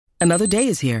Another day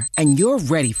is here, and you're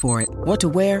ready for it. What to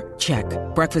wear? Check.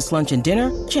 Breakfast, lunch, and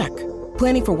dinner? Check.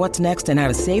 Planning for what's next and how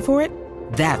to save for it?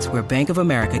 That's where Bank of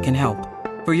America can help.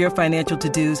 For your financial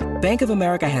to-dos, Bank of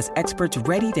America has experts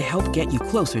ready to help get you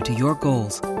closer to your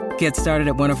goals. Get started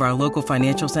at one of our local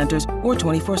financial centers or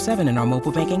 24/7 in our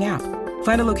mobile banking app.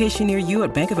 Find a location near you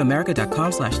at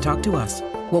bankofamerica.com/talktous.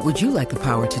 What would you like the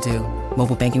power to do?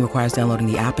 Mobile banking requires downloading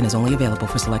the app and is only available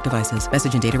for select devices.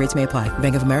 Message and data rates may apply.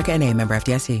 Bank of America N.A., member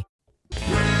FDIC.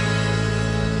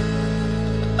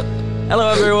 Hello,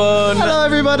 everyone. Hello,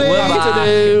 everybody. We're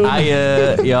back.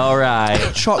 Hiya. You all right?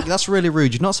 Choc, that's really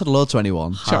rude. You've not said hello to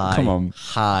anyone. Choc, come on.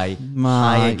 Hi.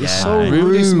 Man, you're so rude.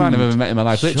 Rudest man I've ever met in my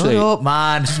life. Shut Literally. up,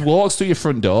 man. Just walks through your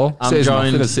front door, says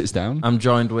nothing and sits down. I'm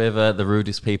joined with the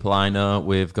rudest people I know.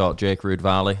 We've got Jake Rude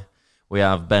Valley. We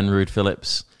have Ben Rude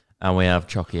Phillips. And we have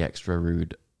Chocky Extra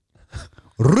Rude.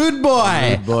 Rude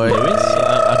boy. Rude boy.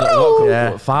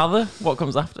 What father? What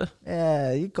comes after?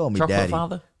 Yeah, you call me Chocolate daddy.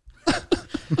 father?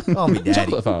 Call me daddy.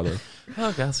 Chocolate father.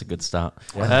 Okay, that's a good start.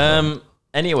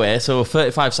 Anyway, so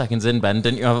 35 seconds in, Ben,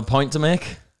 didn't you have a point to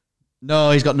make?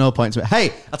 No, he's got no point to it.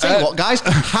 Hey, I'll tell you what, guys.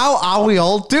 How are we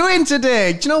all doing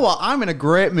today? Do you know what? I'm in a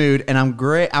great mood, and I'm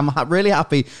great. I'm really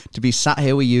happy to be sat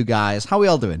here with you guys. How are we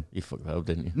all doing? You fucked that up,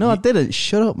 didn't you? No, I didn't.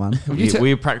 Shut up, man.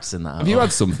 We were practicing that. Have you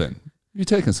had something? Have you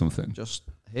taken something? Just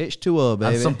H2O,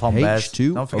 baby. And some Pom Bears.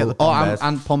 H2O. Don't forget the Pom Bears.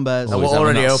 And Pom Bears. we're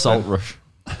already open. Salt rush.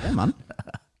 Yeah, man.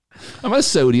 I'm at a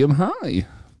sodium high.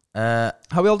 How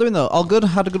are we all doing, though? All good?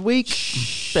 Had a good week?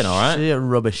 Been all right. Yeah,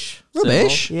 rubbish.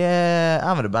 Rubbish? Yeah, I'm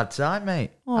having a bad time,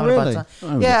 mate. Oh, Having really? a bad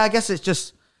time. Yeah, I guess it's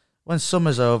just when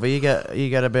summer's over, you get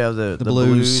a bit of the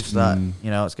blues that,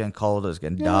 it's getting colder, it's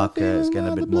getting darker, it's getting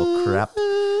a bit more crap.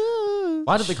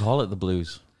 Why did they call it the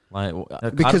blues? Like,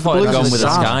 Because I thought the blues it'd gone is with the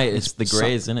sad. sky. It's the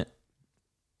greys, isn't it?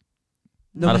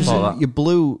 No, I'd have thought that. you're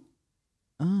blue.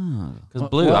 Because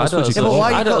blue, What I else don't, would you associate, call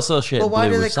it? I don't associate But why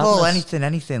blue do they with call sadness.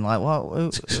 anything? Like, what? Who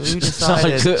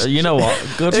decided? Good- you know what?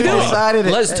 Good Who point. decided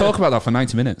it? Let's talk about that for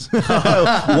 90 minutes.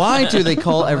 Why do they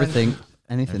call everything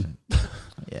anything?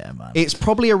 Yeah, man. It's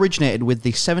probably originated with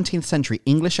the 17th century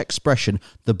English expression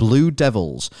 "the Blue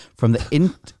Devils" from the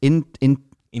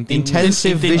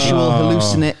intensive visual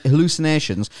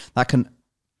hallucinations that can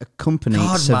accompany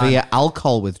God, severe man.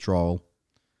 alcohol withdrawal.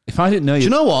 If I didn't know you, Do you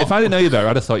know what? If I didn't know you better,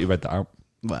 I'd have thought you read that out.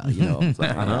 Well, you know,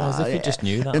 I know, as if you just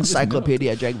knew that.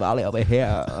 Encyclopedia Jake Valley over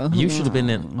here. You should have been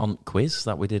on quiz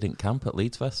that we did in camp at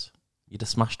Leeds Fest. You'd have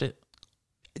smashed it.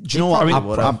 Do you know what? I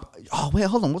Wait,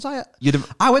 hold on. Was I? You'd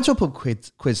have. I went to a pub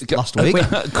quiz last week.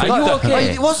 Are you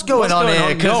okay? What's going on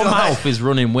here? Your mouth is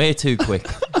running way too quick.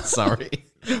 Sorry,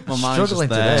 my mind's Struggling just there.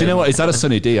 today. Do you know what? Is that a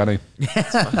sunny D? I know. He's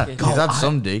had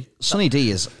some D. Sunny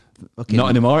D is fucking Not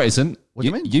anymore, it isn't. What do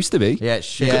you mean? Used to be. Yeah, it's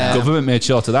sugar. Yeah. Government made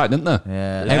short of that, didn't they?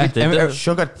 Yeah.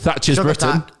 Sugar. Thatcher's sugar Britain.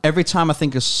 tack. Every time I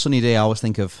think of Sunny D, I always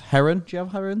think of Heron. Do you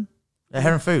have Heron?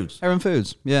 Heron Foods. Heron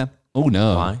Foods. Yeah, Oh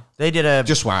no. Why? They did a.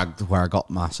 just where I got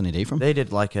my Sunny D from. They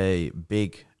did like a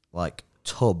big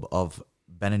tub of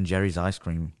Ben and Jerry's ice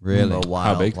cream. Really? For a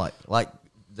while. How big? Like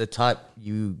the type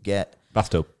you get.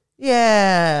 Bathtub.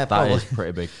 Yeah, That probably. is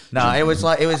pretty big. No, it was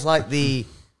like the.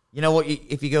 You know what?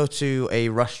 If you go to a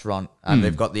restaurant and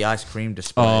they've got the ice cream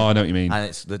display. Oh, I know what you mean. And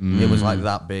it was like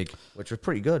that big, which was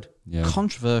pretty good. Yeah.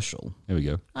 Controversial. Here we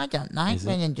go. I don't like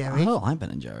Ben and I Jerry's. don't like Ben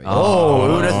and Jerry.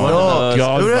 Oh, who'd have thought?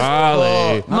 God, Who'd have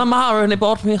Valley. My ma only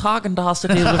bought me Haagen-Dazs to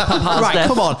deal with Papa's Right, death.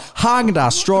 come on.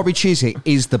 Haagen-Dazs strawberry cheesecake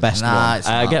is the best Nah, one. it's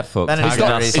not. Get fucked. Ben and It's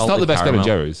Jerry's. not the best Ben and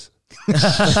Jerry's. Do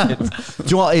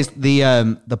you know what it is?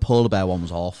 The polar bear one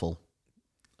was awful.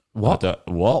 What?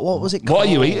 What was it called? What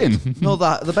are you eating? No,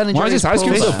 the Ben and Why Jerry's is this ice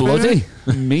cream polar so bear.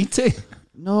 bloody? Meaty.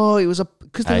 No, it was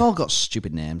because they Hey. all got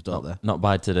stupid names, don't they? Not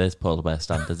by today's polar bear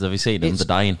standards. Have you seen them? They're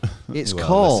dying. It's Well,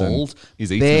 called listen,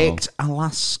 he's eating Baked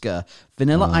Alaska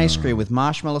vanilla ice cream with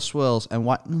marshmallow swirls and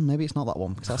white. Maybe it's not that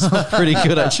one because that sounds pretty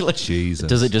good actually. Jesus.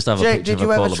 Does it just have a Jake, picture did of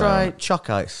you a ever polar bear on try it? Choc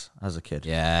Ice as a kid?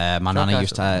 Yeah, my Choc nanny ice.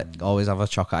 used to always have a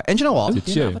choc ice. And do you know what? Did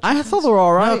you? I thought they were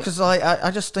all No, right. because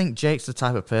I just think Jake's the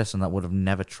type of person that would have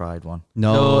never tried one.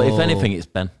 No, if anything, it's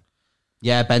Ben.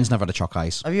 Yeah, Ben's never had a choc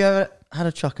ice. Have you ever had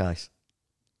a Choc Ice?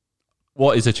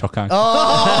 What is a choc ice?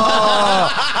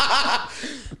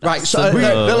 Right, so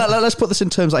let's put this in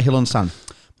terms that he'll understand.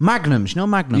 Magnums, you know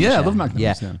Magnums? Yeah, I love Magnums,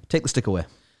 Yeah. yeah. Take the stick away.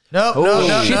 No,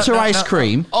 Shitter ice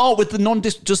cream. Oh, with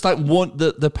the just like one.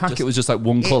 The packet was just like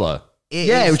one color.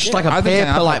 Yeah, it was just like a I think I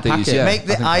have paper-like had these, packet. yeah. Make I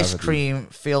the think I ice have cream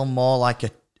feel more like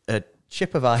a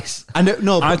chip of ice. And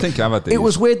no, I but think I've had these. it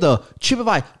was weird though. Chip of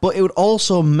ice, but it would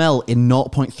also melt in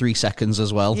 0.3 seconds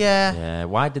as well. Yeah. Yeah,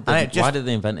 why did And they? it just- Why did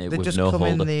they invent it They with just no come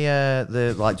holder? in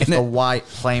the like just a white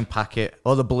plain packet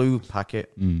or the blue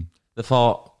packet. They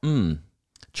thought,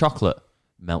 Chocolate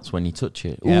melts when you touch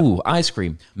it. Yeah. Ooh, ice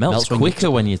cream melts quicker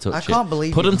when you touch it. I can't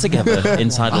believe Put it. them together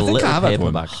inside a think I little have had paper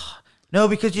one. bag. No,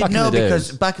 because Back in the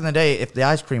days. back in the day, if the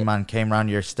ice cream man came round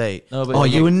your estate, No, but Oh,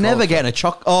 you were never getting a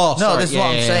chocolate. Oh, no, sorry. this is Yeah,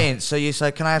 what I'm yeah, saying. So you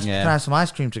say, can I have Yeah. some ice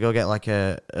cream to go get like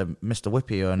a Mr.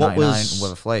 Whippy or a What 99 was-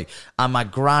 with a flake? And my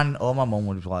gran or my mum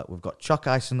would be like, we've got choc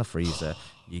ice in the freezer.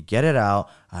 You get it out,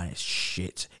 and it's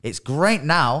shit. It's great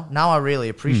now. Now I really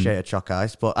appreciate a choc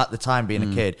ice, but at the time, being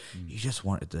a kid, you just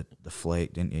wanted the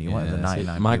flake, didn't you? You wanted the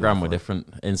 99. My p gran were flake.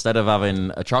 different. Instead of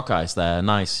having a choc ice there,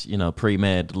 nice,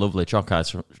 pre-made, lovely choc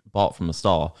ice bought from the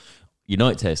store,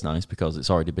 it tastes nice because it's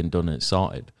already been done and it's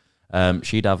sorted.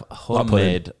 She'd have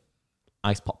homemade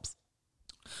ice pops.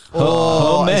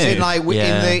 Oh, is Homemade? it like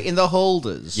Yeah. in the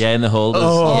holders? Yeah, in the holders.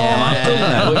 Oh.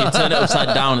 Yeah. But you turn it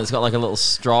upside down, it's got like a little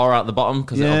straw at the bottom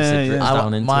because it obviously drips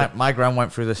down into it. My gran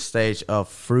went through the stage of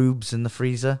Froobs in the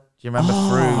freezer. Do you remember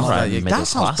Froobs? right, That you- middle That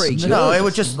sounds class. pretty good. No, it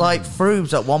was just like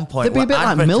Froobs at one point. They'd be a were bit like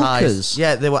advertised- Milkers.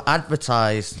 Yeah, they were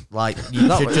advertised like you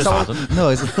should just. No,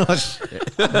 it's not.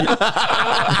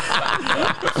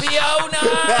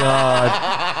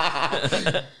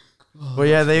 But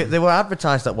yeah, they were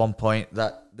advertised at one point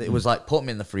that it was like put them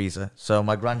in the freezer. So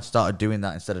my gran started doing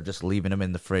that instead of just leaving them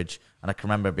in the fridge. And I can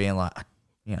remember being like,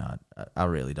 I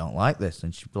really don't like this.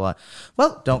 And she'd be like,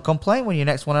 well, don't complain when you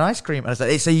next want an ice cream. And I said,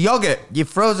 it's a yogurt. You've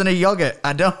frozen a yogurt.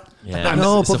 I don't. Yeah,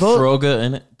 No, it's but a those- Frogger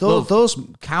in it. Those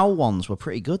cow ones were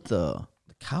pretty good though.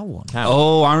 The cow one.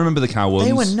 Oh, I remember the cow ones.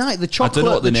 They were nice. The I chocolate, don't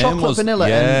know what the name chocolate was. vanilla.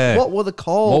 Yeah. And what were they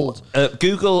called?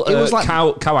 Google It was like-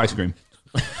 cow ice cream.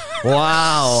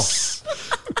 Wow.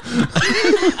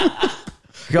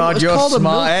 God, It's you're called a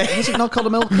smart, milk- eh? Is it not called a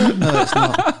milker? No, it's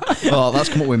not. Oh, that's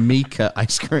come up with Mika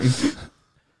ice cream.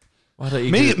 Why don't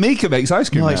you do- Mika makes ice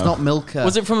cream No, now. it's not Milka.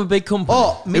 Was it from a big company?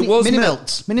 Oh, mini, was mini Milk.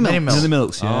 milks. Mini milks. Mini Milk. Mini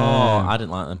Milks, Oh, yeah. I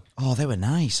didn't like them. Oh, they were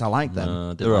nice. I like them.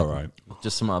 Didn't They're like all them. right.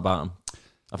 Just something about them.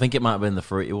 I think it might have been the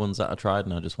fruity ones that I tried,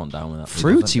 and I just went down with that.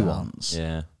 Fruity ones.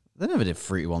 Yeah. They never did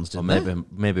fruity ones, did Or they?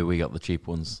 maybe we got the cheap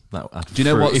ones. That had Do you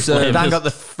know fruity what's, flavours. Dan got the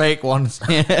fake ones.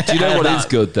 Do you know what is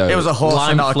good though? It was a horse and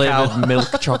lime not a cow. flavored milk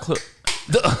chocolate.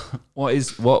 what What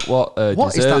is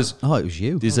deserves that? Oh, it was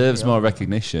you. deserves more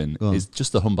recognition on. is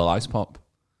just the humble ice pop.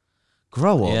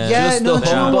 Grow up. Yeah. Yeah, Just no, the do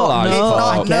you know humble what? ice No,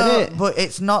 pop. I get it. But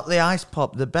it's not the ice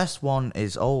pop. The best one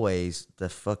is always the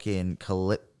fucking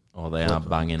Calip. Oh, they are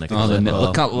banging. Oh,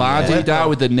 look at Laddie down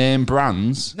with the name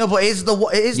brands. No, but it is the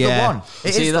one. It is the Yeah. one.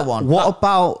 It See is the that- one. What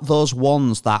about those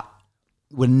ones that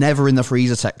were never in the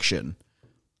freezer section?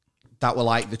 That were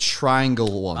like the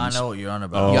triangle ones. I know what you're on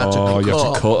about. You had to Oh, you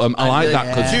have to cut them. I like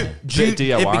that because Ju-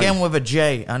 DIY. it began with a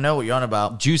J. I know what you're on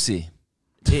about. Juicy.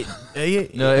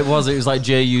 It, No, it was like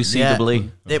JUCEE.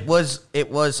 It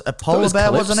was a polar was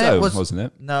bear, wasn't Calypso, it? wasn't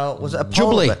it? No, was it a polar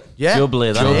Jubilee. bear? Yeah,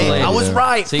 Jubilee. That Jubilee. was I was it.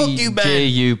 right. Fuck you,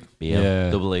 Ben. JUBLE.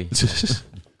 Yeah.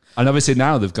 And obviously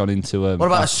now they've gone into What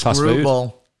about a fast food. screwball?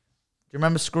 Do you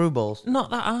remember screwballs? Not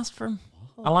that asked for him.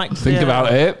 I like. Think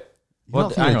about it. You're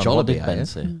not from a What did Jollibee, are Ben you?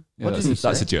 say? Yeah,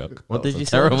 that's a joke. What did you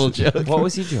say? terrible joke. What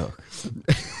was your joke?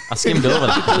 I skimmed over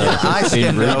that. I Being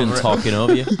skimmed rude over and it. talking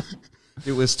over you.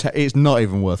 It was. It's not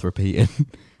even worth repeating.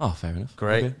 Oh, fair enough.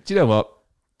 Great. Okay. Do you know what?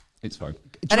 It's fine.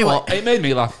 Anyway, It made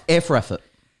me laugh. A for effort.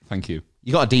 Thank you.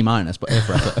 You got a D minus, but A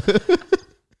for effort.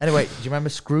 anyway, do you remember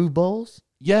screwballs?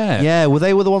 Yeah. Yeah, were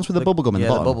they the ones with the bubble gum in Yeah,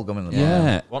 the the bottom? bubble gum in the bottom.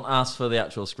 Yeah. One asked for the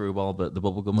actual screwball, but the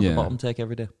bubble gum at Yeah. the bottom take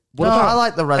every day. No, I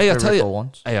like the Hey, I raspberry tell you. ripple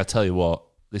ones. Hey, I tell you what.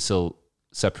 This will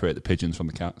separate the pigeons from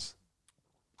the cats.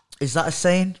 Is that a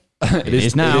saying? It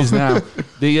is now. It is now.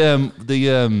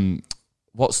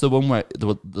 What's the one where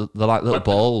the like little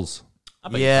balls,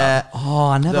 Yeah. Oh,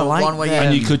 I never The liked one where you- them.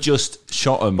 and you could just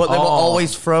shot them. But they were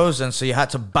always frozen, so you had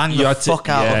to bang the fuck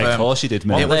out yeah, of them. of course you did,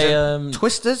 mate. It was They, a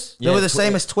Twisters. yeah, they were the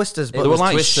same as Twisters, but it They were was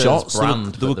like Twister's shots.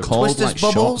 brand, They were but called Twister's like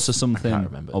bubbles? shots or something. I can't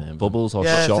remember the Or name. bubbles or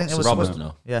yeah, I think shots. it was Robert, Twist-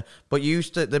 no. Yeah, but you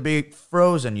used to they'd be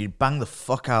frozen. You'd bang the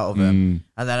fuck out of them,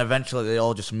 and then eventually they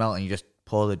all just melt, and you just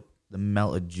pour the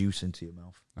melted juice into your mouth.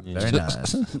 Very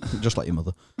nice. Just like your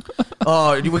mother.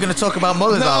 Oh, we're going to talk about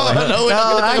mothers, are we?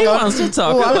 No, He wants to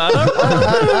talk about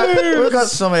it. We've got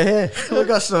some here. We've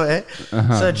got some here.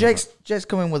 So Jake's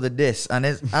coming with a diss, and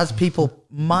as people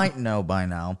might know by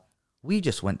now, we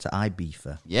just went to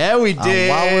Ibiza. Yeah, we And did.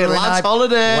 while we were Lads in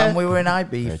holiday. when we were in Very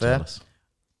Ibiza, jealous.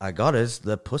 I got us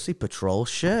the Pussy Patrol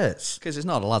shirts. Because it's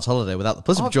not a lads' holiday without the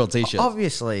Pussy Patrol t-shirt.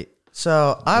 Obviously.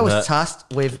 So I was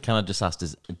tasked with. Can I just ask,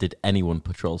 did anyone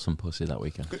patrol some pussy that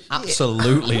weekend?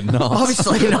 Absolutely not.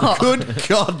 Obviously not. Good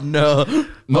God, no.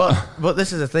 But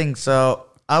this is the thing. So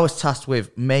I was tasked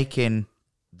with making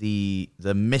the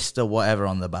Mr. whatever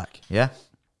on the back. Yeah.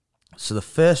 So the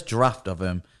first draft of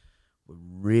them were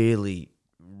really,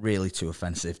 really too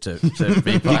offensive to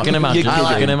people. You can imagine.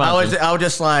 I was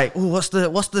just like, ooh, what's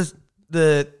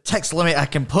the text limit I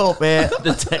can put up here?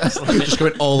 The text limit. Just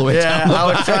going all the way Yeah, down. I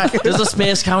was trying. Does the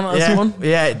space count as Yeah, one?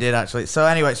 yeah, it did actually. So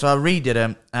anyway, so I redid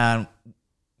them, and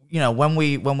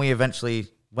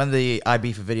when the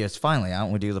IB for videos finally out,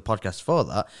 and we do the podcast for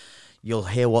that, you'll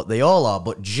hear what they all are.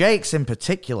 But Jake's in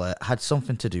particular had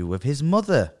something to do with his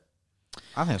mother,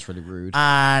 I think that's really rude.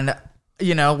 and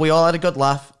we all had a good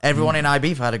laugh. Everyone in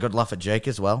IB had a good laugh at Jake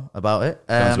as well about it.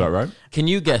 Sounds about right. Can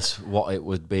you guess what it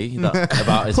would be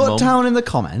about his Put mum? down in the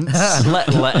comments. Let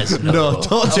us know. No,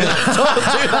 don't do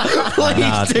that. Don't do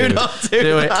that. Please do not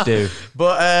do it. Do.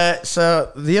 But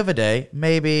so the other day,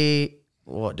 maybe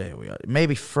what day are we on?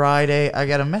 Maybe Friday, I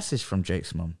get a message from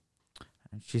Jake's mum.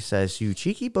 And she says, "You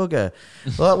cheeky bugger.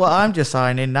 Well, I'm just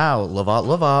signing now. Love art,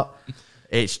 love art.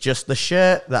 It's just the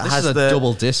shirt that This has is a the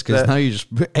double disc because now you just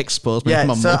exposed me Yeah, to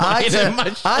my so mum.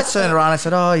 I turned around and I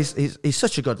said, "Oh, he's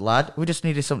such a good lad. We just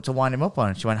needed something to wind him up on."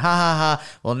 And she went, "Ha ha ha.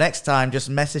 Well, next time, just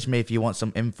message me if you want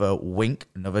some info. Wink,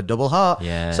 another double heart."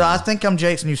 Yeah. So I think I'm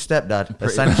Jake's new stepdad,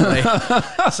 essentially.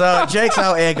 So Jake's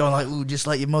out here going like, "Ooh, just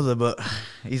like your mother," but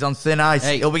he's on thin ice.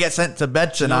 Hey. He'll be get sent to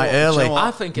bed tonight Do you know early. what?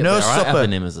 I think it'd No be alright supper.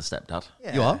 having him as a stepdad.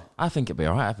 You are? I think it'd be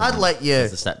alright. I'd let you.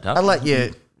 as a stepdad. I'd let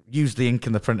you use the ink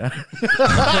in the printer.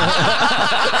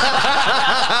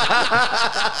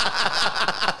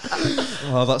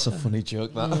 Oh, that's a funny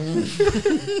joke,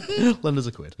 that. Lend us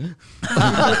a quid.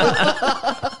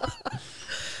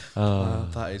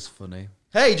 That is funny.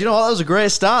 Hey, do you know what? That was a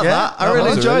great start, Yeah, that. I that really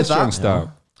was a enjoyed Strong that. start.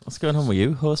 What's going on with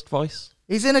you, host voice?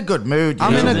 He's in a good mood.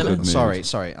 I'm in a Yeah. good mood.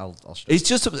 Sorry. I'll It's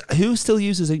just who still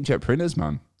uses inkjet printers,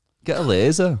 man? Get a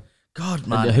laser. God,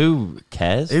 man. Who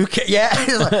cares? Yeah.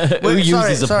 Who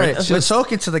uses a printer? We're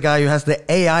talking to the guy who has the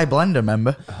AI blender,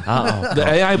 remember? The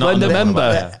AI Not Blender the-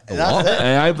 member. That's it.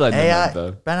 AI Blender AI.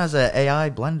 member. Ben has an AI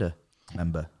blender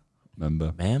member.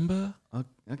 Member?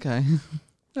 Okay.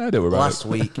 I don't worry about Last it.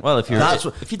 week. Well, if you That's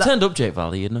turned up, Jake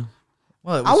Valley, you'd know.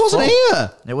 Well, it I wasn't full.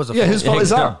 here. It was a Yeah, full. whose fault is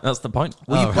that? That's the point.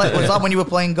 Was that when you were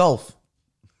playing golf?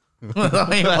 Was that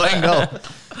when you were playing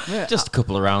golf? Just a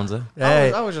couple of rounds there.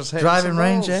 Hey, I was just hitting driving some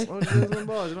range, balls. eh? I was hitting some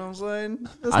balls, you know what I'm saying?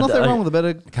 There's I- nothing I- wrong with a bit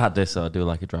of... I can't diss, so I do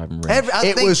like a driving range.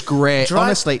 It was great,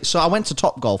 honestly. So I went to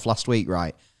Top Golf last week,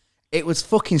 right? It was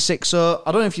fucking sick. So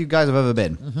I don't know if you guys have ever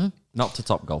been. Not to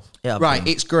Top Golf. Yeah, Right,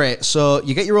 it's great. So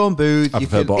you get your own booth. I You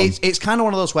prefer bottom. it's kind of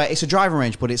one of those where it's a driving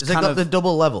range, but it's Has it kind got of the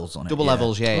double levels on it? double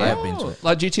levels. Yeah, I yeah. have been to it.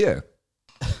 Like GTA.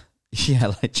 Yeah,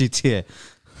 like GTA.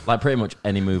 Like pretty much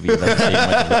any movie you've ever seen.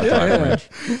 Like a driving range.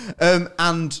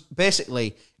 And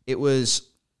basically,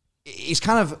 it's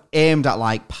kind of aimed at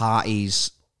like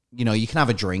parties. You know, you can have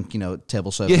a drink. You know,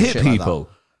 table service. You and hit shit like people.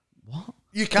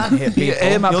 You can hit people.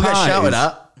 aim at You'll get shouted pies.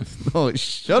 at. that. Oh,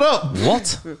 shut up!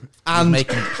 What? And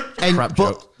making crap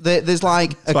but joke. there's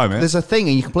like fine, mate. there's a thing,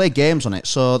 and you can play games on it.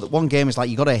 So the one game is like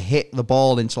you got to hit the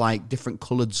ball into like different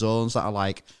coloured zones that are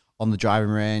like on the driving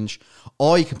range,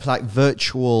 or you can play like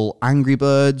virtual Angry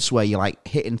Birds where you're like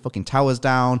hitting fucking towers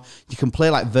down. You can play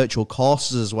like virtual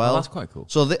courses as well. Oh, that's quite cool.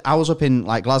 So I was up in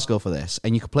like Glasgow for this,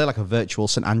 and you could play like a virtual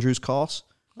St Andrews course.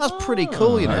 That's pretty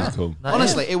cool, you know. That is cool.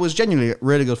 Honestly, it was genuinely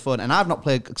really good fun, and I've not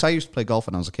played because I used to play golf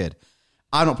when I was a kid.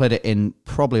 I've not played it in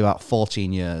probably about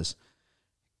 14 years.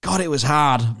 God, it was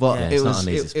hard, but Yeah, it it's not was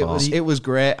an easy it was sport. it was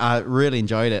great. I really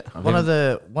enjoyed it. One of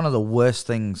the worst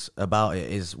things about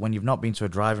it is when you've not been to a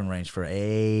driving range for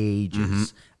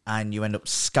ages and you end up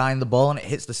skying the ball and it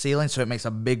hits the ceiling, so it makes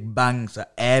a big bang, so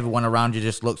everyone around you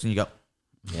just looks and you go,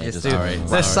 Yeah, Yes, just dude.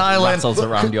 They're silent. rattles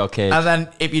around your cage. and then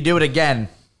if you do it again,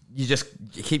 you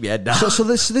keep your head down. So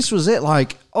this was it.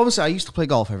 Like, obviously, I used to play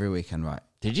golf every weekend, right?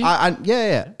 Did you?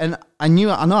 Yeah, and I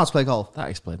know how to play golf. That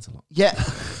explains a lot. Yeah,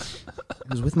 it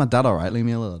was with my dad. All right, leave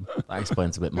me alone. That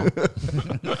explains a bit more.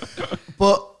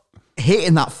 But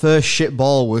hitting that first shit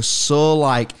ball was so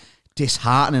like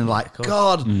disheartening. Like,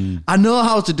 God, I know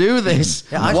how to do this.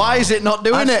 Yeah, Why is it not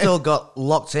doing I've it? still got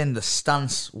locked in the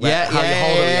stance, how you hold up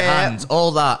yeah, your yeah. hands,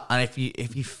 all that. And if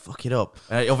you fuck it up,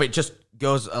 if it just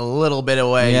goes a little bit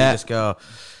away, Yeah. you just go,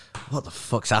 what the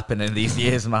fuck's happening these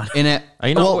years, man? In it. Are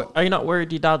you not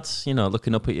worried your dad's,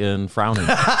 looking up at you and frowning?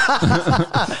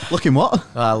 Looking what?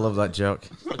 Oh, I love that joke.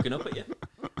 Looking up at you.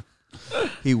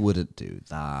 He wouldn't do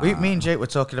that. Me and Jake were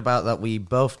talking about that. We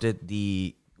both did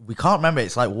we can't remember.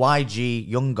 It's like YG,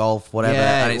 Young Golf, whatever.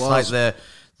 Yeah, and it it's was. like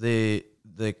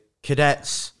the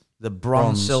cadets, the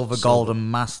bronze, silver, gold,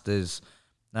 and masters.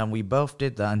 And we both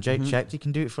did that. And Jake checked. You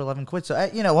can do it for 11 quid. So,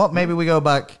 you know what? Maybe we go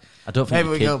back. I don't think Maybe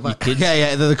we go back. your kids.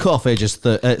 Yeah, the cut-off age is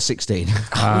 16. We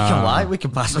can lie. We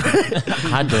can pass.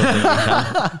 I don't think you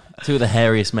can. Two of the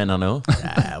hairiest men I know.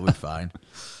 Yeah, we're fine.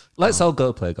 Let's all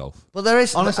go play golf. But there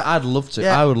is Honestly, I'd love to.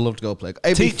 Yeah. I would love to go play.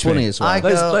 It'd Teach be funny me. as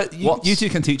well. You two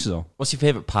can teach us all. What's your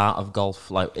favourite part of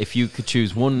golf? Like, if you could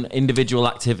choose one individual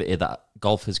activity that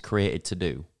golf has created to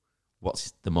do,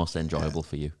 what's the most enjoyable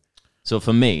for you? So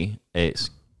for me, it's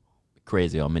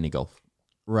crazy or mini golf.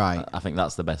 Right. I think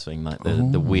that's the best thing. Like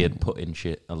the weird putting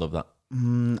shit. I love that.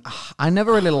 I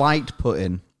never really liked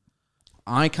putting.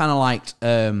 I kind of liked.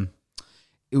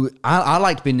 I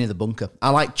liked being near the bunker. I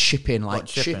like chipping,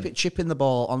 chipping the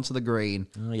ball onto the green.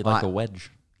 Oh, you'd like a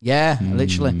wedge. Yeah,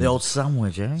 literally the old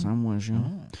sandwich, eh? sandwich. Yeah.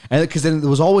 And because then there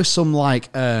was always some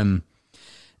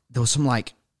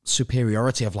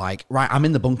superiority of like, right, I'm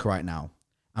in the bunker right now.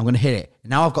 I'm going to hit it.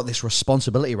 Now I've got this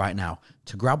responsibility right now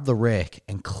to grab the rake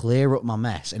and clear up my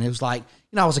mess. And it was like,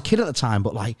 I was a kid at the time,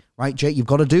 but like, right, Jake, you've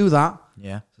got to do that.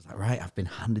 Yeah. So it's like, right, I've been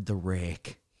handed the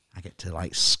rake. I get to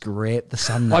like scrape the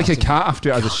sand. Like a cat after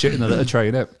it has a shit in a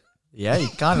tray, innit? Yeah, you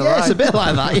kind of Yeah, right. it's a bit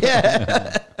like that,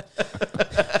 yeah.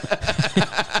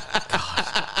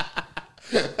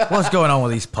 What's going on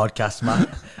with these podcasts, man?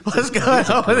 What's going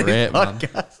on with these Great, man.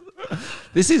 podcasts?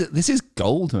 This is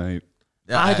gold, mate.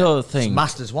 I don't It's think.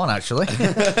 Masters 1, actually.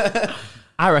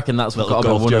 I reckon that's Little got to be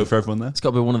golf one joke of, for everyone there. it's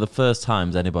got to be one of the first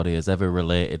times anybody has ever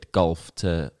related golf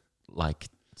to like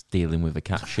dealing with a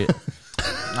cat shit.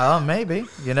 Oh, maybe.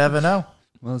 You never know.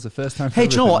 Well, it's the first time. Hey,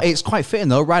 do you know what? It's quite fitting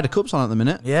though. Ryder Cup's on at the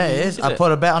minute. Yeah, it is. I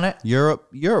put a bet on it. Europe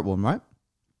one, right?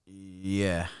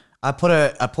 Yeah. I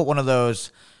put one of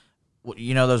those,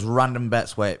 those random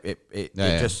bets where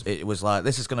it was like,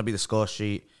 this is going to be the score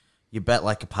sheet. You bet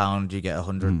like £1, you get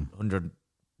 100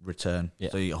 return. Yeah.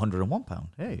 So you get £101.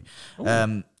 Hey.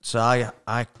 So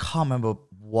I can't remember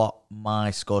what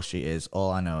my score sheet is.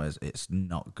 All I know is it's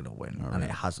not going to win, and it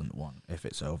hasn't won if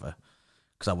it's over,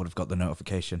 because I would have got the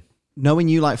notification. Knowing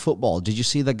you like football, did you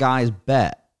see the guys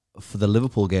bet for the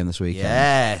Liverpool game this weekend?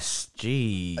 Yes.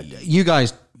 Gee. You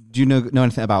guys, do you know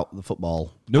anything about the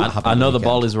football? I know the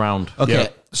ball is round. Okay, Yeah.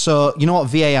 so you know what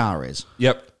VAR is?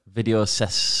 Yep. Video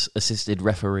assisted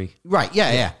referee. Right,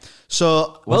 yeah.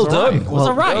 So Well done. Well, Was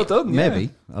I right? Well done. Yeah. maybe.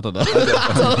 I don't know.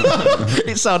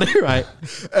 It sounded right.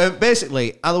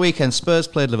 Basically, at the weekend, Spurs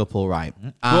played Liverpool, right?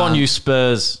 Go on, you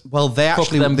Spurs. Well, they Fuck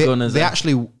actually, them Gunners, they eh?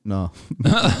 actually, no.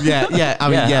 yeah. I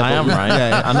mean, Yeah, I but- am right.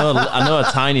 Yeah, I know a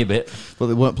tiny bit. but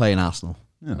they weren't playing Arsenal.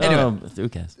 Anyway, who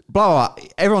cares? Blah, blah, blah.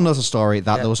 Everyone knows the story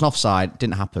that there was an offside,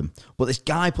 didn't happen. But this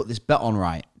guy put this bet on,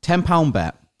 right? £10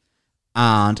 bet.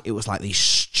 And it was like these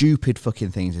stupid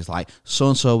fucking things. It's like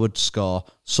so-and-so would score,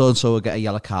 so-and-so would get a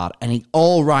yellow card. And he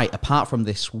all right, apart from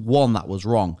this one that was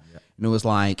wrong. And it was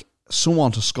like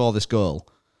someone to score this goal.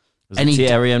 Was And it he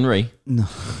Thierry Henry? No,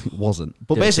 it wasn't.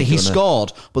 But Didn't basically, think he you were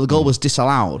scored, but the goal was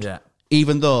disallowed. Yeah.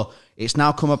 Even though it's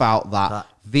now come about that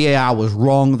VAR was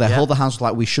wrong. They held their hands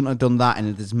like, we shouldn't have done that. And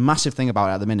there's this massive thing about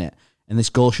it at the minute. And this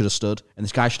goal should have stood. And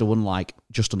this guy should have won like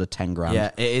just under 10 grand.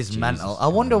 Yeah, it is mental. I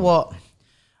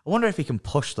wonder if he can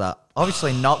push that.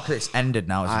 Obviously not, because it's ended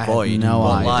now. It's I have void. no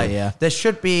but idea. there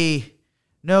should be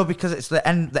because it's the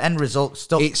end result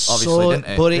stuck. It's obviously, so, didn't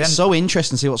it? but The it's end- so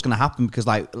interesting to see what's going to happen because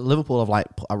like Liverpool have like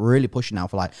are really pushing now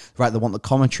for like right. They want the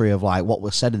commentary of like what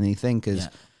was said in the thing because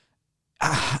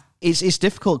it's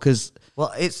difficult because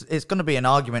Well, it's going to be an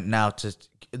argument now.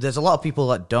 There's a lot of people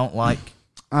that don't like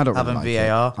I don't having really like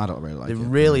VAR. it. I don't really like They it.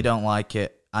 really don't like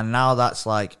it. And now that's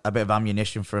like a bit of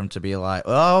ammunition for him to be like,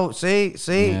 oh, see,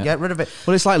 get rid of it.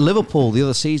 But it's like Liverpool the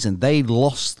other season. They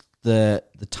lost the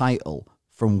title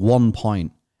from 1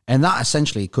 point, and that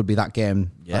essentially could be that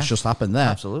game that's just happened there.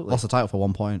 Absolutely. Lost the title for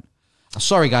 1 point.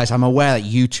 Sorry, guys. I'm aware that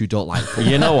you two don't like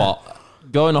football. You know what?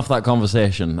 Going off that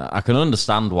conversation, I can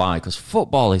understand why, because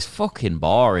football is fucking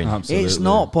boring. Absolutely. It's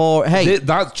not boring. Hey,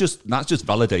 That's just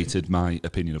validated my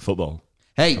opinion of football.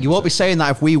 hey, you won't be saying that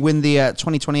if we win the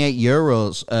 2028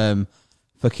 Euros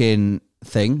fucking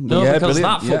thing. No, Yeah, because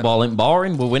brilliant. that football ain't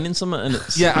boring. We're winning something, and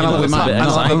it's Yeah, and it's a bit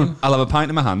exciting. I'll have a pint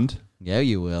in my hand. Yeah,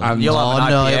 you will. And You'll have an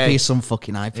no, IPA. it'll be some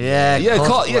fucking IPA. Yeah,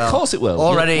 Of course it will.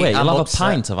 Already, Wait, I'm you'll have upset. a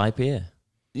pint of IPA.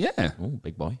 Yeah. Oh,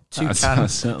 big boy. Two That's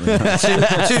cans. certainly.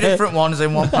 two different ones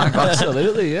in one pint glass.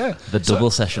 Absolutely, yeah. The double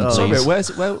session, please. Sorry,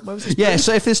 where was this? Yeah,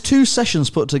 so if there's two sessions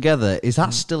put together, is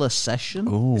that still a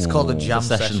session? It's called a jam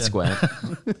Session session. square.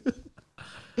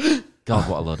 God,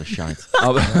 what a load of shite.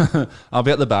 I'll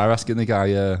be at the bar asking the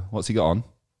guy, what's he got on?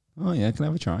 Oh, yeah, can I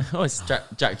have a try? Oh, it's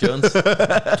Jack Jones.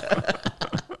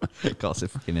 Of course it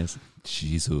fucking is.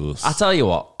 Jesus. I tell you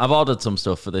what, I've ordered some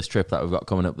stuff for this trip that we've got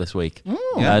coming up this week.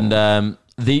 And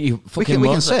the fucking we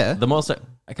can most, say it. the most,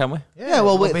 can we? Yeah,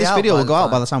 well, We'll be this out video by will go the out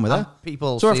by time. the time we're there. And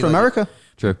people So we're see from that- America.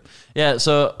 True. Yeah,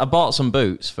 so I bought some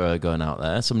boots for going out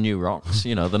there, some new rocks.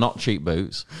 You know, they're not cheap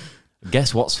boots.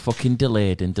 Guess what's fucking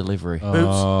delayed in delivery?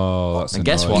 Oh, that's And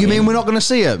guess annoying. what? You mean we're not going to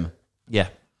see him? Yeah.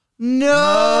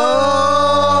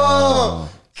 No!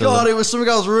 God, it was something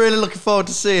I was really looking forward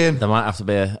to seeing. There might have to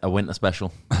be a winter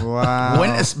special. Wow.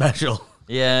 Winter special.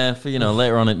 Yeah, for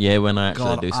later on in the year when I actually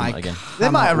God, do something again. They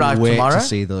might cannot arrive wait tomorrow. to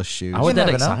see those shoes. I was dead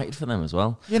never know. excited for them as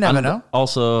well. You never And know.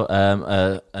 Also,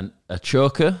 a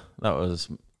choker that was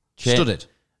Studded.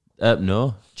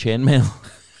 No, chainmail.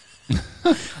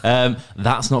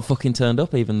 That's not fucking turned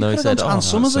up, even though he Could've gone said, to Ann "Oh,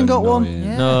 Summers that's and got one.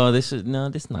 annoying. no, this is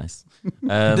nice."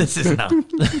 This is now.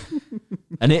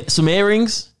 And some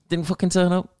earrings didn't fucking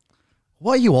turn up.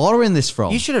 What are you ordering this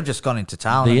from? You should have just gone into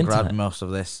town The and internet. grabbed most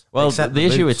of this. Well, Except the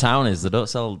issue with boots. town is they don't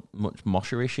sell much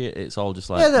moshery shit. It's all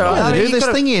just like, Yeah, they're all yeah, I they mean, do you this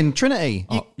could've- thing in Trinity.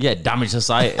 yeah, damage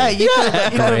society. Hey, you could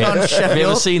have gone Have you ever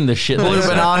Sheffield. seen the shit? Blue they sell?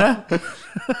 banana.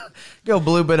 Go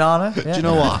blue banana. Do you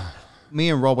know what?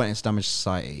 Me and Rob went into Damage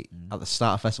Society at the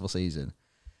start of festival season.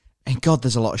 And God,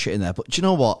 there's a lot of shit in there. But do you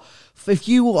know what? If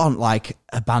you want like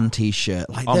a band t-shirt,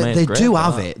 like Oh, mate, they it's do great for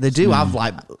have that. it. They do have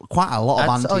like quite a lot of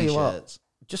I'd band tell you what. t-shirts.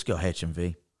 Just go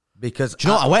H&V. Because Do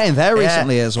you know what? I went in there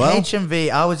recently as well. H&V,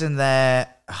 I was in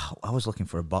there. I was looking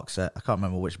for a box set. I can't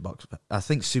remember which box. I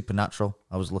think Supernatural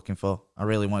I was looking for. I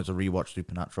really wanted to rewatch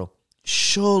Supernatural.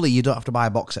 Surely you don't have to buy a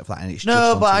box set for that. And it's No,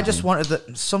 just on but I TV. just wanted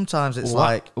that. Sometimes it's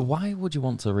like, Why would you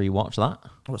want to rewatch that?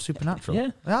 what, Supernatural?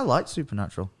 Yeah. I like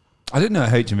Supernatural. I didn't know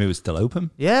HMV was still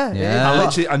open. Yeah.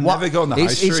 Yeah. I never go on the high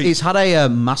street. It's had a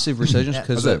massive resurgence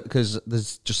Has it? because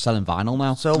there's just selling vinyl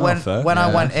now. So fair. when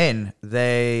I went in,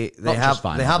 they Not have just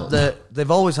vinyl, they have but- they've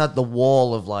always had the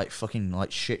wall of like fucking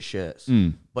like shit shirts,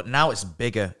 but now it's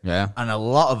bigger. Yeah. and a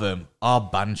lot of them are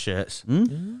band shirts.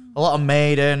 A lot of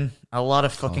Maiden, a lot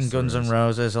of fucking Guns N'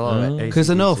 Roses, a lot of Because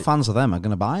I know AC/DC. fans of them are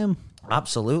going to buy them.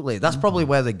 Absolutely, that's probably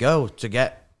where they go to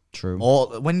get. True.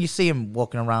 Or when you see them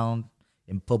walking around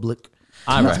in public,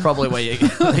 I that's reckon. probably where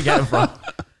they get them from.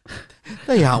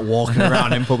 They aren't walking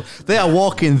around in public. They are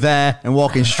walking there and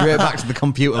walking straight back to the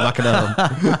computer back at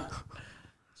home.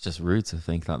 It's just rude to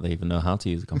think that they even know how to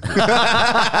use a computer.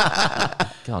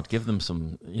 God, give them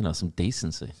some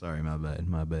decency. Sorry, my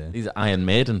bad. These are Iron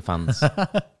Maiden fans.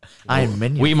 Iron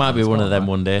Minion. We might be fans, one what of them about-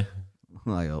 one day.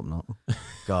 I hope not.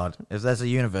 God, if there's a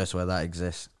universe where that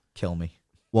exists, kill me.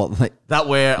 What? Like, That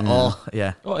we're all,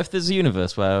 yeah. Well, if there's a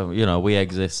universe where we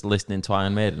exist listening to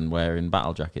Iron Maiden wearing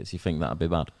battle jackets, you think that'd be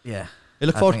bad? Yeah. you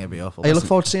look I forward. think it'd be awful. You look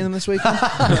forward to seeing them this weekend.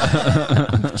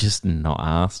 Just not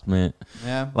asked, mate.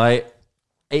 Yeah. Like,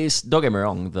 don't get me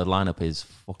wrong, the lineup is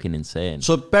fucking insane.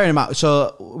 So bearing in mind,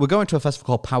 so we're going to a festival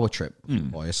called Power Trip,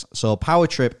 boys. So Power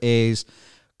Trip is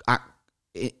at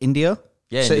India.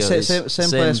 Yeah, So India. same It's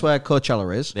place where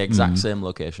Coachella is. The exact same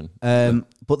location.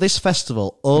 But this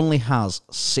festival only has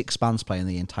 6 bands playing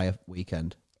the entire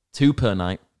weekend. 2 per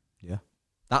night. Yeah,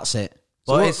 that's it.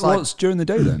 But So it's like, what's during the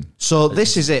day then? So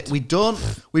this is it. We've done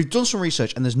some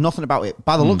research, and there's nothing about it.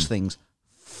 By the looks of things,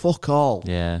 fuck all.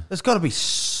 Yeah. there's got to be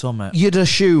something. You'd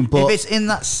assume, but If it's in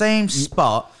that same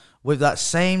spot with that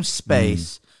same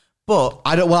space, but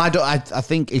I don't. Well, I don't. I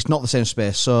think it's not the same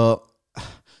space. So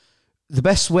the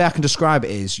best way I can describe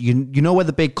it is, you know where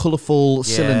the big colourful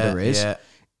cylinder is. Yeah,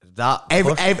 that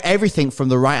Everything from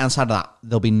the right hand side of that,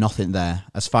 there'll be nothing there.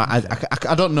 As far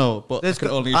I don't know, but I can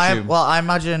only assume. I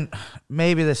imagine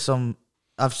maybe there's some.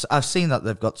 I've seen that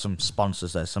they've got some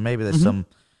sponsors there, so maybe there's some.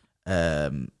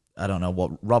 I don't know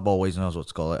what Rob always knows what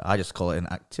to call it. I just call it an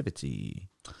activity.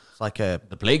 It's like a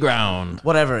The playground.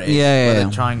 whatever it is. Yeah, where yeah.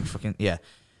 they're trying fucking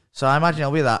So I imagine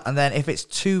it'll be that, and then if it's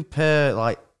 2 per,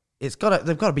 like they've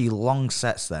got to be long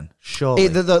sets then. Surely.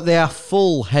 They are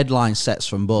full headline sets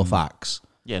from both acts.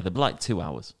 Yeah, they'll be like 2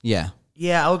 hours. Yeah.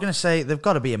 Yeah, I was gonna say they've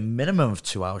got to be a minimum of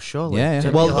 2 hours, surely. Yeah.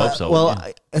 To Well, be like- hope so,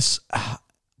 yeah. it's.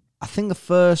 I think the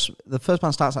first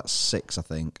band starts at 6. I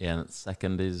think. Yeah, and the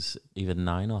second is either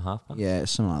 9 or half past. Yeah,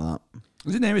 it's something like that.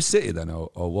 Is it near a city then, or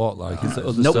what? Like, is there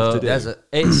other Nope. stuff to do? Desert.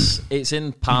 It's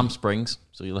in Palm Springs,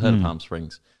 so you'll have heard of Palm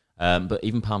Springs. But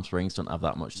even Palm Springs don't have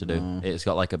that much to do. It's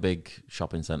got like a big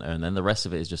shopping center, and then the rest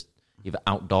of it is just either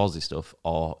outdoorsy stuff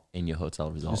or in your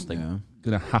hotel resort thing.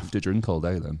 Gonna have to drink all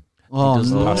day then. Oh,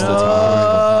 does no. Past the time.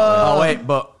 Oh wait,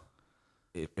 but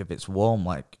if it's warm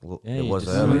like Yeah, it you was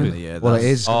just- earlier in the year, Well, it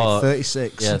that's- is. It's gonna be Oh,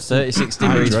 36. Yeah, 36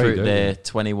 degrees Hydrate, through don't day, you?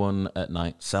 21 at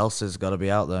night. Celsius got to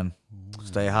be out then.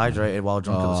 Stay hydrated while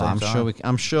drunk at the Oh, same I'm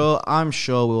time. sure. I'm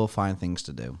sure we will find things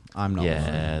to do. I'm not.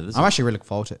 Yeah, there's I'm actually really looking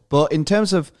forward to it. But in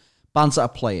terms of bands that are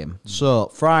playing, so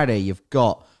Friday you've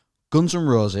got Guns N'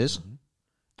 Roses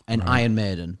and Iron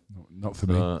Maiden. Not for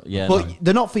me. yeah. But no.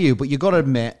 they're not for you. But you got to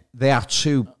admit they are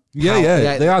two.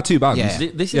 Yeah, they are 2 bands. Yeah.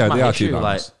 This is Yeah, my they are issue. 2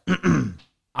 Like, bands.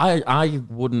 I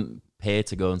wouldn't pay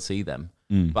to go and see them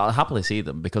But I'll happily see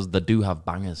them because they do have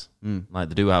bangers. Like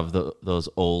they do have those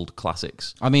old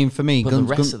classics. I mean, for me, But the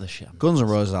rest of the shit, Guns N'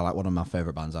 Roses are like one of my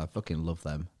favorite bands. I fucking love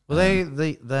them. Well,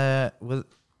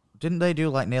 didn't they do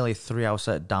like nearly a 3-hour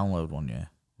set download one year?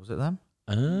 Was it them?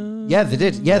 Yeah, they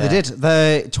did. Yeah, they did.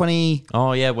 The 20.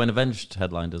 Oh yeah, when Avenged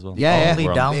headlined as well. Yeah, Only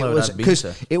yeah. download It was at because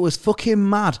beta. it was fucking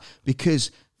mad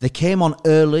because they came on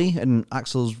early and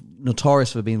Axel's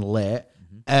notorious for being late.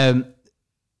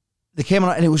 They came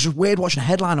on and it was just weird watching a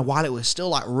headliner while it was still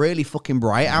like really fucking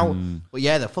bright out. But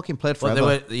yeah, they fucking played But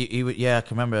forever. I can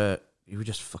remember you were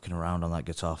just fucking around on that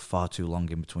guitar far too long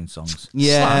in between songs.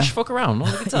 Yeah. Slash, fuck around on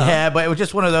the guitar. Yeah, but it was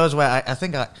just one of those where I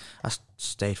think I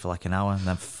stayed for like an hour and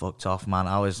then fucked off, man.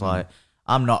 I was like,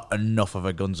 I'm not enough of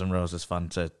a Guns N' Roses fan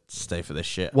to stay for this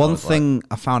shit. One thing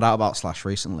I found out about Slash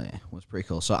recently was pretty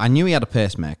cool. So I knew he had a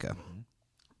pacemaker.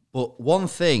 But one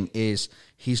thing is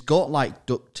he's got like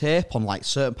duct tape on like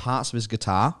certain parts of his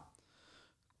guitar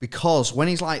because when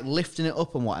he's like lifting it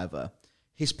up and whatever,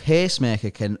 his pacemaker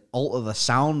can alter the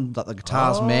sound that the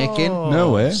guitar's making.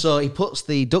 No way. So he puts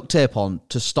the duct tape on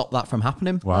to stop that from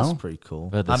happening. Wow. That's pretty cool.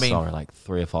 I've heard this story like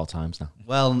 3 or 4 times now.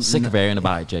 Well, Sick of hearing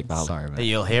about it, Jake Ballard. Sorry, mate.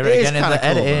 You'll hear It it is again in kinda the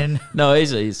cool, editing. No,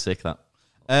 he's sick of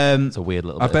that. It's a weird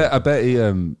little I bit.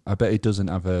 bet he doesn't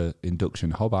have a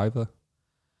induction hob either.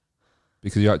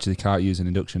 Because you actually can't use an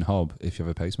induction hob if you have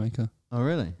a pacemaker. Oh,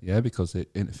 really? Yeah, because it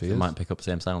interferes. It might pick up the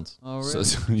same sounds. Oh, So- really?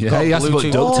 so- yeah, he has to put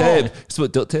Bluetooth. duct tape. Oh. He has to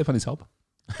put duct tape on his hob.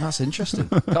 That's interesting.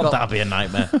 God, that'd be a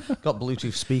nightmare. Got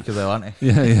Bluetooth speaker though, aren't he?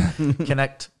 Yeah, yeah.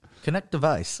 Connect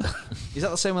device. Is that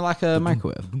the same with like a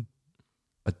microwave?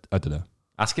 I don't know.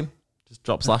 Ask him. Just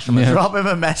drop Slash on Yeah. Drop him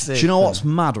a message. Do you know what's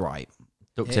mad, right?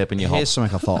 duct tape in your hob. Here's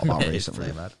something I thought about It is recently.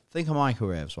 pretty mad. Think of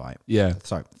microwaves, right? Yeah.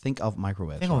 Sorry, think of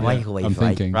microwaves. Think of right? microwave, I'm right?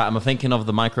 thinking. Right, am I thinking of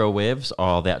the microwaves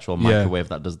or the actual Yeah. microwave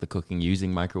that does the cooking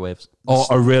using microwaves? Or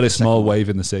a really small wave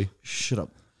in the sea. Shut up.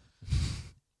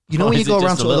 You know Or when you is go it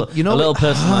around just to a little, you know a little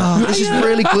person like, this is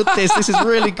really good. This is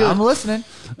really good. I'm listening.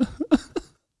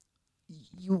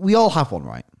 We all have one,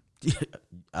 right?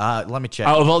 Let me check.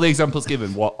 Out of all the examples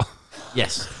given, what?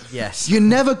 yes. Yes. You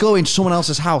never go into someone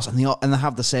else's house and they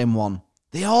have the same one.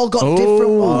 They all got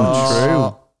different ones.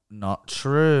 True. Not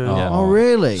true. Yeah. Oh,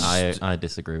 really? I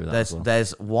disagree with that as well.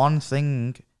 There's one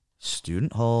thing.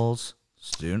 Student halls.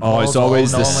 Student Oh, halls it's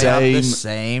always all the normally have same the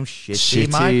same shitty,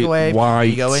 shitty microwave. white.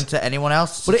 You go into anyone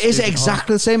else's But it is student hall.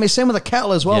 exactly the same. It's the same with a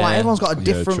kettle as well. Yeah. Like everyone's got a Yeah,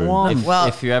 different true. one. Well-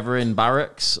 if you're ever in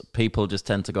barracks, people just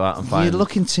tend to go out and find You're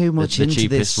looking too much the into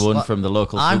cheapest this. one Well, from the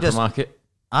local I'm just- supermarket.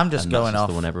 I'm just And that's going just off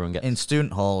the one everyone gets. in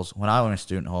student halls. When I went in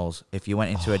student halls, if you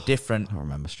went into a different I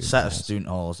remember student set halls. of student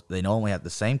halls, they normally had the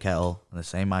same kettle and the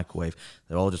same microwave.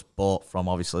 They're all just bought from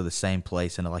obviously the same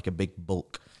place in like a big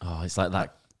bulk. Oh, it's like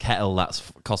that kettle that's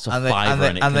cost a And they- fiver and they-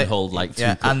 and it and can they- hold like 2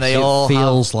 yeah, cups. and they It all have,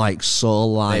 feels like so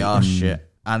light. they are shit,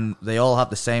 and they all have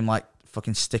the same like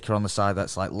fucking sticker on the side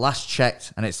that's like last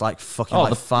checked, and it's like fucking Oh,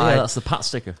 like yeah, that's the Pat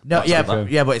sticker. No, That's yeah, like but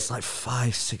that. but it's like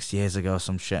 5-6 years ago,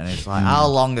 some shit, and it's like, how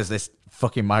long has this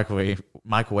fucking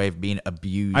microwave been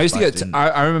abused? I used to by get. students?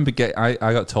 I remember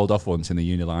I got told off once in the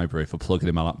uni library for plugging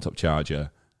in my laptop charger,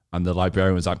 and the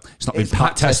librarian was like, "It's not been It's pat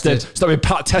pat tested. tested. It's not been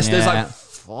pat tested." It's Yeah. like,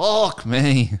 fuck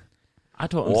me. I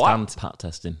don't What? understand Pat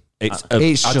testing. It's.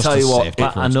 It's I just tell a you what. safety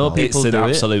I know protocol. people It's an do it.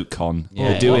 absolute con.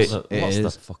 Yeah, They do What's it. the- what's It the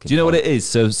is. fucking Do you know what point? it is?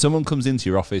 So someone comes into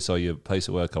your office or your place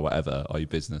of work or whatever, or your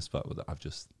business, but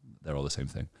they're all the same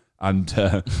thing. And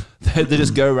they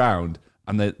just go around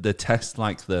and they test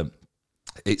like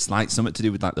it's like something to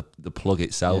do with like the plug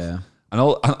itself. Yeah.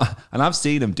 And I've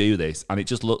seen them do this, and it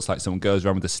just looks like someone goes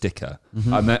around with a sticker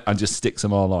and just sticks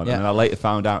them all on. Yeah. And then I later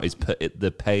found out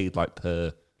they're paid like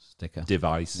per Sticker.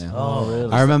 device. Yeah. Oh,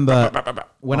 really? I remember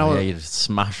when I Oh, was. yeah, you'd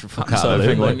smash the fuck out of Absolutely.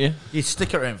 everything, wouldn't you? You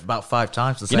stick it in for about 5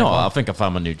 times the You same know what? one. I think I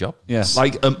found my new job. Yeah,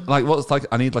 like what's like?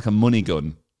 I need like a money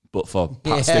gun, but for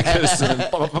pat stickers.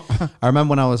 I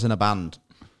remember when I was in a band,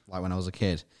 like when I was a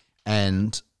kid,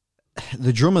 and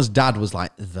the drummer's dad was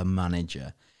like the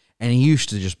manager, and he used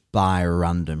to just buy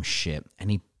random shit, and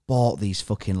he bought these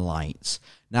fucking lights.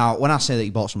 Now, when I say that he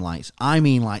bought some lights, I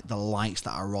mean like the lights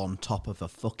that are on top of a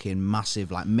fucking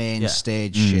massive like main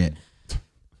stage shit.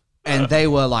 And they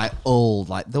were like old,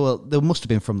 like they must have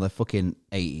been from the fucking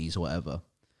 80s or whatever.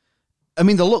 I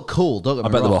mean, they look cool, don't get I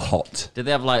me bet they wrong. were hot. Did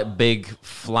they have like big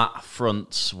flat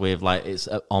fronts with like it's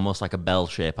almost like a bell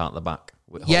shape out the back?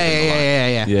 with holding the light?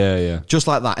 Yeah. Yeah, yeah. Just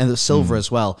like that, and it's silver as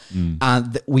well.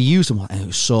 And we used them, and it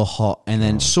was so hot. And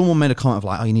then someone made a comment of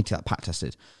like, "Oh, you need to get that pack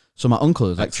tested." So my uncle,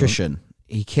 the electrician,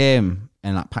 he came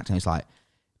and like packed, and he's like,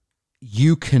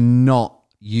 "You cannot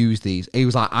use these. He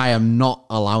was like, I am not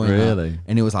allowing Really? that.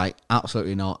 And he was like,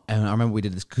 absolutely not. And I remember we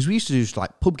did this because we used to do just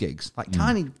like pub gigs, like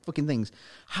tiny fucking things.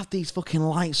 Have these fucking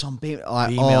lights on,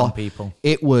 like, on people.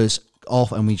 It was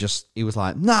off, and he was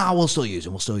like, nah, we'll still use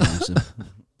them.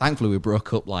 Thankfully, we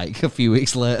broke up like a few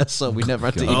weeks later, so we never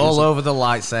had to use All them. over the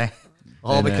lights, eh?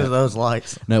 All because of those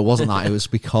lights. No, it wasn't that. It was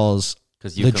because you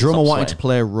the couldn't drummer stop wanted to sweating.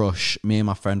 play Rush. Me and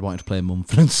my friend wanted to play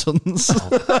Mumford and Sons.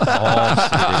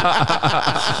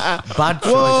 Bad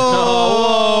choice.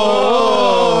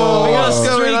 We got a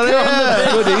streak on the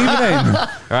Good evening.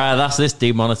 Right, that's this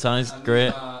demonetized.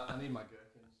 Great. I need my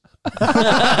gherkins.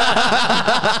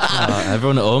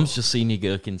 Everyone at home's just seen your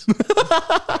gherkins.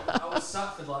 I was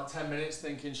sat for like 10 minutes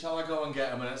thinking, shall I go and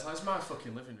get them? And it's like, it's my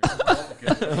fucking living room. I want the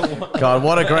gherkins. God,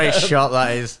 what a great shot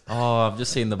that is. Oh, I've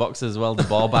just seen the boxes as well, the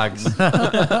ball bags.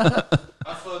 Have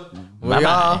fun. We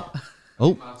are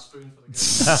Mad spoon for the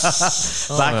gherkins.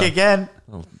 back again.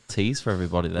 Little tease for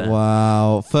everybody there.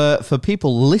 Wow. For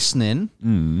people listening,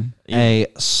 a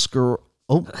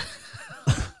Oh,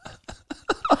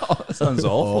 Sounds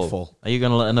awful. Are you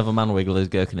going to let another man wiggle his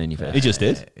gherkin in your face? He just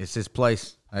did. It's his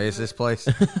place. It's his place.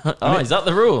 Oh, is that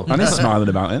the rule? And he's smiling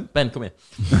about it. Ben, come here.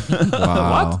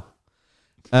 wow.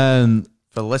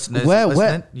 For listeners Where-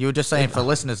 listening, you were just saying for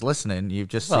listeners listening, you've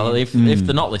just Well, seen if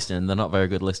they're not listening, they're not very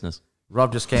good listeners.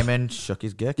 Rob just came in, shook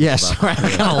his gherkin. yes. Right. I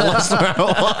kind of lost where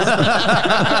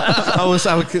I was.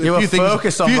 You were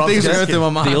focused on few Rob's things going gherkin. through my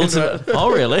mind. The ultimate. Oh,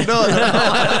 really?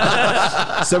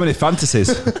 So many fantasies.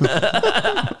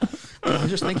 I was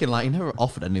just thinking, like, he never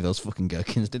offered any of those fucking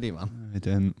gherkins, did he, man? I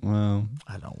didn't. Well,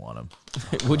 I don't want him.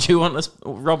 Would you want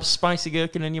Rob's spicy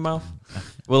gherkin in your mouth?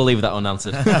 We'll leave that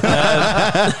unanswered.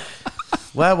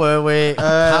 Where were we?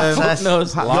 Fuck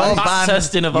knows. Pat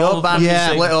testing of your all band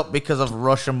Yeah. split up because of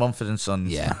Rush and Mumford and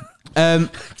Sons. Yeah.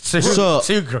 two, So-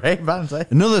 two great bands, eh?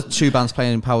 Another two bands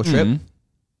playing in Power Trip.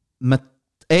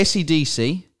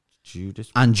 AC/DC Judas.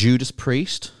 and Judas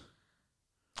Priest.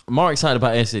 I'm more excited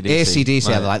about AC/DC.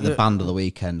 AC/DC are like the band of the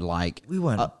weekend. Like, We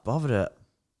weren't bothered at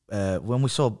when we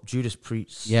saw Judas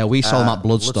Priest. yeah, we saw them at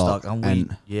Bloodstock. and we,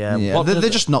 What they're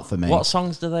did- just not for me. What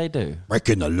songs do they do?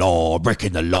 Breaking the law,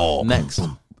 breaking the law. Next.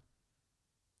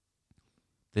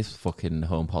 This fucking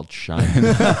HomePod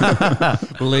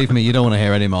shine. Believe me, you don't want to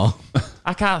hear any more.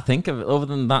 I can't think of it other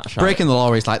than that shine. Breaking the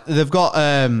Law is like, they've got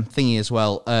thingy as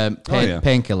well. yeah.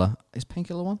 Painkiller. Is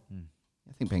Painkiller one?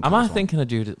 I think Painkiller. Am I thinking of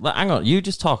Judas? Hang on, you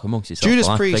just talk amongst yourselves. Judas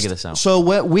while I Priest? figure this out. So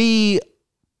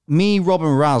me, Rob,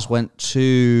 and Raz went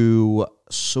to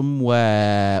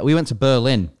somewhere. We went to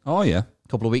Berlin oh yeah. a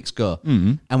couple of weeks ago,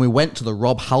 and we went to the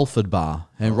Rob Halford bar.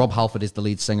 And Rob Halford is the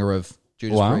lead singer of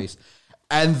Judas Wow. Priest.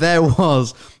 And there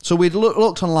was, so we'd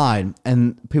looked online,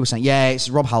 and people saying, yeah, it's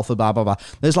Rob Halford, blah, blah, blah.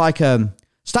 There's like a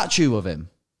statue of him.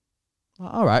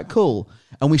 All right, cool.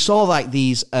 And we saw like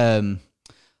these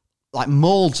like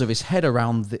molds of his head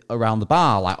around the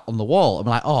bar, like on the wall. I'm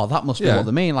like, oh, that must be Yeah. what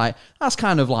they mean. Like, that's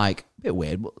kind of like a bit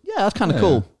weird, but yeah, that's kind of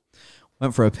cool.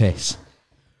 Went for a piss.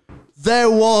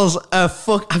 There was a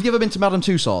fuck. Have you ever been to Madame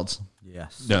Tussauds?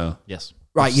 Yes. No. Yes.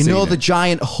 Right, you seen know it. the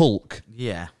giant Hulk.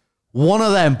 Yeah. One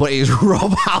of them, but it's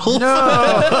Rob Halford.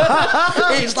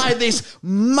 It's like this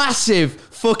massive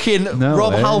fucking No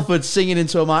Rob way. Halford singing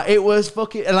into a mic. It was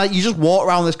fucking, and like you just walk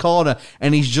around this corner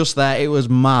and he's just there. It was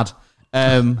mad.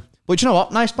 But you know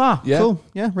what? Nice bar. Yeah. Cool.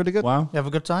 Yeah, really good. Wow. You have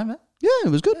a good time, eh? Yeah, it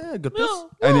was good. Yeah, good piss.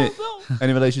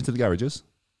 Any relation to the garages?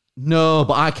 No,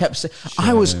 but I kept saying,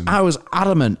 I was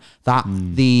adamant that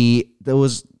there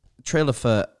was a trailer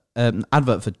for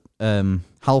advert for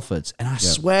Halfords, and I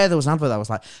swear there was an advert that was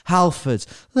like Halfords,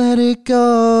 let it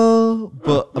go,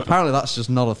 but apparently that's just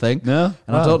not a thing. No?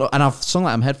 And I don't know, and I've sung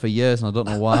that in my head for years, and I don't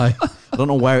know why. I don't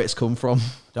know where it's come from.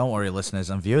 Don't worry, listeners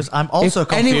and viewers. I'm also If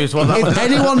confused what that if was.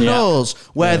 anyone knows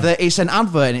where it's an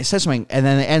advert and it says something, and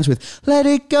then it ends with "Let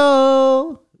it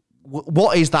go."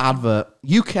 What is that advert?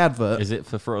 UK advert. Is it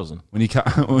for Frozen? When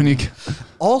you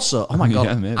Also, oh my god,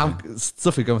 Yeah, maybe.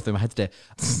 stuff is going through my head today.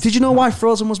 Did you know why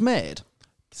Frozen was made?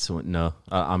 So no,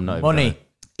 I'm not. Even Money.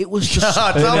 It was just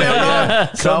Tell me I'm wrong.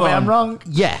 Tell me I'm wrong.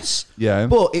 yes, Yeah.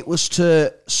 but it was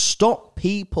to stop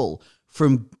people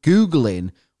from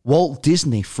googling Walt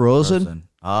Disney Frozen.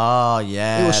 Oh,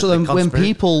 yeah. It was so the then when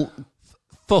conspiracy. people,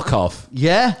 fuck off.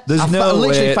 yeah, There's I no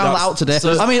literally way found that that's- out today.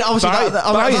 so- I mean, obviously, by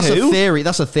that's who? a theory.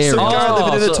 That's a theory. Some guy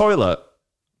living in a so- toilet.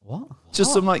 What?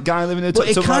 Just some like guy living in a But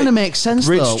toilet. it kind of makes sense,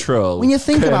 rich though. troll. When you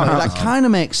think came about it, out. that kind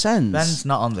of makes sense. Ben's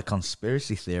not on the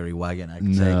conspiracy theory wagon, I can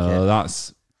take No, it.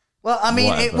 that's Well, I mean,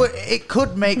 Whatever. it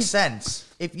could make sense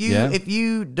if you Yeah. if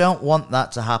you don't want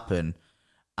that to happen,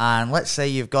 and let's say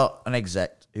you've got an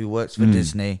exec who works for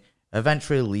Disney,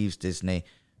 eventually leaves Disney,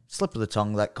 slip of the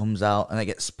tongue that comes out and it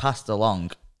gets passed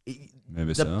along.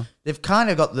 Maybe so. They've kind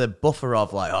of got the buffer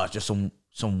of like, oh, it's just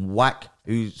some whack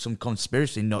some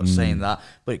conspiracy nut saying that,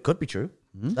 but it could be true.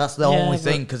 That's the only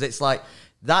thing, because it's like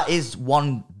that is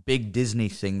one big Disney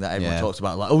thing that everyone talks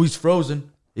about. Like, oh, he's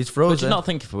frozen. He's frozen. But do you not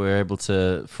think if we were able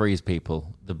to freeze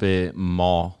people, there'd be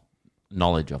more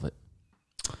knowledge of it?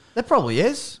 There probably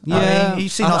is. Yeah. I mean,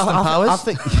 you've seen Austin Powers. I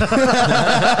think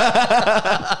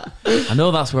I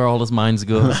know that's where all his minds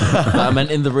go. But I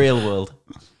meant in the real world.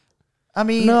 I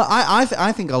mean, no,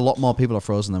 I think a lot more people are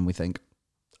frozen than we think.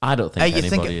 I don't think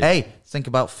anybody is. Think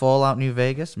about Fallout New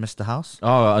Vegas, Mr. House.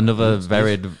 Oh, another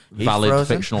very valid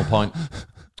frozen. fictional point.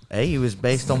 Hey, he was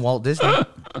based on Walt Disney.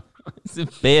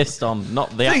 It's based on,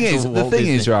 not the actual The Walt thing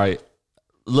Disney. is, right,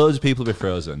 loads of people be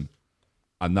frozen,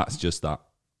 and that's just that.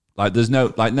 Like, there's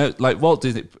no Walt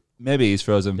Disney, maybe he's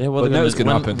frozen, Yeah, well, but no, it's going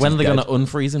to happen. When are they going to to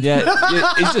unfreeze him? Yeah,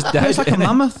 he's just dead. It's like a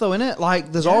mammoth, though, isn't it?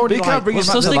 Like, there's already but you can't like, bring him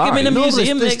So back to stick him in a life.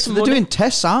 museum, make some they're money. doing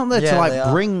tests, aren't they, Yeah, to like they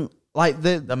are. bring like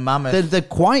The mammoth. They're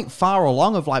quite far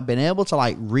along of like being able to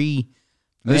like Just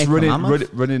make a mammoth.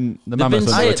 running the They've mammoth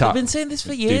been, under they've attack. been saying this for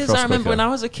Do years. frost I remember quicker. when I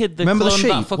was a kid. They Remember the cloned sheep?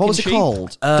 that fucking What was it sheep.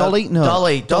 called? Dolly? No,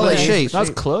 Dolly sheep. That's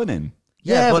cloning.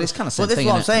 Yeah, but it's kind of same But this thing.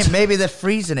 is what I'm innit? saying. Maybe they're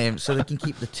freezing him so they can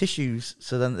keep the tissues.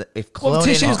 So then, if cloning, Well,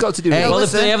 tissue's got to do with Hey, it. Well,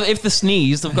 listen, if they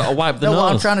sneeze, they've got to wipe the no, nose.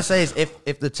 what I'm trying to say is,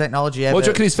 if the technology ever, What do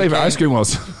you reckon his favourite ice cream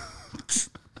was?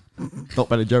 Not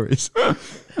Ben and Jerry's.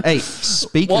 Hey,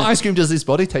 speaking What of ice cream does this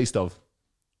body taste of?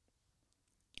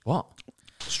 What?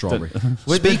 strawberry.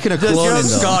 Speaking of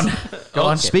cloning, Go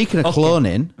on. Speaking of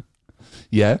cloning,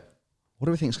 Yeah. what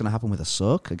do we think is going to happen with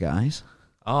Ahsoka, guys?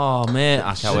 Oh, mate,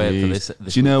 I can't wait for this.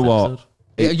 Do you know week's what?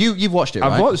 episode. You've watched it,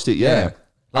 right? I've watched it, yeah.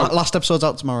 Last episode's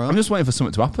out tomorrow. I'm just waiting for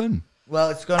something to happen. Well,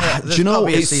 it's gonna. Do you know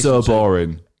It's so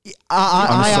boring.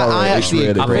 I sorry, it's actually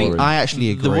really agree. boring. I actually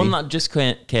agree. The one that just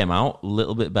came out, a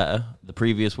little bit better. The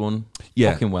previous one,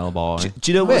 Yeah. fucking well, boy.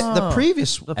 Do you know Wait, what? the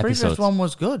previous The previous episodes. one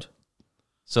was good.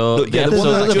 So Look, yeah, the the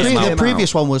episode one that that came just out- the came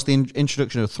previous one was the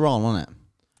introduction of Thrawn, wasn't it?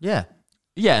 Yeah.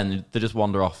 yeah, and they just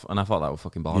wander off, and I thought that was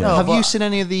fucking boring. No, Have you but- seen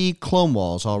any of the Clone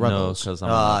Wars or No, Rebels? because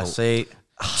Ah, see,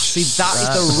 See,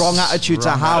 that is the wrong attitude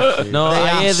to have. no, They I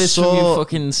are hear this from you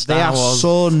fucking They Star are Wars.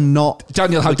 so not.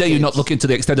 Daniel, how dare you not look into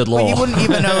the extended well, law? you wouldn't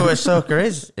even know who Ahsoka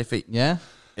is Yeah.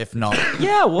 if not.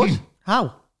 Yeah, what?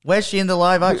 How? Where's she in the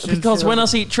live action? Because when I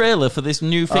see trailer for this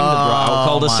new thing they brought out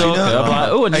called my Ahsoka, I'm like,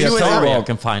 oh, a Hey, new I tell you story I what,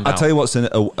 can find I'll out. tell you what's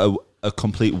a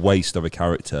complete waste of a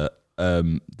character.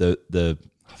 The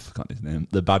I forgot his name.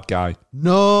 The bad guy,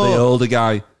 No. the older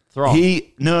guy. Thrawn. The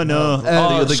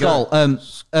other Skull.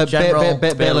 guy. General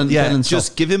Balin. Yeah,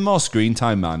 just give him more screen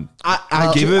time, man.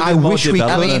 I give him I more wish we could.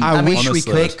 development, I wish we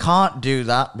honestly. They could. can't do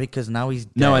that because now he's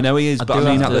dead. No, I know he is, but I do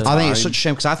mean, have at the to- time, I think it's such a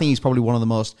shame because I think he's probably one of the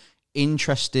most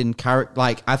interesting character.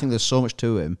 Like, I think there's so much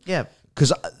to him. Yeah.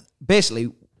 Because basically,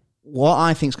 what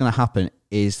I think is going to happen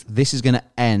is this is going to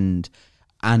end,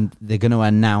 and they're going to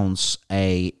announce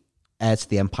a Heir to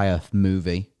the Empire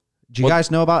movie. Do you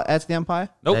guys know about Heir to the Empire?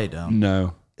 Nope. They don't.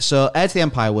 no. So, Heir to the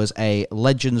Empire was a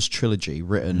Legends trilogy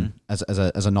written as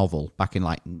a novel back in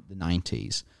like the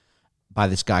 90s by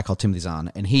this guy called Timothy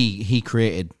Zahn, and he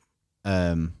created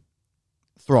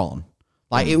Thrawn.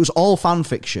 Like, it was all fan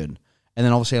fiction, and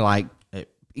then obviously like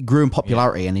it grew in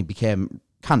popularity and he became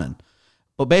canon.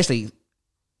 But basically,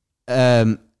 Heir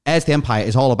to the Empire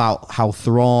is all about how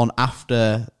Thrawn,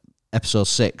 after Episode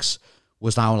 6,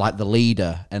 was now like the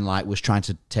leader and like was trying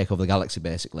to take over the galaxy,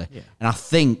 basically. Yeah. And I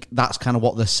think that's kind of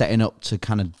what they're setting up to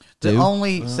kind of do. The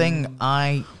only thing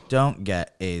I don't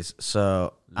get is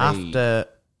so after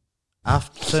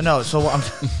no. So what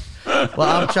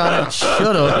I'm trying to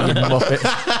shut up, you muppet.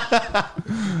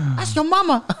 That's your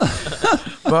mama.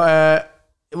 But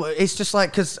it's just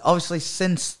like because obviously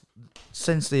since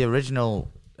the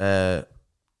original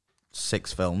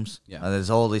 6 films, and there's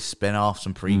all these spin-offs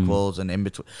and prequels and in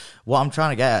between. What I'm trying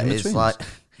to get at is like.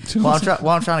 What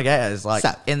I'm trying to get at is like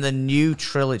in the new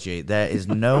trilogy, there is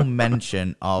no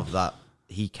mention of that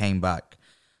he came back.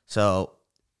 So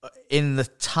in the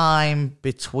time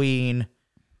between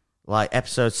like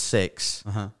episode 6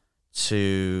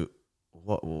 to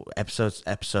what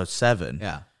episode 7,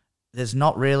 Yeah. there's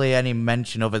not really any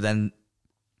mention other than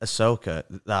Ahsoka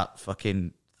that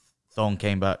fucking Thrawn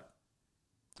came back.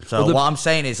 So what I'm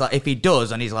saying is, like, if he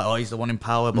does, and he's like, oh, he's the one in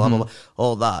power, blah, blah, blah,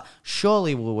 all that,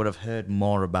 surely we would have heard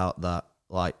more about that,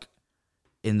 like,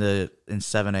 in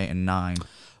 7, 8, and 9.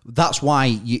 That's why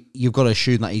you've got to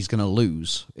assume that he's going to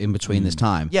lose in between this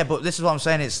time. Yeah, but this is what I'm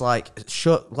saying. It's like,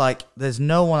 there's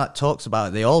no one that talks about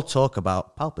it. They all talk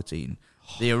about Palpatine.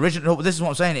 The original. This is what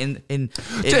I'm saying.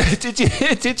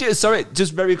 Did you? Sorry,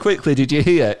 just very quickly. Did you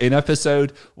hear in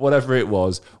episode whatever it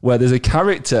was where there's a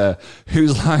character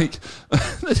who's like,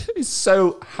 is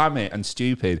so hammy and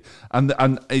stupid, and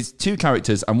it's two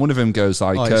characters, and one of them goes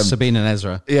like, it's Sabine and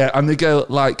Ezra. Yeah, and they go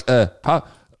like,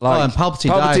 and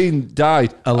Palpatine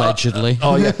died allegedly.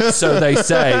 Oh yeah, so they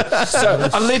say. So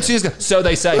I literally just go, so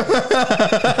they say.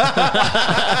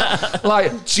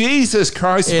 Like Jesus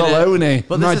Christ, Maloney.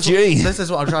 But my G. this is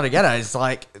what I'm trying to get at. It's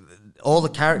like all the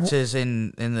characters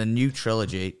in the new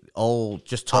trilogy all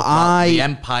just talk about the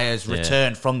Empire's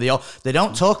return from the old. They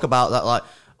don't talk about that like.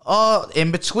 Oh,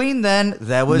 in between then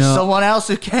there was someone else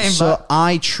who came back. So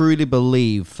I truly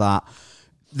believe that.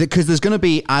 Because there's going to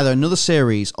be either another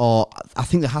series or I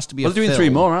think there has to be they're doing 3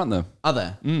 more, aren't they? Are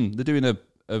there? They're doing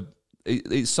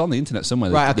it's on the internet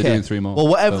somewhere. Right, okay. They're doing 3 more. Well,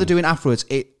 whatever they're doing afterwards,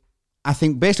 I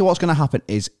think basically what's going to happen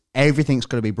is everything's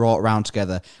going to be brought around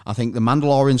together. I think the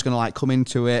Mandalorian's going to like come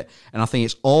into it, and I think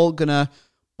it's all going to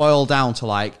boil down to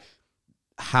like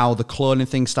how the cloning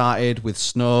thing started with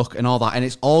Snoke and all that, and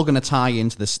it's all going to tie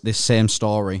into this same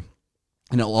story.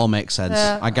 And it'll all make sense.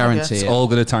 Yeah, I guarantee it. It's all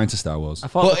going to tie into Star Wars. I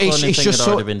thought the cloning thing had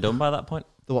already been done by that point.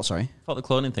 The what, sorry? I thought the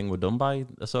cloning thing was done by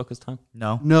Ahsoka's time.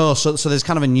 No, so there's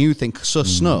kind of a new thing. So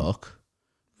Snoke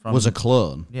was a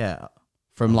clone. Yeah.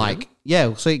 From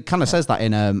so it kind of says that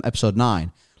in episode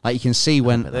 9. Like you can see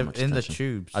when... in the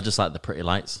tubes. I just like the pretty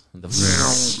lights.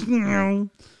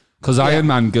 Because Iron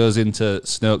Man goes into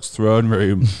Snoke's throne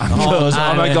room and goes,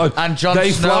 "Oh my god!" And Jon they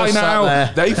Snow fly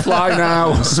now. They fly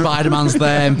now. Spider-Man's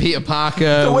there, and Peter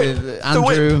Parker with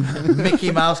Andrew. Mickey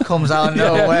Mouse comes out of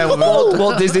nowhere.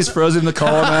 Walt Disney's frozen in the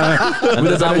corner with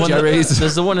there's, the Ben and Jerry's.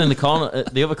 There's the one in the corner,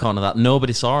 the other corner that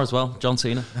nobody saw as well. John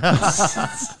Cena.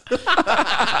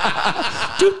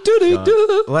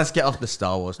 Let's get off the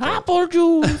Star Wars talk. Apple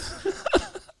juice.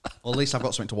 Well, at least I've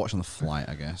got something to watch on the flight,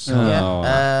 I guess.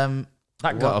 Yeah.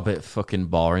 That got a bit fucking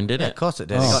boring, didn't it? Of course it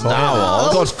did. Star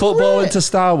Wars. God, football into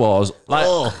Star Wars. Like,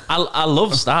 I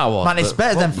love Star Wars. Man, it's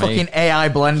better than fucking AI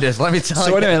blenders, let me tell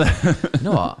you. So anyway, you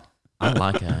know what? I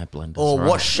like AI blenders.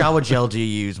 What shower gel do you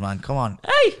use, man? Come on.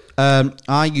 Hey!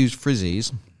 I use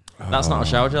Frizzies. That's not a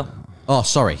shower gel. Oh,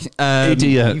 sorry.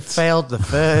 Idiot. You failed the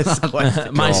first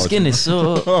question. My skin is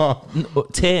so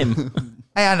tame.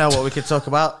 Hey, I know what we could talk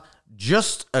about.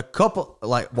 Just a couple,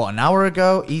 an hour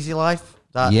ago, Easy Life.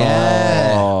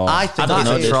 I think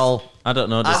it's a troll. I don't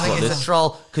know. I think it's a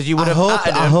troll because you would have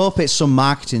added him. I hope it's some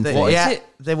marketing thing. What is it?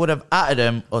 They would have added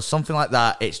him or something like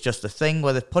that. It's just a thing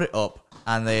where they put it up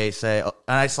and they say,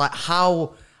 and it's like,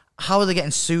 how are they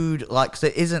getting sued? Like, cause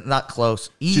it isn't that close.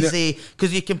 Easy,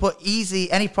 because you can put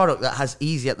easy, any product that has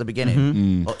easy at the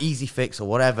beginning or easy fix or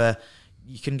whatever,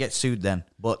 you can get sued then.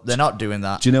 But they're not doing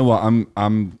that. Do you know what?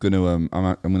 I'm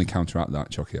gonna counteract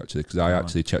that, Chucky, actually, because I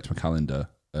actually checked my calendar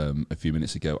a few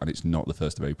minutes ago, and it's not the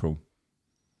 1st of April.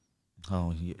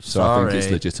 Oh, so I think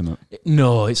it's legitimate.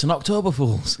 No, it's an October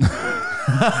Fool's. Wait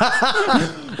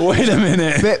a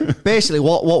minute. Basically,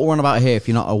 what we're on about here, if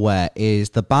you're not aware, is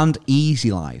the band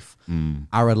Easy Life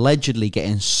are allegedly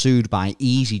getting sued by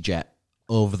EasyJet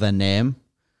over their name.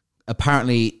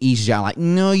 Apparently, EasyJet are like,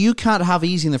 no, you can't have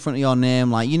Easy in the front of your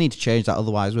name. Like, you need to change that,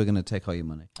 otherwise we're going to take all your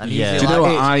money. And do you know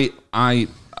what? I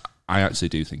actually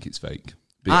do think it's fake.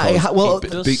 Because,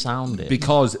 it does sound it.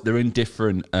 Because they're in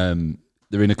different.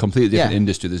 They're in a completely different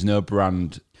industry. There's no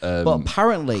brand. But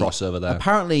apparently, crossover there.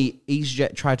 Apparently,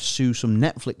 EasyJet tried to sue some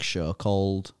Netflix show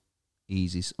called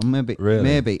Easy. Or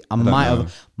maybe I might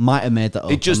have made that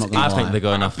up. I think they're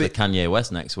going after Kanye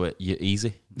West next week. You're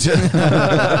easy.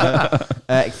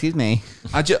 Excuse me.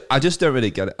 I just don't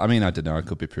really get it. I mean, I don't know. I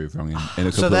could be proved wrong in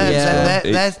a couple of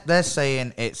years. They're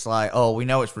saying it's like, oh, we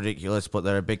know it's ridiculous, but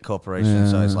they're a big corporation,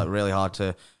 so it's like really hard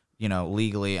to,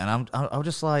 legally. And I'm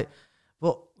just like,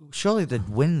 well, surely they'd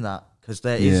win that because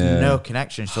there is no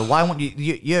connection. So why won't you?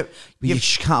 You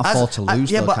just can't afford to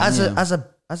lose. Yeah, but as a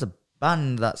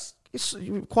band that's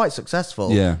quite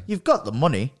successful, you've got the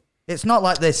money. It's not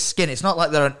like they're skin. It's not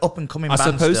like they're an up and coming band. I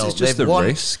suppose still. It's just the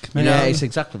risk. Yeah, it's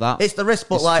exactly that. It's the risk,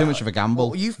 but it's too much of a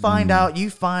gamble. You find out. You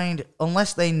find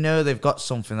unless they know they've got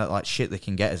something that like shit they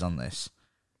can get us on this.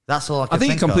 That's all I can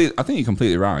think of. I think you're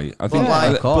completely right. I think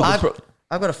I've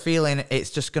got a feeling it's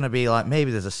just going to be like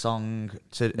maybe there's a song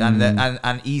to and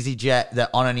EasyJet. They're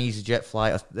on an EasyJet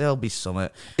flight. There'll be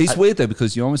summit. It's weird though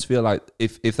because you almost feel like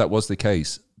if that was the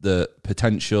case, the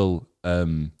potential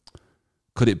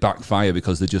could it backfire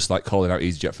because they're just like calling out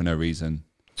EasyJet for no reason.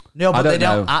 No, but they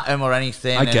don't at him or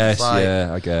anything. I guess,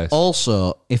 I guess.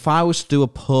 Also, if I was to do a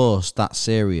post that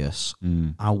serious,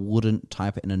 I wouldn't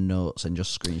type it in the notes and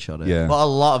just screenshot it. Yeah. But a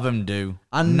lot of them do.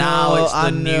 And now it's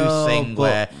the new thing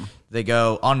where they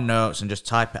go on notes and just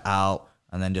type it out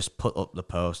and then just put up the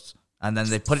posts. And then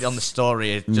they put it on the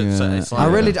story. So it's like, I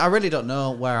really don't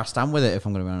know where I stand with it, if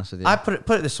I'm going to be honest with you. I put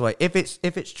it this way: if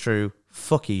it's true,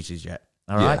 fuck EasyJet.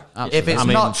 All right. Yeah, if it's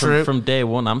not true, from day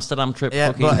one, Amsterdam trip.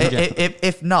 yeah. fucking But EasyJet.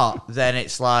 if not, then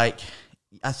it's like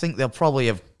I think they'll probably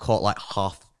have caught like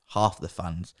half the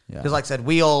fans because, like I said,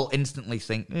 we all instantly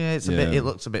think it's a bit. It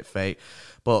looks a bit fake,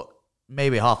 but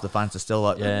maybe half the fans are still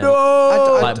like,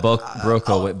 no, like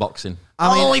Broco with boxing.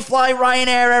 I'll only fly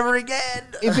Ryanair ever again.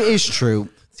 If it is true,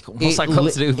 What's that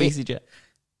got to do with EasyJet?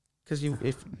 Because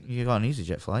if you got an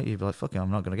EasyJet flight, you'd be like, fuck it,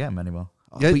 I'm not going to get them anymore.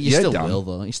 but you still Dan. will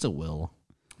though. You still will.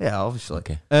 Yeah, obviously.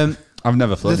 Okay. I've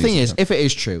never flown. The thing is, EasyJet. if it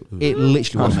is true, it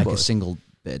literally won't make a single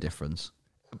bit of difference.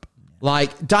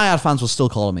 Like diehard fans will still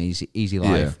call them Easy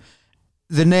Life.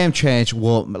 The name change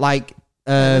won't like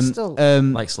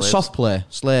Like slaves. soft play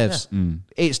slaves.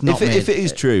 It's not. if it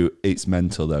is true, it's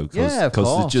mental though. Yeah, of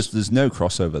course. there's no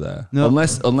crossover there. No.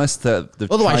 Unless the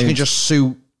Otherwise, you can just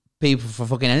sue people for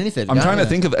fucking anything. I'm can't trying you? to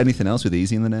think of anything else with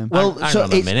easy in the name. Well, Hang so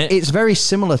on a minute. it's very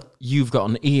similar. You've got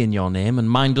an E in your name, and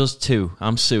mine does too.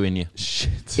 I'm suing you.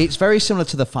 Shit. It's very similar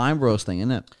to the Fine Bros thing,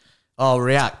 isn't it? Oh,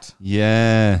 React.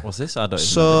 Yeah. What's this? I don't.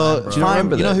 So, Do you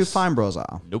remember you know who this? Fine Bros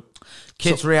are? Nope.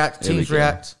 Kids React, Here we teens go.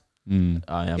 React.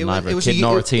 I am neither a was kid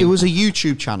nor a teen. It was a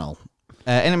YouTube channel,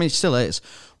 and I mean it still is.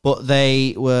 But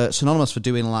they were synonymous for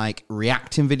doing like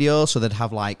reacting videos. So they'd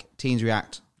have like teens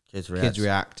react, Kids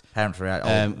React. Parents React.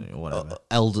 Whatever.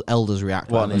 elders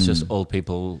react. What? And it's just old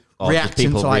people reacting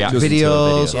people to like reacting to a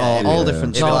videos video. or all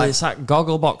different God, stuff. it's that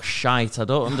Gogglebox shite. I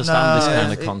don't understand this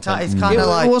kind of content. It's kind of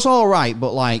like It was all right,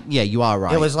 but like, yeah, you are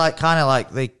right. it was like kind of like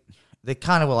they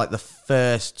kind of were like the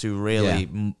first to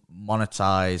really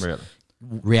monetize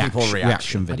Really. people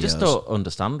reaction videos. I just don't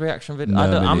understand reaction videos.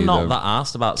 No, me I'm not neither. that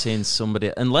arsed about seeing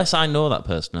somebody, unless I know that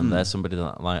person and they're somebody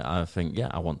that like I think,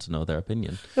 I want to know their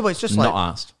opinion. Yeah, but it's just not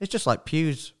like arsed. it's just like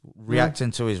Pew's reacting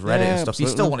to his Reddit and stuff. So you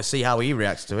still want to see how he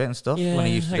reacts to it and stuff when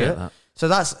he used to I do get it. that. So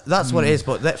that's what it is.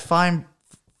 But that Fine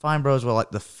Bros were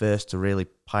like the first to really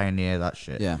pioneer that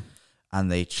shit. Yeah.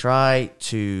 And they try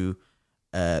to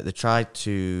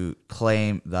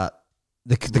claim that.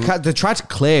 They tried to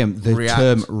claim the React.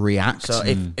 term react. So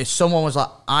if someone was like,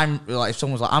 I'm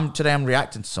today I'm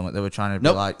reacting to something, they were trying to be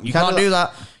Nope, like, you can't can't do do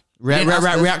that.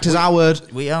 react is our word.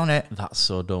 We own it. That's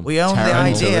so dumb. We own the Terrible.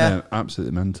 Mental, idea. innit?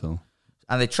 Absolutely mental.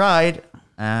 And they tried,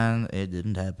 and it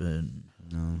didn't happen.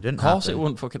 No, didn't Of course happen. it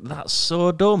wouldn't fucking. That's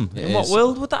so dumb. In what is.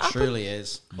 world would that happen? Truly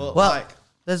is. But Well,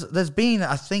 there's been,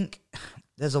 I think,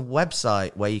 there's a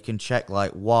website where you can check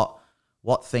like what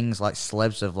things like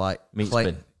celebs have like Meat played.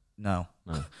 spin. No.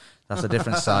 That's a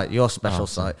different site. Your special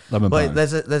site. Lemon But pie.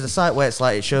 there's a site where it's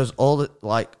like it shows all the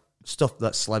like stuff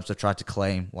that celebs have tried to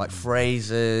claim, like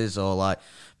phrases or like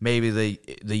maybe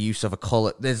the use of a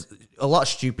color. There's a lot of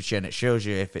stupid shit, and it shows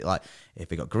you if it got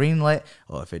greenlit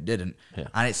or if it didn't. Yeah.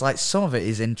 And it's like some of it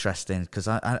is interesting because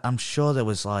I'm sure there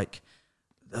was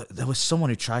someone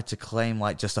who tried to claim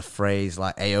like just a phrase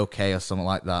like "A-OK" or something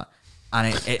like that.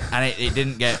 And it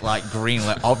didn't get like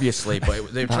greenlit, obviously,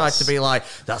 but they tried to be like,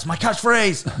 "That's my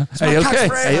catchphrase. It's my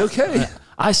catchphrase." Okay.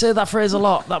 I say that phrase a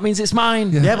lot. That means it's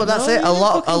mine. Yeah, but that's No, it. you A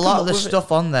lot fucking come of up the with it.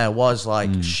 stuff on there was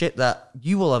like shit that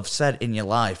you will have said in your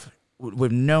life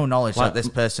with no knowledge that this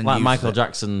person like used Michael it.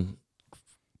 Jackson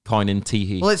coining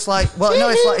teehee. Well, it's like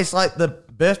it's like the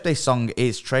birthday song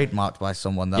is trademarked by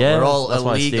someone that yeah, we're all that's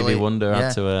why illegally. Stevie Wonder Yeah.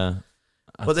 had to.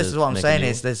 But this is what I'm make a saying new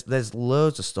is there's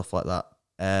loads of stuff like that.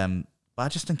 But I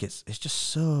just think it's just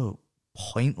so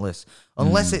pointless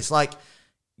unless it's like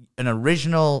an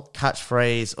original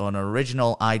catchphrase or an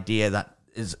original idea that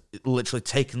is literally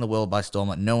taking the world by storm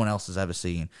that no one else has ever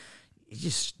seen. You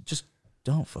just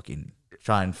don't fucking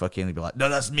try and fucking be like, no,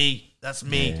 that's me. That's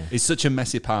me. Yeah. It's such a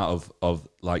messy part of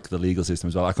like the legal system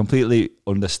as well. I completely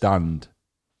understand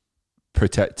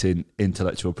protecting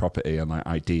intellectual property and like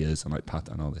ideas and like patent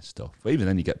and all this stuff. But even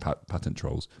then you get patent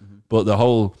trolls. But the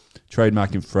whole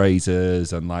trademarking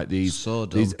phrases and like these,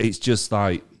 it's just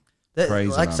like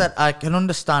crazy. Like I man. said, I can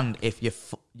understand if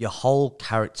your whole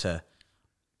character,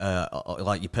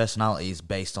 like your personality, is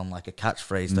based on like a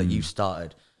catchphrase that you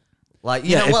started. Like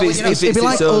you know, if well, it's- you know, if it'd be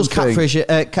like its own us thing.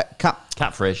 catfishing.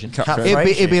 Catphrasing.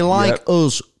 It'd be like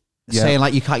us Yeah. saying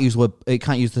like you can't use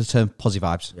the term positive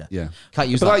vibes. Yeah. Can't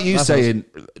use but that. like you That's saying,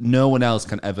 no one else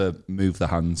can ever move the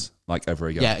hands like ever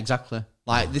again. Yeah, exactly.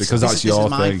 Like this, Because this, that's this your is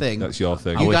my thing. thing. That's your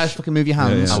thing. You wish- guys fucking move your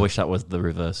hands. Yeah. I wish that was the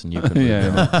reverse and you could.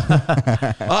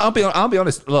 Yeah. I'll be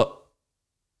honest. Look.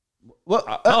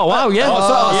 Oh wow! Yeah.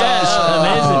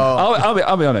 Amazing.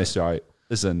 I'll be honest, right?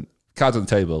 Listen, cards on the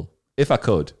table. If I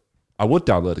could, I would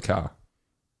download a car.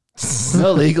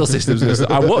 No legal systems.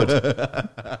 I would.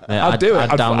 Yeah, I'd do it.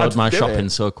 I'd I'd download my do shopping it.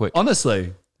 so quick.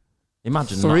 Honestly,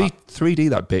 Imagine 3D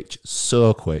that bitch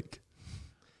so quick.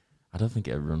 I don't think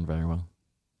it'd run very well.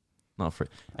 Not free.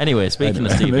 Anyway, speaking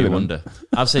of Stevie maybe not. Wonder,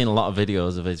 I've seen a lot of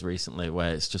videos of his recently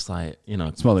where it's just like,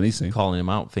 It's more than he's seen. calling him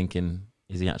out, thinking,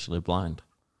 is he actually blind?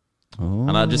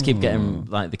 And I just keep getting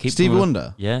they keep Stevie coming-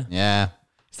 Wonder? Yeah, Yeah.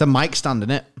 It's the mic stand,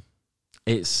 isn't it?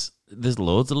 there's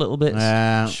loads of little bits.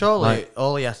 Yeah. Surely,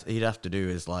 all he'd have to do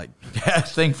is get a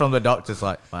thing from the doctors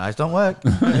like, my eyes don't work.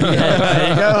 There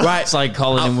you go. Right, it's like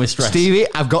calling him with stress. Stevie,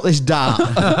 I've got this dart.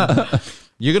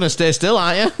 You're going to stay still,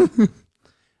 aren't you?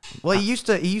 Well, he used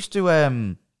to.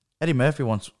 Eddie Murphy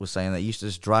once was saying that he used to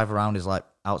just drive around his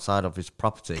outside of his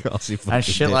property Course he and fucking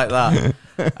shit did. like that.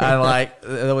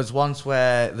 And there was once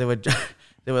where they were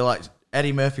like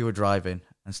Eddie Murphy were driving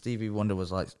and Stevie Wonder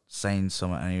was saying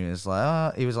something and he was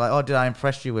like, oh, did I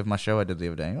impress you with my show I did the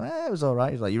other day? Well, it was all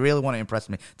right. He's like, you really want to impress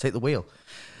me? Take the wheel.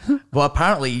 But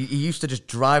apparently he used to just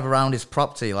drive around his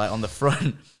property on the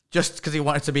front. Just because he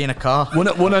wanted to be in a car.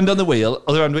 One hand on the wheel,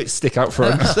 other hand with stick out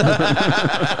front.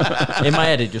 In my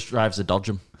head, it just drives a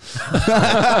Dodgem.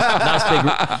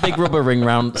 Nice big rubber ring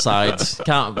round sides.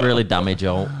 Can't really damage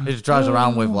all. He just drives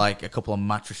around with a couple of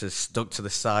mattresses stuck to the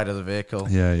side of the vehicle.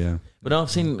 Yeah. But no,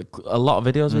 I've seen a lot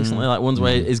of videos recently, like ones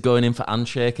where he's going in for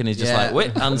handshake and he's just Yeah.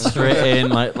 whip hands straight in.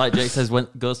 Like Jake says,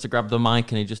 goes to grab the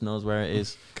mic and he just knows where it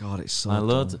is. God, it's so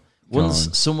Loads. dumb.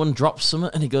 Once someone drops something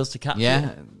and he goes to catch Yeah.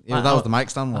 it. Yeah, that was the mic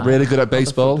stand one. Really good at How the fuck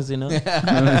baseball. does he know?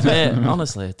 Mate,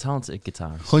 honestly, a talented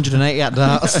guitarist. 180 at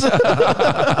darts.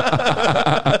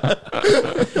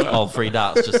 All three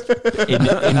darts just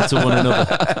into one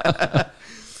another.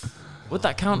 Would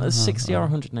that count as 60 or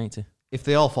 180? If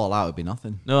they all fall out, it'd be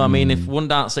nothing. No, I mean, if one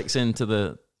dart sticks into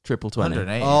the triple 20,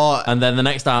 180. Oh, and then the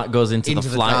next dart goes into the Into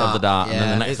the flight of the dart, dart, and then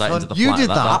yeah. the next It's dart fun. into the you flight did of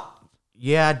that. that. dart.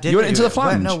 Yeah, I did. You went into the Where,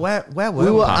 flange? no, where were We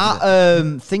were we? at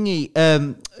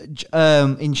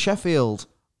in Sheffield.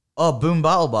 Oh, Boom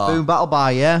Battle Bar. Boom Battle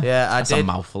Bar, yeah. Yeah, I That's did. a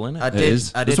mouthful, isn't it? I It did.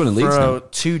 is. I This did one in Leeds throw now.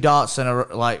 2 darts in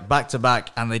back to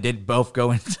back, and they did both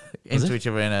go into each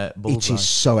other in a It bullseye. is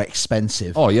so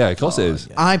expensive. Oh, yeah, of course it is.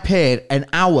 I paid an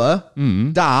hour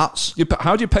darts.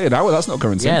 How do you pay an hour? That's not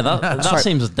currency. Yeah, that Sorry.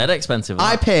 seems dead expensive.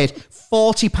 I paid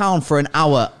 £40 for an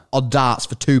hour on darts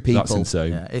for 2 people. That's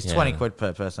insane. Yeah, it's Yeah. 20 quid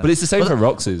per person. But it's the same for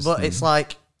Roxy's. But it's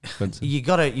like Expensive.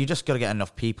 you just gotta get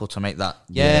enough people to make that.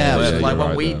 Yeah, work. yeah, like you're when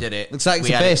right we there. did it, Looks like it's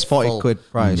we a had base it 40 full.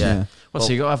 quid price, yeah. Well,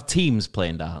 so you got to have teams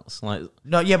playing darts. Like,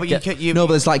 No, yeah, but you No,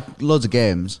 but there's like loads of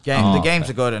games. the games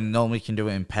are good, and normally you can do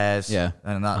it in pairs. Yeah.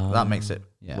 and that makes it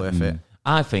Yeah. worth it.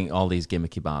 I think all these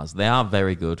gimmicky bars, they are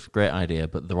very good, great idea,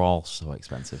 but they're all so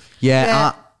expensive. Yeah,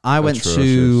 Yeah. I went to Atrocious,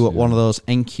 yeah. one of those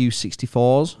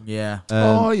NQ64s Yeah.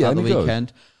 Oh, yeah, at the any good?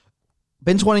 weekend.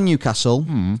 Been to one in Newcastle,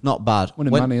 not bad. One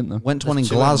in went, Manny, isn't there? went to one in There's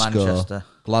 2 in Glasgow. Manchester.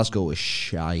 Glasgow was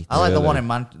shite. I like the Really? one in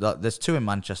Manchester. There's 2 in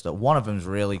Manchester. One of them's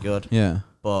really good. Yeah.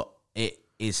 But it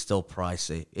is still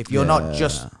pricey. If you're not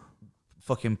just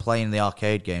fucking playing the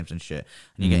arcade games and shit,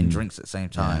 and you're getting drinks at the same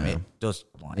time, it does.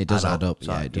 It does add up,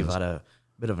 So yeah, it you've does. had a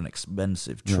bit of an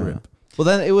expensive trip. Well,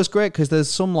 then it was great because there's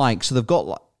some so they've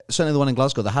got certainly the one in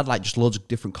Glasgow. They had just loads of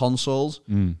different consoles,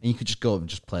 and you could just go and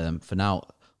just play them for now.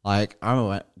 Like I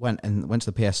remember went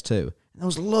to the PS2. And there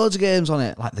was loads of games on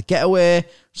it, like The Getaway,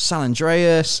 San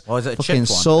Andreas, Oh, is it a fucking chipped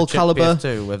one? Soul A chipped Calibur.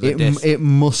 PS2 with the disc? It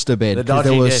must have been The because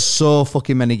there dodgy was disc. so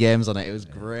fucking many games on it. It was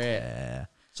great.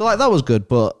 So that was good,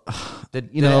 but Did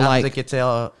you know, it have like the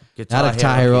guitar I had a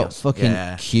guitar Hero up, kiosk? fucking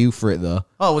Yeah. queue for it though.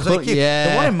 Oh, was it a But, queue? yeah.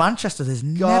 The one in Manchester, there's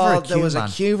never a God, queue. there was man.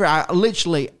 a queue for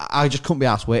it. I just couldn't be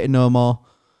asked waiting no more.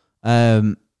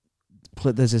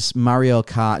 There's this Mario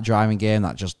Kart driving game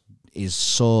that just is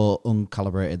so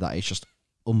uncalibrated that it's just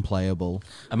unplayable.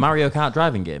 A Mario Kart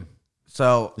driving game.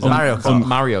 So Mario Kart.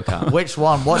 Mario Kart. Which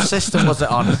one? What system was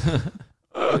it on?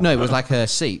 No, it was like a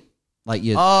seat. Like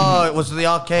you. Oh, it was the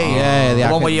arcade. Yeah, the one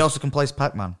arcade. where you also can play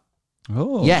Pac-Man.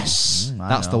 Oh. Yes, I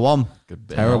that's know. the one. Good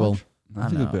bit. Terrible.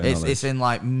 That's a good bit of It's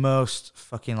knowledge. in most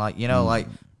fucking like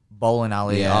bowling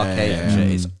alley Yeah, arcade and yeah.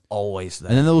 shit. It's always there.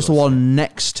 And then there was the You'll see one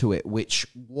next to it, which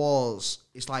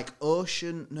it's like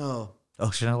Ocean. No, it.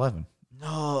 Ocean 11.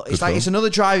 no, it's another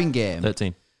driving game.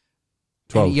 13.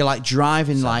 12. And you're like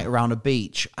driving around a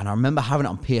beach, and I remember having it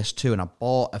on PS2, and I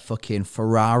bought a fucking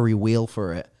Ferrari wheel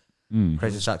for it.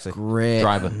 Crazy Taxi. Great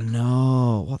Driver.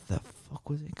 No, what the fuck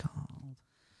was it called?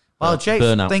 Well, Jake's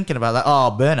Burnout. thinking about that.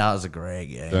 Oh, Burnout is a great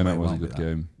game. Burnout It was a won't be good that.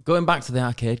 game. Going back to the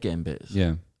arcade game bits,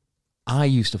 Yeah. I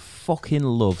used to fucking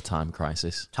love Time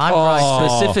Crisis. Time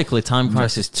Crisis. Specifically, Time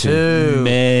Crisis 2. 2.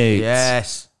 Mate.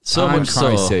 Yes. So Time much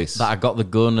crisis. so that I got the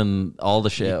gun and all the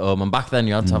shit at home. And back then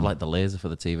you had to have like the laser for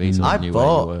the TV, so I knew where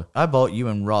you were. I bought you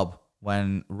and Rob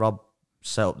when Rob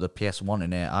set up the PS1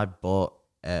 in here. I bought.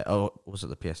 Was it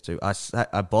the PS2?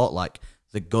 I bought like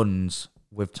the guns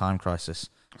with Time Crisis,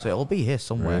 so it'll be here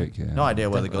somewhere. Great, yeah. No idea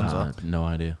where the guns are. No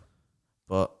idea.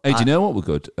 But Hey, do you know what were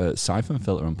good? Siphon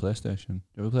Filter on PlayStation.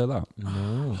 You ever play that? No. I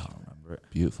don't remember it.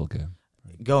 Beautiful game.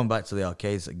 Going back to the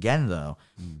arcades again, though,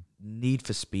 Need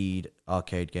for Speed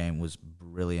arcade game was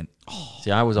brilliant.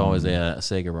 See, I was always a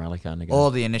Sega Rally kind of guy.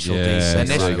 Or the Initial Yeah, D.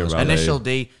 Sega Rally. Initial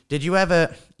D. Did you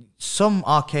ever? Some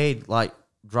arcade like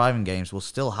driving games will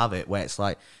still have it where it's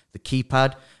like the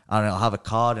keypad and it'll have a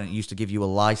card and it used to give you a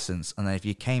license, and then if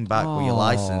you came back with your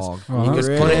license, you just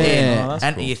put it in,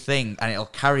 enter your thing, and it'll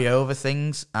carry over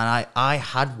things. And I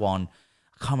had one,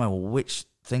 I can't remember which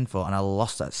thing for, and I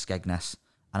lost that Skegness.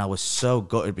 And I was so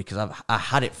gutted because I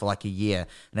had it for like a year,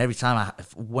 and every time I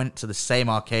went to the same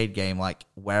arcade game, like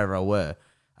wherever I were,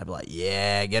 I'd be like,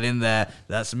 yeah, get in there.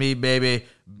 That's me, baby.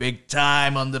 Big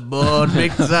time on the board,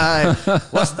 big time.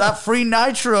 What's that? Free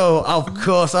Nitro? Of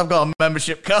course, I've got a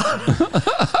membership card.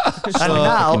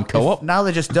 And now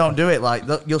they just don't do it. Like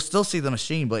you'll still see the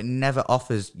machine, but it never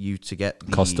offers you to get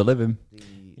the Cost of living.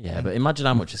 Yeah, but imagine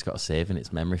how much it's got to save in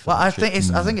its memory. For Well, that I shit.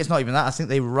 think it's not even that. I think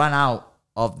they ran out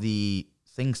of the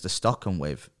things to stock them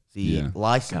with, the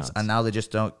license, Cards. and now they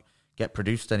just don't get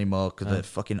produced anymore because they're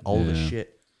fucking old as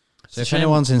shit. So if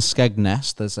anyone's in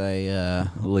Skegness, there's a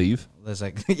Leave. there's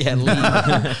a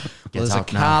there's a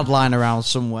out now. card lying around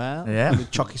somewhere. Yeah. With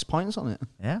Chocky's points on it.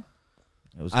 Yeah,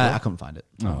 it was. I couldn't find it.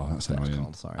 Oh, that's What it's annoying.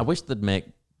 called, sorry. I wish they'd make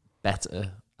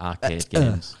better arcade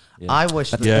games. Yeah. I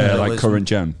wish. That Yeah, there like was- current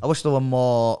gen. I wish there were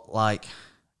more like.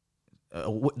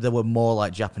 There were more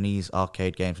like Japanese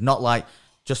arcade games, not like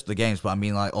just the games, but I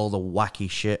mean like all the wacky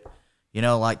shit. You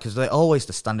know, like, because they're always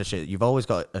the standard shit. You've always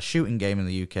got a shooting game in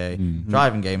the UK,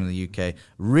 driving game in the UK,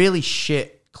 really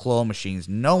shit claw machines.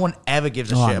 No one ever gives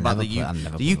a shit about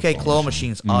the UK claw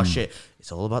machines are shit.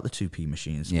 It's all about the 2p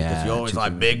machines. Yeah, because you're always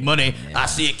like, big money. I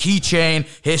see a keychain.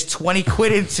 Here's 20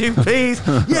 quid in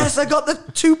 2p's. Yes, I got the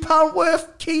 £2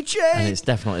 worth keychain. And it's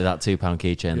definitely that £2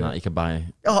 keychain that you can buy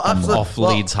absolutely. off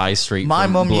Well, Leeds High Street. My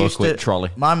from mum bloke used with to trolley.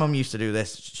 My mum used to do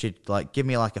this. She'd like give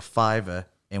me like a £5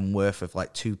 in worth of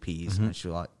like 2p's, and she'd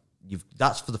be like,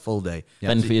 that's for the full day.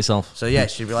 Fend for yourself. So yeah,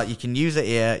 she'd be like, you can use it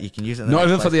here, you can use it in the Not next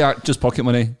even for place. the act, just pocket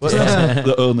money.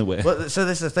 The only way. But so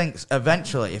this is the thing.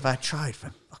 Eventually, if I tried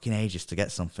for fucking ages to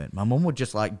get something, my mum would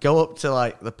just like go up to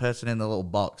like the person in the little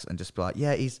box and just be like,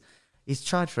 yeah, he's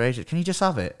tried for ages. Can you just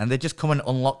have it? And they just come and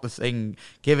unlock the thing,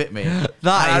 give it me.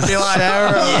 That is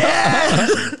terrible.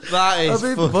 Yeah, That is I'd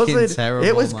be fucking buzzing. terrible.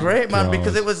 It was man. great, man, God.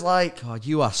 because it was like, God,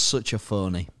 you are such a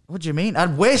phony. what do you mean?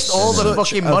 I'd waste all the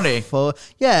fucking money.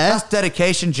 Yeah. That's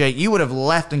dedication, Jake. You would have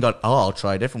left and gone, oh, I'll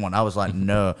try a different one. I was like,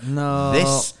 no.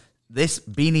 This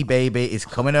Beanie Baby is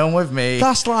coming home with me.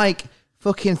 That's like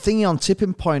fucking thingy on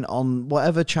Tipping Point on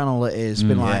whatever channel it is.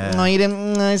 Been like, no, you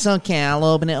didn't. No, it's okay. I'll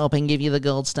open it up and give you the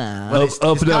gold star. Well, it's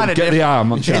Open it kinda up, get the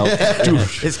arm on shelf.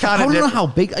 It's kind I of want to know different. how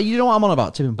big. You know what I'm on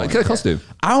about Tipping Point? Get a costume.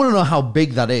 I want to know how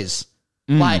big that is.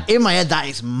 Like in my head, that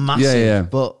is massive. Yeah.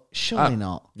 But surely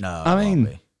not. No, I mean, won't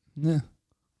be. yeah.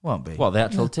 Won't be. What, the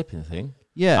actual tipping thing?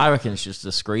 Yeah. I reckon it's just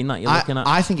a screen that you're looking at.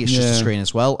 I think it's just a Yeah. screen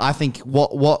as well. I think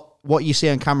what you see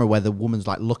on camera where the woman's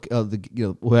like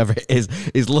whoever it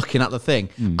is looking at the thing.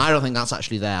 I don't think that's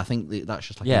actually there. I think that's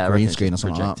just like Yeah, I a reckon green it's screen or just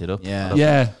something like projected that. up. Yeah.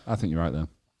 Yeah, I think you're right there.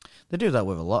 They do that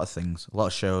with a lot of things, a lot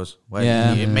of shows, where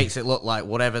Yeah. it makes it look like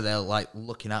whatever they're like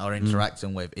looking at or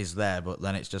interacting with is there, but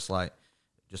then it's just like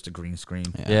just a green screen.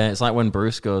 Yeah, it's like when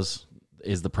Bruce goes,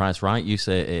 "Is the price right?" You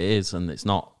say it is, and it's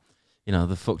not. You know,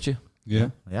 they fucked you. Yeah.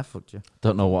 Yeah, fucked you.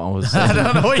 Don't know what I was saying. I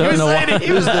don't know what you were saying.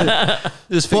 He was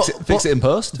Just fix it in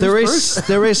post. There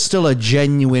is still a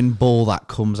genuine ball that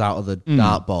comes out of the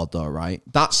dartboard though, right?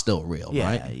 That's still real, yeah,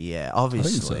 right? yeah,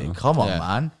 obviously. so. Come on, Yeah.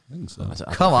 man. I think so.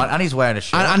 Come on. And he's wearing a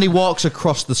shirt. And he walks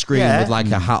across the screen Yeah. with like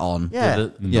a hat on. yeah. Do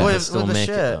they- Yeah. do they With still the make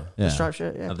it, shirt. though? Yeah. The striped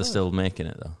shirt, yeah. Are they cool. still making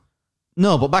it though?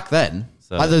 No, but back then,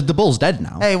 So- like, the ball's dead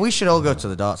now. Hey, we should all go to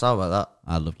the darts. How about that?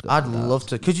 I'd love to. I'd love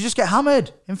to. Could you just get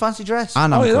hammered in fancy dress?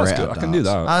 And Oh, I'm yeah, that's great good. at I can do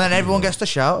darts. that. And then everyone gets to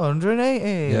shout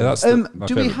 180. Yeah, that's my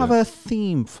Do we favourite have bit. a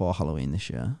theme for Halloween this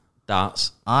year?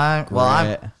 Darts. I'm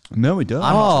Great. No, we don't.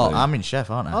 I'm in chef,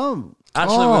 aren't I? Oh,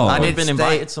 Actually, Oh. I we've did been stay-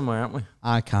 invited somewhere, haven't we?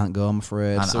 I can't go. I'm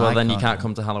afraid. And So well, I then you can't can't go.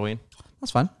 come to Halloween.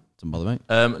 That's fine. Doesn't bother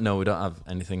me. No, we don't have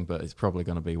anything, but it's probably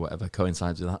going to be whatever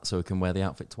coincides with that, so we can wear the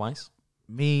outfit twice.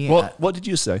 Me. What did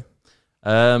you say?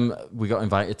 We got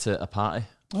invited to a party.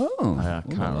 Oh, I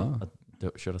can't.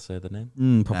 Should I say the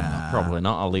name? Probably not. Probably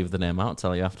not. I'll leave the name out.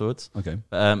 Tell you afterwards. Okay.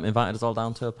 Invited us all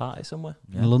down to a party somewhere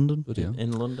In London. Good deal.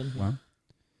 in London. Wow.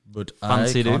 But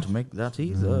Fancy I do. can't make that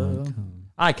either.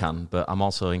 I can, but I'm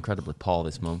also incredibly poor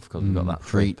this month because we've got that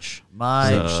trip. Preach.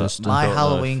 My So- my Don't know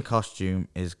Halloween costume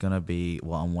is gonna be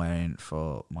what I'm wearing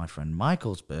for my friend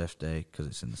Michael's birthday because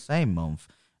it's in the same month,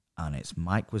 and it's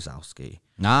Mike Wazowski.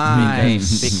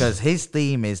 Nice. Because his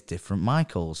theme is different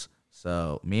Michaels.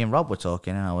 So me and Rob were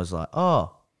talking, and I was like,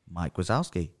 "Oh, Mike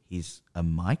Wazowski, he's a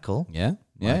Michael." Yeah.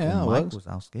 Michael Mike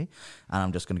Wazowski, and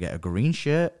I'm just gonna get a green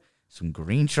shirt, some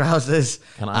green trousers,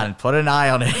 Can I- and put an eye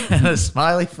on it and a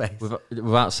smiley face.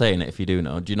 Without saying it, if you do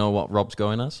know, do you know what Rob's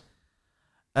going as?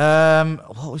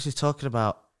 What was he talking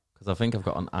about? Because I think I've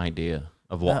got an idea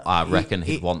of what I reckon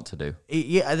he'd want to do.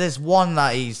 Yeah, there's one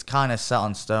that he's kind of set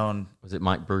on stone. Was it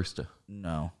Mike Brewster?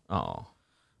 No. Oh,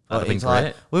 But that'd have been it's like,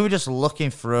 great. we were just looking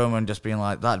through them and just being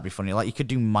like, that'd be funny. Like, you could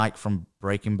do Mike from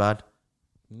Breaking Bad.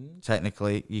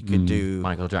 Technically, you could do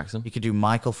Michael Jackson, You could do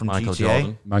Michael from Michael GTA.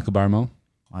 Jordan. Michael Barrymore.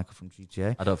 Michael from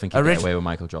GTA. I don't think he'd get away with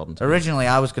Michael Jordan. to be honest. Originally,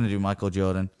 I was going to do Michael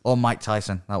Jordan or Mike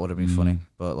Tyson. That would have been funny.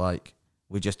 But like,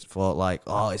 we just thought like,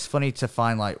 oh, it's funny to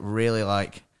find like really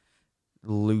like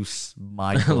loose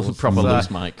Michaels, Proper So- loose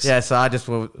mics. Yeah, so I just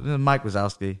Mike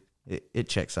Wazowski. It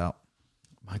checks out.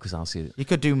 Mike Wazowski. You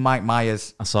could do Mike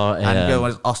Myers I saw and go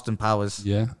as Austin Powers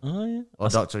Yeah. Oh yeah. or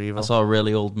Doctor Evil. I saw a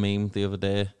really old meme the other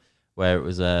day where it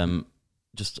was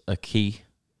just a key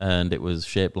and it was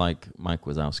shaped like Mike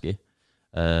Wazowski,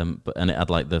 and it had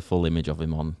like the full image of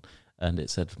him on, and it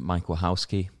said Mike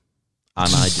Wazowski,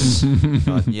 and I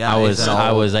just yeah,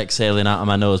 I was exhaling out of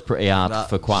my nose pretty hard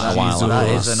for quite a while. That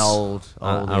afterwards. is an old.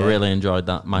 I yeah. really enjoyed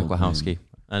that Mike Wazowski,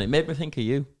 and it made me think of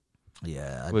you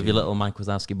Yeah, I with do. your little Mike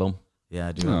Wazowski bum. Yeah,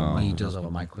 I do. Oh. He does have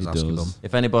a Mike He Wazowski does. bum.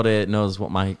 If anybody knows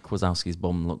what Mike Wazowski's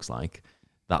bum looks like,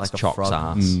 that's Like a Choc's frog.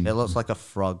 ass. It looks like a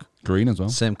frog. Green as well.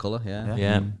 Same colour, yeah. Yeah.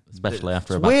 Yeah, especially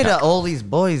after It's a weird back that all these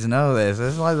boys know this.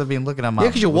 It's like they've been looking at my. Yeah,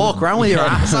 because you walk around with your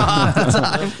ass out half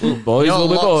the time. Boys You're will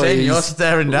be locked in, you're boys.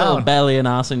 staring little down. belly and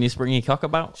ass and you springy cock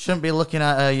about. Shouldn't be looking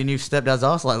at your new stepdad's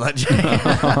ass like that,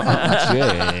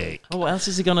 Jay. Jake. Oh, what else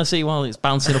is he going to see while it's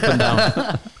bouncing up and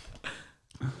down?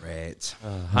 Great.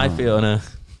 Hi, Fiona.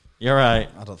 You're right.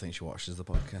 I don't think she watches the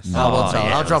podcast. I'll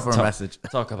yeah, drop her let's a message.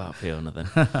 Talk about Fiona then.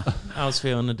 How's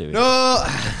Fiona doing?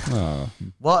 Oh.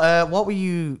 What were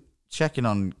you checking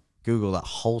on Google that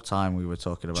whole time we were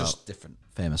talking about? Just different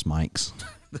famous mics.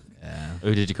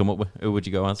 Who did you come up with? Who would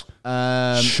you go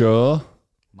as? Sure.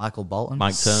 Michael Bolton.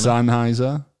 Mike Turner?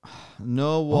 Sennheiser.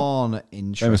 No one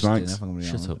interested. mics. If I'm gonna be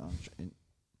Shut honest. up.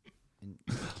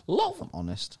 If I'm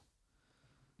honest.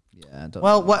 Yeah. I don't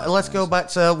Well, know. let's go back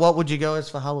to what would you go as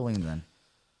for Halloween then?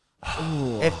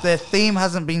 If the theme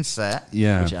hasn't been set,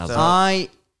 Yeah. Which it has-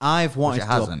 I've wanted it to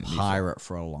do a hasn't, you said. pirate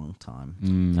for a long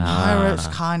time. pirates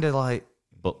kind of like,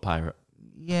 But pirate.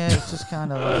 yeah, it's just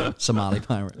kind of like Somali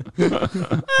pirate.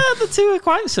 The two are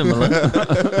quite similar.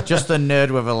 just a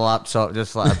nerd with a laptop,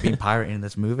 just like I've been pirating in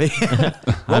this movie.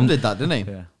 Rob did that, didn't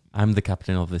he? Yeah. I'm the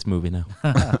captain of this movie now.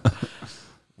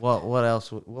 What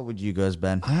else? What would you go as,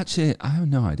 Ben? I have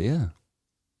no idea.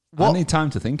 I What- need time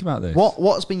to think about this.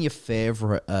 What's been your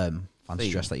favourite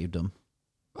fancy dress that you've done?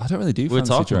 I don't really do We were fancy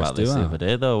talking dress, about this do the I? other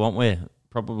day, though, weren't we?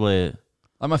 Probably.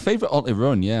 Like my favorite Otley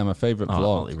Run, yeah, my favorite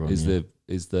Otley vlog Run, is yeah.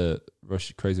 the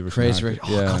Crazy Russian Crazy Night. Rich. Oh,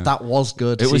 God, that was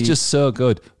good. It was See, just so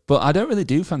good. But I don't really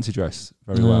do fancy dress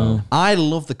very well. I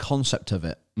love the concept of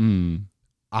it. Mm.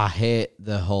 I hate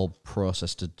the whole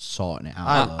process to sorting it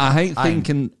out. though. I hate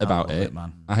thinking about love it. it,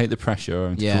 man. I hate the pressure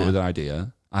of having to come Yeah. up with an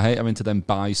idea. I hate having to then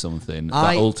buy something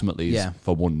I- that ultimately is yeah.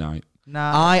 for one night.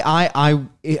 Nah,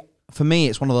 For me,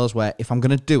 it's one of those where if I'm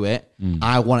going to do it,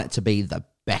 I want it to be the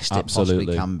best Absolutely. it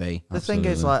possibly can be. the thing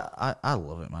is, like, I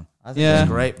love it, man. I think Yeah. it's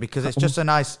great because it's just a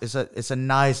nice, it's a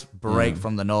nice break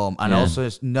from the norm, and also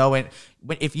it's knowing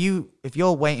if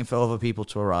you're waiting for other people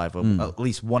to arrive, or at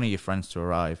least one of your friends to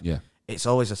arrive, Yeah. it's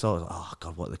always a sort of, oh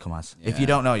God, what they come as. If you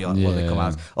don't know, you're like, what they come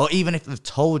as, or even if they've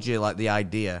told you like the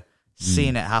idea,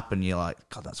 seeing it happen, you're like,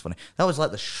 God, that's funny. That was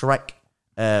like the Shrek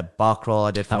bar crawl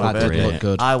I did for my That did birthday. look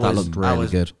good. I That was, looked really I was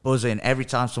good. buzzing every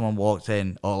time someone walked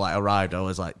in or like arrived. I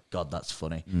was like, God, that's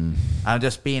funny. I'm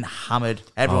just being hammered.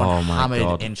 Everyone Oh, my hammered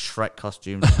God. in Shrek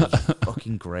costumes. It was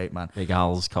fucking great, man. Big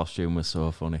Al's costume was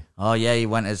so funny. Oh yeah, he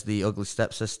went as the ugly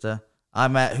stepsister. I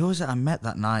met who was it? I met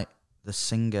that night. The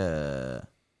singer.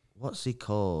 What's he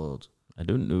called? I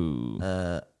don't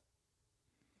know.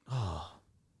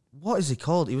 What is he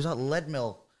called? He was at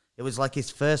Leadmill. It was like his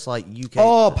first like UK.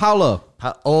 Oh, Paolo.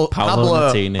 Pablo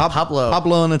Nutini.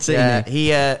 Pablo Nutini.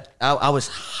 Yeah, I was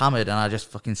hammered and I just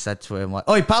fucking said to him like,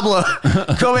 "Oi, Pablo,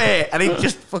 come here!" And he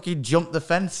just fucking jumped the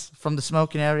fence from the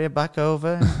smoking area back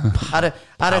over. Had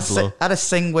a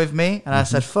sing with me, and I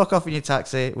said, "Fuck off in your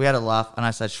taxi." We had a laugh, and I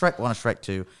said, "Shrek 1 or Shrek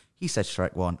 2?" He said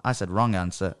Shrek 1. I said wrong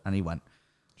answer, and he went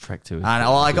Shrek 2. And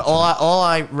all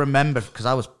I remember, because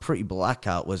I was pretty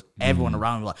blackout, was everyone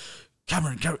around me like,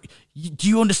 Cameron, do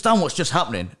you understand what's just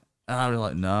happening? And I was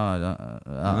like, no, I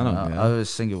don't. I was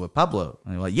singing with Pablo.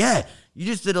 And he was like, yeah, you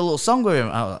just did a little song with him.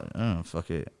 I was like, oh,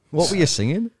 fuck it. What were you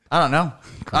singing? I don't know.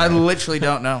 I literally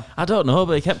don't know. I don't know,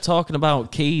 but he kept talking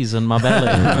about keys and my belly.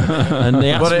 And he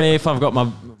asked me if I've got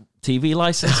my TV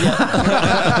license yet.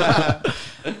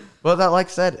 Well, that, like I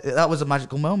said, that was a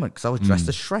magical moment because I was dressed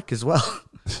as Shrek as well.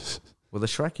 With a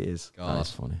Shrek ears.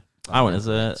 That's funny. I went as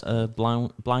a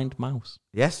blind mouse.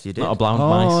 Yes, you did. Not a blind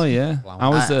mice. Oh yeah,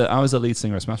 I was the lead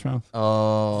singer of Smash Mouth.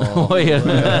 Oh yeah.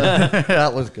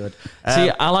 That was good.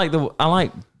 See, I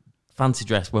like fancy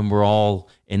dress when we're all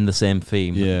in the same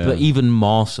theme. Yeah. But even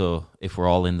more so if we're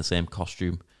all in the same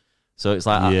costume. So it's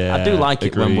like I do like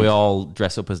it when agreed. we all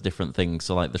dress up as different things.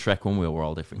 So like the Shrek one, we were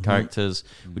all different characters.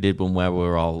 We did one where we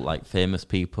were all like famous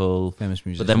people, Famous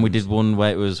musicians. But then we did one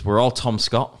where we're all Tom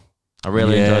Scott. I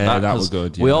really enjoyed that. That 'cause was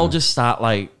good. We yeah. all just start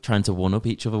like trying to one up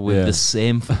each other with the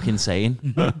same fucking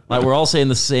saying. Like we're all saying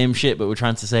the same shit, but we're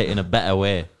trying to say it in a better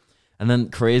way. And then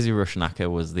Crazy Rushnaka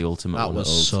was the ultimate That one.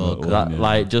 was so good. That,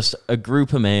 like just a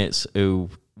group of mates who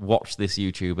watched this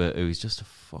YouTuber who's just a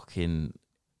fucking.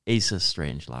 He's a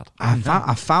strange lad.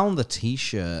 I found the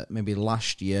T-shirt maybe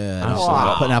last year, and I've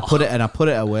I put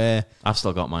it away. I've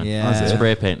still got mine. Yeah. It's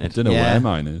spray painted. Don't know Yeah. where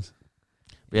mine is.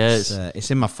 Yeah,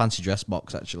 It's in my fancy dress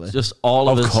box actually. it's just all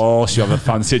of Of us. course, you have a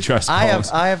fancy dress. I box.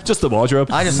 have just the wardrobe.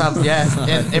 I just have,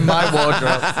 in my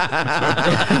wardrobe.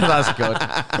 That's good.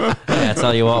 Yeah, I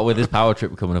tell you what, with this power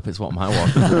trip coming up, it's what my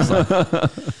wardrobe looks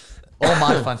like. All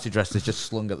my fancy dress is just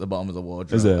slung at the bottom of the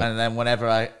wardrobe. Is it? And then whenever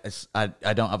I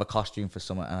don't have a costume for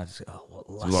summer, and I just go, oh,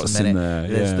 what's last in minute. there?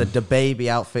 There's Yeah. the baby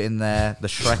outfit in there, the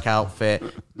Shrek outfit,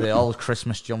 the old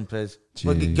Christmas jumpers.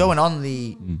 But Jeez. going on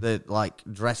the like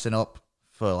dressing up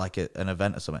for like an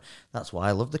event or something. That's why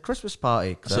I love the Christmas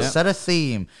party, because I set a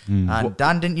theme. And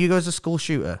Dan, didn't you go as a school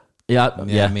shooter?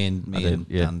 Yeah, me and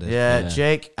Dan did. Yeah,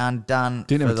 Jake and Dan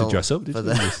Didn't have for to dress up, did you?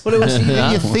 But it was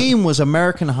your theme was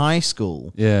American high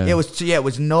school. Yeah. It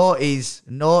was naughty's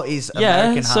American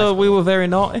high so school. we were very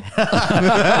naughty.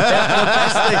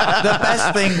 The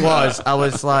best thing was, I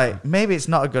was like, maybe it's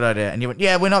not a good idea. And you went,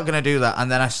 yeah, we're not going to do that.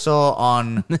 And then I saw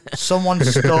on someone's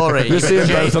story. You're seeing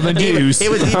both on the news. It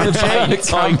was either Jake.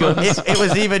 Toy guns. It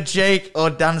was either Jake or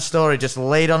Dan's story, just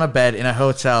laid on a bed in a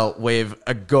hotel with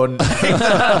a gun. Hey,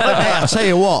 I tell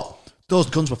you what, those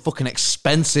guns were fucking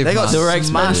expensive. They got man. They were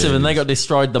expensive and they got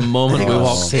destroyed the moment we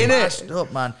walked in. Smashed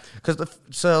up, man. Because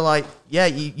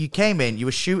you came in, you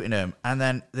were shooting them, and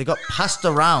then they got passed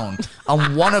around,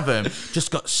 and one of them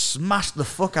just got smashed the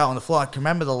fuck out on the floor. I can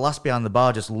remember the last behind the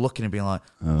bar just looking and being like,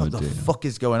 "What the fuck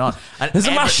is going on?" And There's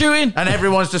a mass shooting, and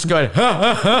everyone's just going,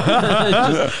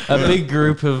 just a big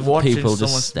group of Watching people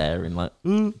someone- just staring like.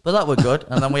 but that were good.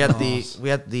 And then we had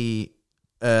the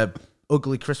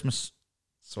ugly Christmas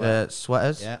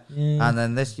sweaters. Yeah. And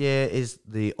then this year is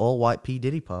the all white P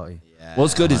Diddy party.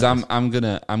 What's good is I'm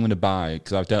gonna buy,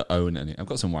 because I don't own any. I've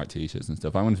got some white t-shirts and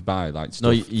stuff. I want to buy like stuff. No,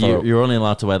 you're only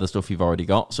allowed to wear the stuff you've already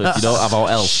got. So if you don't have all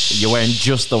else, you're wearing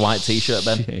just the white t-shirt,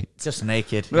 Ben. Just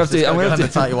naked. I'm gonna have to-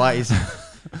 tighty whities.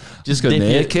 Just go dip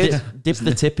naked. Dip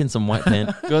the tip in some white paint.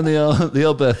 Go on the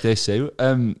old birthday suit.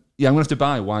 Yeah, I'm gonna have to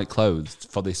buy white clothes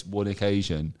for this one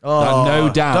occasion. Oh,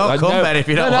 no doubt. don't I come, know- Ben, if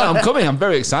you don't No, want I'm it. coming. I'm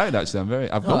very excited. Actually,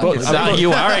 I've booked.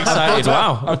 You are excited.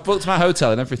 Wow. I've booked my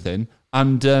hotel and everything,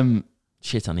 and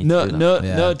Shit, I need to do that.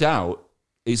 no doubt,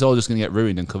 it's all just gonna get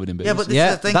ruined and covered in booze. Yeah, but this Yeah,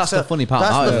 is the thing. that's the funny part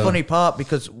That's about the it. funny part,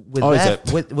 because we're Oh, is there.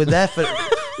 it? We're there for.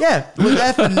 Yeah, we're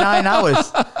there for 9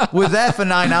 hours. We're there for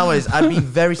 9 hours. I'd be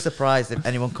very surprised if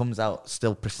anyone comes out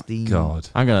still pristine. God.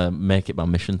 I'm gonna make it my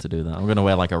mission to do that. I'm gonna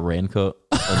wear like a raincoat,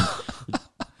 and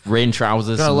rain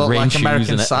trousers, Gonna and look rain like shoes,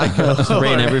 American and Psycho. just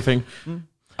rain everything.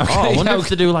 I wonder yeah, if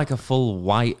to do like a full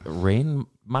white rain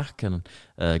mac and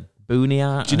boonie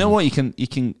art. Do you know what you can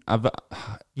have?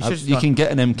 You should You can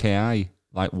get an MKI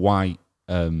like white.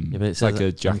 but it It's says like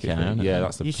a jacket. MKI, thing. isn't it? Yeah,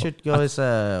 that's the. You should go as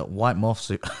a white morph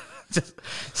suit. Just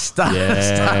stand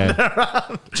Yeah.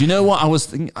 Do you know what I was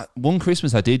thinking? One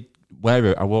Christmas I did wear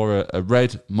it. I wore a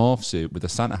red morph suit with a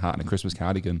Santa hat and a Christmas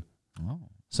cardigan. Oh.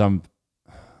 So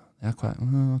Yeah,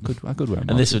 I could wear them.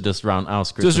 And this was just round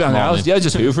house Christmas just around the morning. house. Yeah,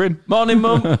 just hoovering. Morning,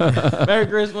 Mum. Merry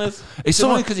Christmas. It's so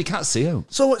annoying because you can't see them.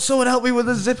 Someone help me with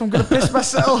the zip. I'm going to piss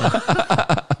myself.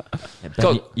 Yeah,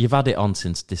 Ben, you've had it on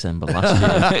since December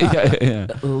last year. yeah.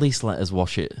 At least let us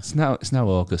wash it. It's now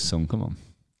August, son. Come on.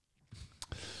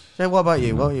 Jay, what about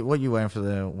you? What are you wearing for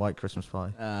the white Christmas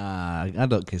party? I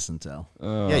don't kiss and tell.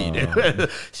 Yeah, you do.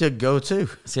 It's your go-to.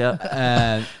 See,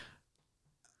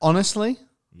 Honestly,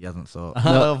 He hasn't thought.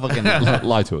 I don't fucking know.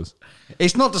 Lie to us.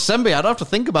 It's not December. I don't have to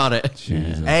think about it.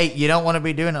 Jesus. Hey, you don't want to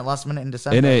be doing it last minute in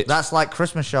December. Innit? That's like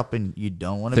Christmas shopping. You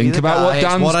don't want to be Think the about guy. what It's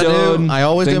Dan's what I do. done. I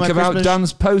always do Think my about Christmas-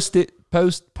 Dan's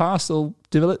post parcel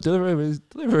deliveries.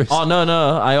 oh,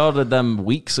 no. I ordered them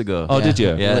weeks ago. Oh, did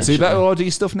you? Yeah. So you better order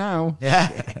your stuff now. Yeah.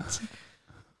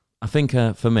 I think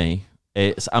for me,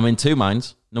 I'm in two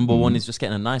minds. Number one is just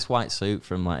getting a nice white suit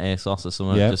from like ASOS or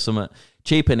something. Yeah. Just something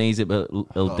cheap and easy, but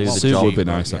it'll do the Suit job. would be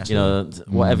nice, Yeah. actually. You know,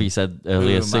 whatever you said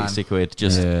earlier, Ooh, man. 60 quid,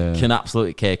 just Yeah. can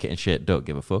absolutely cake it and shit, don't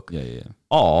give a fuck. Yeah.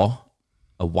 Or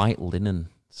a white linen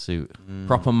suit,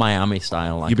 proper Miami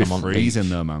style. Like You'd be I'm on the freezing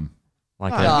beach. though, man.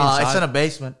 Like It's in a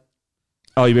basement.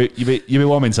 Oh, you be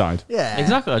warm inside. Yeah.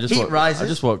 exactly. I just Heat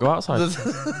rises. won't go outside. It's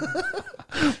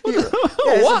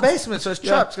a basement, so it's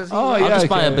trapped. Oh, I'll yeah, just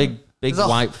buy a okay. big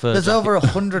white fur. There's jacket. over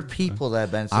 100 people there,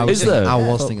 Ben. So Is there? I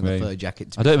was Fuck thinking me. the fur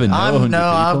jacket. I don't even know. 100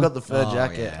 I've people. got the fur Oh,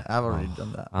 jacket. yeah. I've already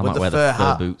done that. I With might the wear fur the fur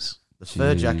hat, boots. the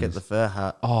fur jacket, the fur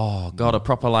hat. Oh god, a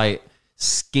proper like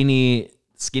skinny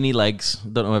legs.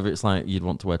 Don't know whether it's like you'd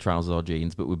want to wear trousers or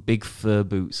jeans, but with big fur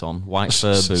boots on, white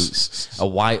fur boots, a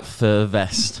white fur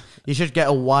vest. You should get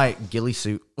a white ghillie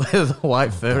suit with a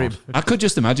white furry. I could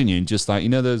just imagine you in just like,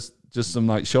 there's just some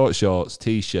like shorts,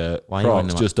 t-shirt, Why are you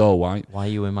Crocs, in just all white. Why are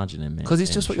you imagining me? Because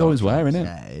it's in just what short you always wear, shorts? innit?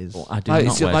 Yeah, it is. Well, I do Like,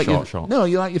 not it's wear like short shorts. No,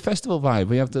 you like your festival vibe.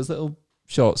 We have those little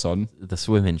shorts on. The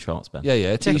swimming shorts, Ben.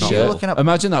 Yeah, Jake, you're t-shirt. looking at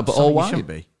Imagine that, but all something you white. shouldn't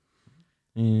be.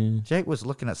 Yeah. Jake was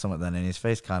looking at something then, and his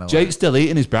face kind of. Jake's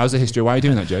deleting his browser history. Why are you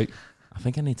doing that, Jake? I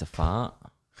think I need to fart.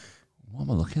 What am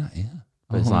I looking at here?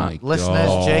 But it's my like- Listeners,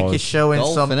 God. Jake is showing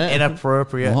Golf, some innit?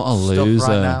 inappropriate What a stuff loser.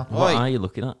 right now. What Oi. are you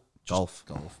looking at? Golf.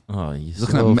 Oh, you're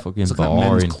Looking so at, fucking looking at men's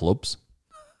boring. clubs.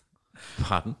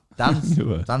 Pardon?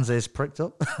 Dan's ears pricked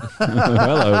up.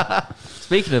 Hello.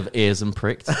 Speaking of ears and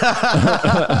pricked, I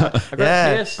got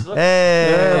Yeah. pierced. Look.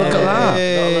 Hey, Look at that. Got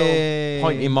a little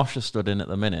pointy mosher stood in at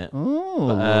the minute.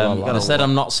 Oh, They said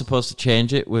I'm not supposed to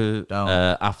change it with Don't.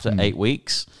 after 8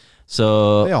 weeks.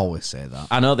 So They always say that.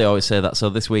 I know they always say that. So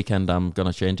this weekend I'm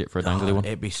gonna change it for a dangly one.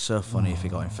 It'd be so funny if he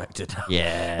got infected.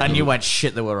 Yeah, And you went,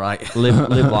 shit, they were right. live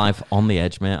life on the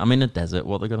edge, mate. I'm in a desert.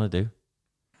 What are they gonna do?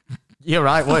 You're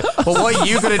right. But what are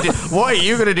you gonna do? What are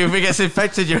you gonna do if he gets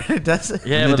infected? You're in a desert.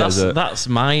 Yeah, In but the desert. that's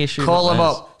my issue. Call not him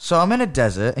theirs. up. So I'm in a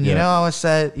desert, and you Yeah. know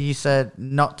how you said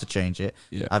not to change it.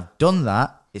 Yeah. I've done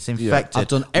that. It's infected. I've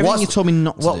done everything you told me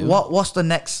not to do. What's the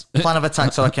next plan of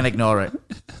attack so I can ignore it?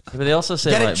 But they also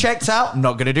say Get like, it checked out. I'm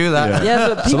not gonna do that. Yeah,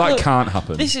 but So people, that can't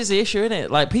happen. This is the issue, isn't it?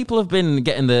 Like people have been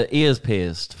getting their ears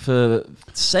pierced for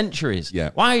centuries. Yeah.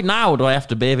 Why now do I have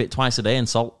to bathe it twice a day in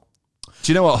salt?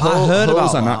 Do you know what? I heard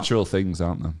Holes about are that. natural things,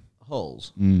 aren't they?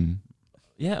 Holes.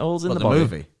 Yeah, holes in What, the the body.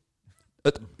 movie?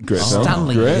 Great film.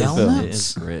 Stanley Great Yelnats. film. It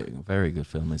is great, very good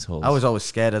film. This holes. I was always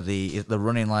scared of the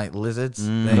running like lizards.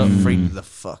 They freaked the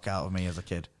fuck out of me as a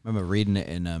kid. I remember reading it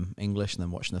in English and then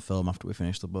watching the film after we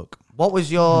finished the book. What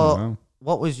was your? wow.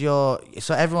 What was your?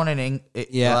 So everyone in in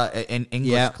English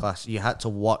Yeah. class, you had to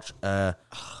watch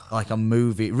like a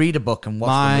movie, read a book, and watch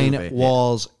Mine the movie.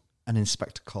 was an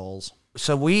Inspector Calls.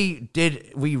 So we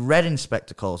read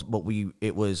Inspector Calls, but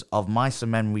it was of Mice and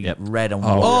Men. We Yep. read and Oh,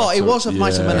 watched. Oh, yeah, it was of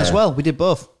Mice and Men yeah. as well. We did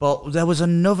both. But there was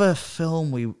another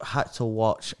film we had to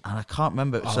watch, and I can't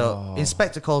remember. So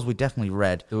Inspector Calls we definitely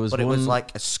read, There was but it was one-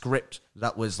 like a script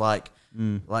that was like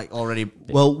already.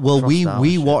 Well, crossed out we and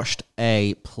shit. watched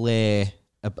a play,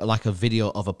 like a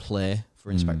video of a play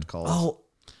for Inspector Calls. Oh,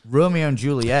 Romeo and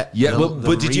Juliet. Yeah, the- but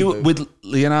the did you reboot. with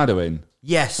Leonardo in?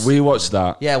 Yes. We watched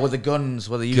that. Yeah, with the guns,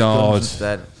 where they used God. guns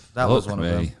instead. That was Look one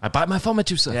of them. me. I bite my thumb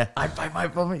at you, sir. Yeah, I bite my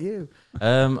bum at you.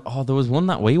 There was one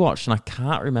that we watched, and I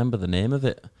can't remember the name of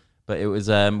it. But it was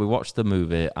we watched the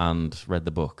movie and read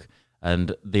the book.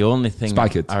 And the only thing Spy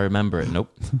Kids. I remember it, nope.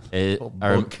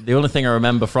 The only thing I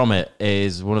remember from it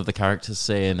is one of the characters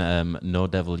saying, "No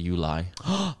devil, you lie."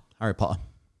 Harry Potter.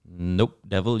 Nope,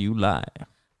 devil, you lie.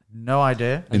 No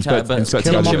idea. Inspector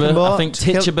Kill 'em Gadget. Mockingbird. I think To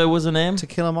kill- Tituba was the name. To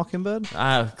Kill a Mockingbird?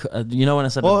 You know when I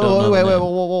said I Whoa, don't know wait, the wait, name?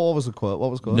 what was the quote?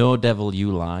 What was the quote? No devil,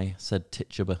 you lie, said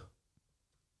Tituba.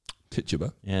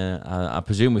 Tituba. Yeah, I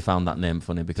presume we found that name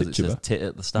funny because it says Tituba. tit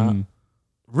at the start.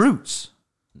 Roots.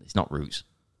 It's not Roots.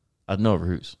 I know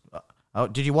Roots. Oh,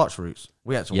 did you watch Roots?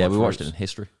 We had to Yeah, watch we watched Roots. it in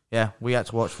history. Yeah, we had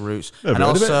to watch Roots. Never And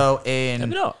heard of also Maybe in...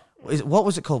 not. What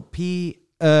was it called?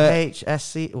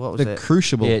 PHSC? What was The it?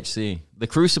 Crucible PHC. The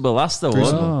Crucible, that's the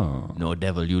one. No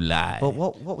devil, you lie. But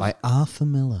what was... by Arthur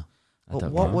Miller.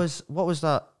 don't What know. was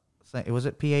that thing? Was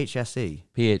it PHSE?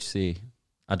 PHC.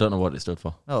 I don't know what it stood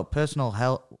for. No, Personal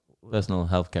Health... Personal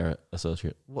Healthcare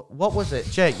Associate. What was it?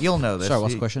 Jake, you'll know this. Sorry,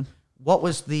 what's the question? What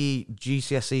was the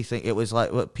GCSE thing? It was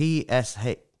like what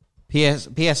PSH...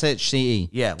 PSHCE.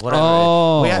 Yeah, whatever.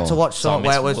 Oh. We had to watch So I something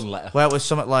where it missed was one letter.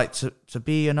 something like to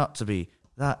be or not to be.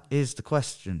 That is the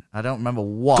question. I don't remember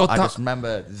what. God, I that- just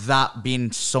remember that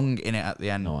being sung in it at the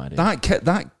end. No idea.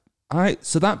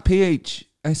 So that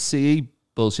PHSCE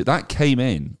bullshit that came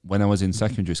in when I was in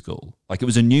secondary school. Like it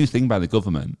was a new thing by the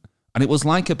government, and it was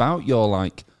like about your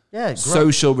like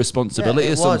social responsibility Yeah,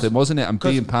 or it something, was. wasn't it? And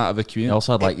being part of a You community.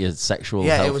 also had like your sexual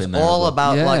Yeah, health it was in there. all as well.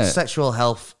 about like Yeah. sexual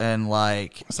health and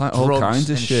like It's like all drugs kinds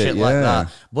of and shit, like yeah.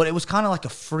 that. But it was kind of like a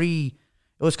free.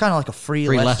 It was kind of like a free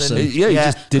lesson. lesson. Yeah, you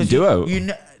just didn't 'cause do it.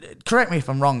 You correct me if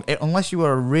I'm wrong. Unless you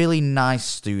were a really nice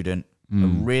student, a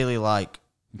really like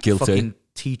Guilty. fucking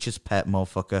teacher's pet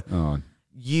motherfucker. Oh,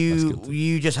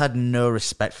 You just had no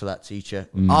respect for that teacher.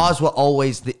 Ours were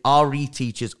always the RE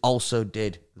teachers also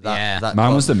did that. Yeah. that Mine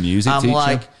club. was the music I'm teacher.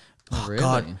 like, oh Really?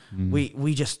 god,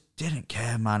 we just didn't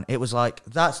care, man. It was like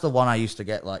that's the one I used to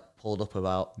get like pulled up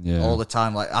about Yeah. all the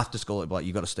time. Like after school, it'd be like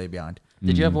you got to stay behind.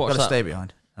 Did you ever You watch got to that? stay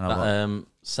behind. And I'm That like,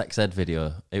 sex ed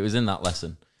video. It was in that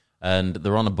lesson, and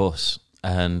they're on a bus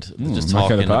and they're just my kind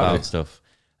talking of party. about stuff.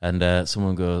 And they're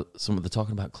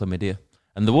talking about chlamydia,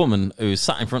 and the woman who's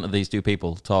sat in front of these two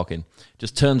people talking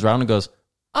just turns around and goes,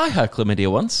 "I had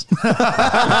chlamydia once."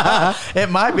 it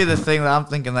might be the thing that I'm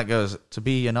thinking that goes to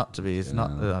be or not to be. It's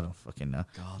not. I don't fucking know.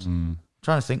 God.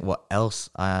 Trying to think what else.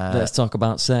 Let's talk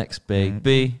about sex,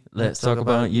 baby. Let's talk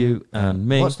about you and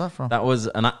me. What's that from? That was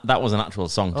an actual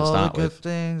song to All start the good with.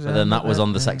 things But then and that the was bad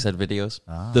on the things. sex ed videos.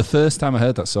 the first time I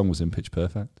heard that song was in Pitch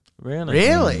Perfect. Really?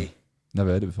 Really? Never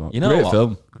heard it before. You know Great what?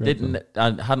 film. Great film.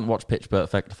 I hadn't watched Pitch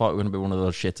Perfect. I thought it was going to be one of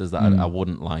those shitters that I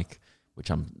wouldn't like, which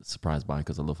I'm surprised by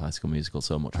because I love High School Musical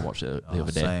so much. I watched it the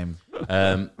other day. Same.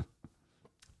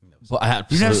 But I had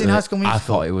You've never seen High School I Musical?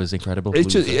 thought it was incredible.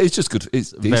 It's just good.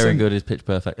 It's very decent. good. Is Pitch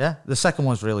Perfect? Yeah. The second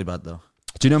one's really bad though.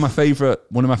 Do you know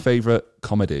one of my favorite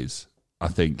comedies? I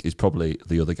think is probably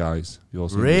The Other Guys. You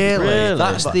also Really?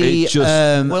 That's But the it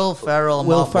just- Will Ferrell.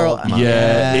 Will Mark Ferrell. Wahlberg.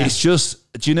 Yeah, it's just.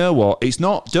 Do you know what? It's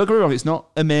not. Don't get me wrong. It's not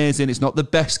amazing. It's not the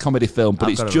best comedy film, but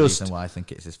I've it's got a just. reason why I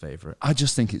think it's his favorite. I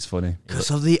just think it's funny. Because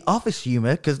of the office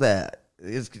humor. Because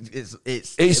it's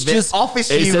It's a bit just office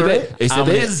It's humor. It's How a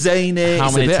bit many- zany. How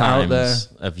It's a many bit out there. times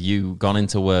have you gone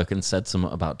into work and said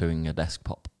something about doing a desk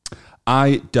pop?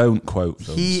 I don't quote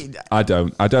films. I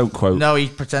don't quote. No, he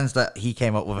pretends that he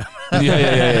came up with it.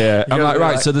 Yeah. I'm gotta like, be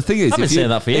right. like- So the thing is, I've been saying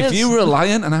that for if years. you were a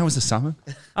lion and I was a salmon,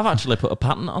 I've actually put a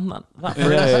patent on that yeah,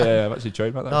 phrase. I've actually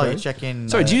trademarked that. Oh, phrase. you're checking.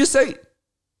 Sorry, do you say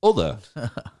other?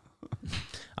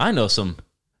 I know some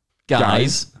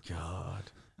guys.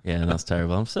 Yeah, that's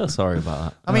terrible. I'm so sorry about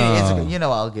that. I mean, it's, you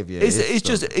know, I'll give you.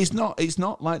 It's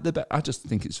not like the best. I just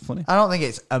think it's funny. I don't think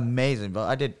it's amazing, but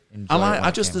I did enjoy it. when it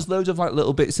came There's out. loads of like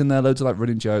little bits in there, loads of like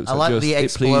running jokes. I like just, the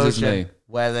it pleases explosion me.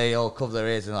 where they all cover their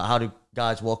ears and like, how do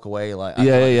guys walk away? Like, I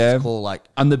Yeah, feel like yeah. It's cool. Like,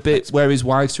 And the bit where his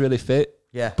wife's really fit,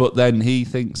 Yeah. but then he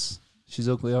thinks she's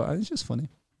ugly. It's just funny.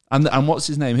 And what's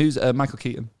his name? Who's Michael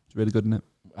Keaton? He's really good in it.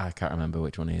 I can't remember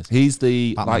which one he is. He's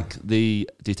the Batman. like the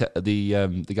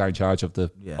guy in charge of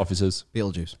the Yeah. officers,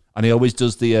 Beetlejuice. and he always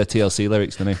does the TLC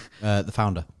lyrics, doesn't he? The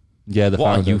founder. Yeah, the What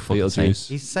are founder, you fucking saying? Beetlejuice.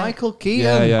 he's saying, Michael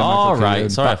Keaton. Yeah. Oh, Michael right. Keaton.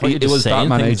 Sorry, I thought you were it just was saying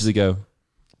Batman things. ages ago.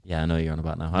 Yeah, I know you're on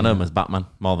about now. I know him as Batman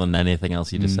more than anything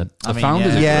else you just said. The I mean,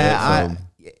 Founder's Yeah, a great film.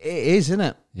 it is, isn't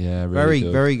it? Yeah, really Very,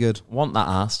 good. very good. Want that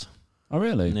asked? Oh,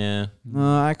 really? Yeah.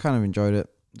 No, I kind of enjoyed it.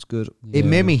 It's good. Yeah. It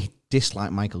made me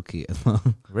dislike Michael Keaton.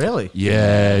 really?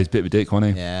 Yeah, he's a bit of a dick,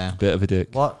 wasn't he? Yeah. Bit of a dick.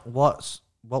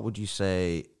 What would you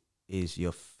say is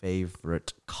your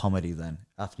favorite comedy then?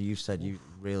 After you said you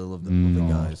really love the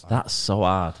other guys. That's so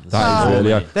hard. That is No.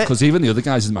 really hard. That- Because even The Other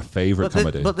Guys is my favourite But,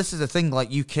 comedy. but this is the thing,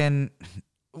 like you can.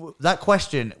 That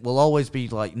question will always be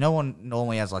like no one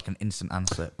normally has like an instant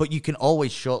answer, but you can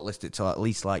always shortlist it to at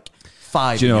least like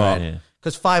 5 Do you in know your what? head. Yeah.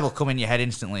 Because 5 will come in your head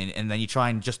instantly, and then you try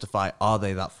and justify, are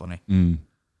they that funny?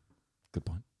 Good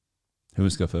point. Who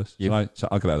wants to go first? You. I'll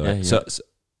go that way. Yeah, So,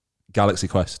 Galaxy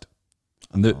Quest.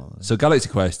 And so Galaxy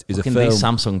Quest is Fucking a film. these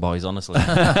Samsung boys, honestly.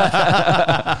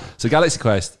 So Galaxy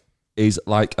Quest is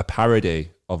like a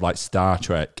parody of like Star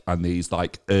Trek and these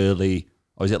like early,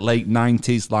 or is it late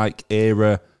 90s like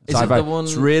era Is it sci-fi. the one-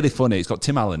 It's really funny. It's got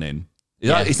Tim Allen in.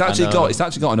 Yeah, It's actually I know.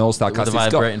 got an all-star With cast. the It's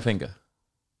got, vibrating finger.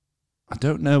 I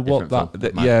don't know what Different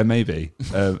that. film, Yeah, maybe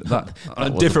that a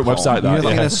wasn't different porn. website. That You're yeah.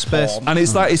 looking at space. And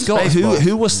it's like it's got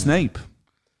who was Snape?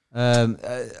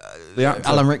 The actor.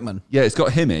 Alan Rickman. Yeah, it's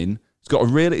got him in. It's got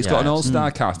got an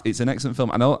all-star Mm. cast. It's an excellent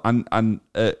film. I know, and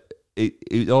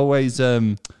it always.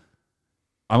 I'm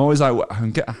always like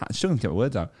I'm struggling to get my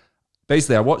words out.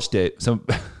 Basically, I watched it. So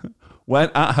when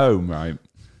at home, right.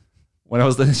 When I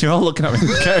was listening, you're all looking at me.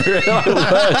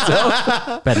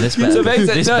 Ben, this better, So this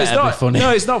basically, better be funny.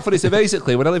 No, it's not funny. So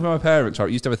basically, when I lived with my parents, right,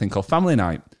 we used to have a thing called family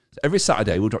night. So every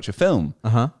Saturday, we'd watch a film.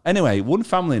 Anyway, one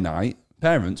family night,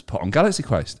 parents put on Galaxy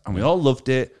Quest, and we all loved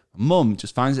it. Mum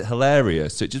just finds it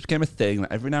hilarious, so it just became a thing.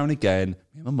 Like every now and again, me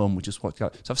and my mum would just watch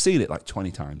Galaxy. So I've seen it like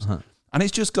 20 times, and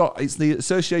it's the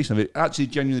association of it actually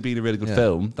genuinely being a really good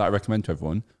film that I recommend to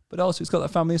everyone. But also, it's got that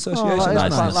family association. that is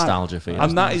Nice nice. nostalgia for you.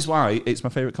 And that is why it's my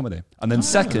favourite comedy. And then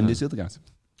second is the other guys.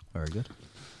 Very good.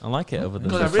 I like it over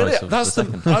the I really, choice of that's the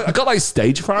the, second. I got like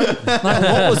stage fright. Like,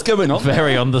 what was going on?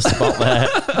 Very on the spot there.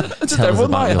 Just Tell us everyone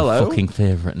about like, your hello. fucking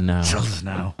favourite now.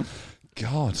 now.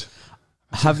 God.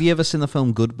 Have you ever seen the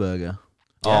film Good Burger?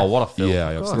 Oh, what a film. Yeah,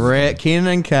 I have seen Great, Keenan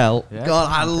and Kel. God,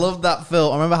 I love that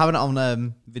film. I remember having it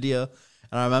on video,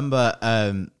 and I remember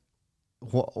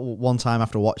one time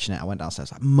after watching it, I went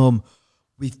downstairs like, "Mum,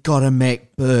 we've got to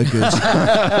make burgers,"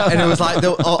 and it was like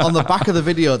on the back of the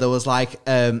video there was like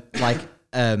a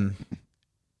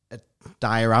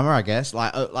diorama, I guess,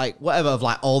 like whatever of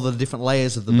like all the different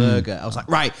layers of the burger. I was like,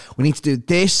 right, we need to do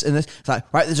this and this. It's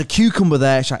like, right, there's a cucumber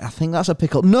there. She's like, I think that's a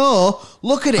pickle. No,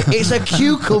 look at it, it's a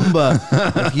cucumber.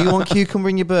 If you want cucumber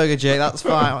in your burger, Jake, that's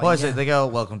fine. What is it? They go,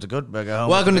 welcome to Good Burger Home.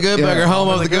 Welcome to Good Burger, home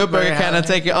of the Good Burger. Can I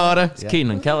take your order? It's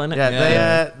Keenan and Kel, innit?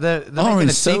 Yeah, they're making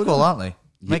a so sequel, good. aren't they?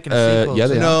 Making a sequel. yeah,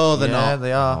 they to- are. No, they're yeah, not.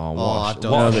 they are. Oh, Oh, I what,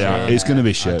 don't what know. a they are. shame. It's going to be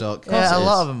I shit. don't. Yeah, a it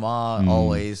lot is. of them are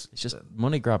always. It's just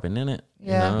money grabbing, innit?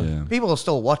 Yeah. You know? Yeah. People will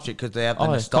still watch it because they have the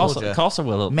Oh, nostalgia. of course I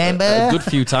will. Remember? A good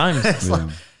few times.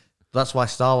 That's why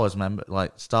Star Wars,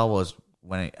 Star Wars,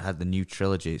 when it had the new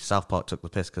trilogy, South Park took the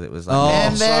piss because it was like,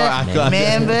 Oh, sorry, I got-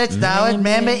 remember Star Wars,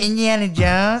 remember Indiana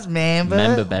Jones,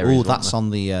 remember. berries. Oh, that's on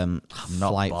the not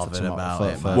flight bothered for tomorrow. about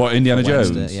it, for man. What, Indiana for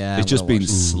Wednesday. Jones? Yeah, it's just I'm been gonna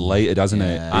watch it. slated, hasn't it?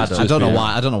 Yeah. It's I just don't know been-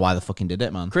 why. I don't know why they fucking did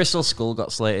it, man. Crystal Skull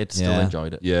got slated. Still Yeah.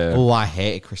 enjoyed it. Yeah. Oh, I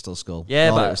hated Crystal Skull.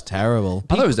 Yeah, God, but- it was terrible.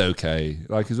 I thought it was okay.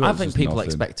 Like, as well, I it's think just people nothing.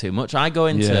 expect too much. I go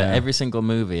into Yeah. every single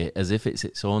movie as if it's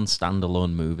its own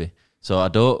standalone movie. So I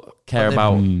don't care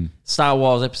about Star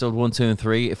Wars Episode 1, 2, and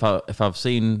 3. If I've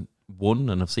seen 1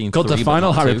 and I've seen God, 3, the but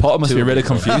final not Harry 2, Potter must 2 be really of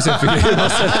them. confusing for you.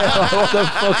 What the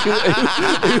fuck?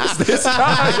 Who's this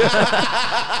guy?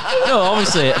 No,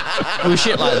 obviously, with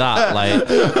shit like that, like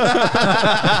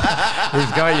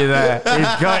He's got you there.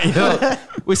 He's got you there.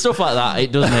 with stuff like that,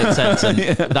 it does make sense and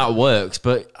that works.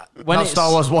 But when Not it's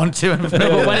Star Wars 1, 2, and 3. no,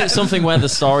 but when it's something where the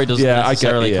story doesn't Yeah, I get-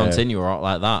 necessarily yeah. continue or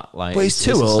like that, like But he's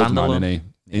too a old, man, standalone. isn't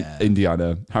he?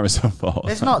 Indiana, Harrison Ford.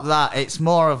 It's not that. It's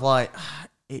more of like,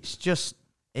 it's just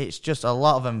a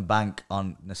lot of them bank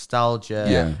on nostalgia,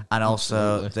 Yeah. and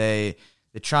also they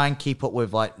try and keep up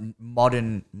with like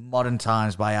modern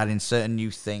times by adding certain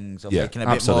new things or Yeah, making it a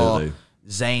bit absolutely. more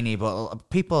zany. But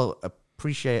people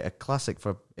appreciate a classic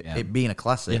for it being a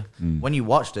classic. When you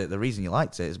watched it, the reason you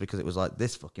liked it is because it was like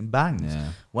this fucking bangs. Yeah.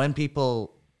 When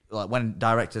people. Like when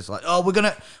directors are like, oh, we're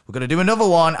gonna do another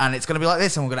one, and it's gonna be like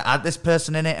this, and we're gonna add this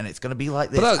person in it, and it's gonna be like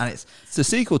this, But and it's a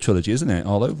sequel trilogy, isn't it?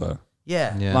 All over.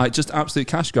 yeah. Like, just absolute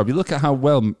cash grab. You look at how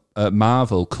well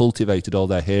Marvel cultivated all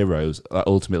their heroes. That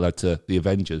ultimately led to the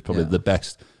Avengers, probably the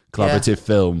best collaborative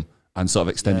film and sort of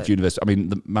extended universe. I mean,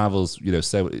 the Marvel's,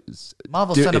 so it's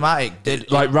Marvel Cinematic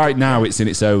did like right now. It's in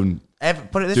its own.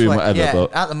 put it this doing way, whatever, yeah.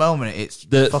 but At the moment, it's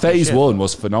The fucking phase shit. 1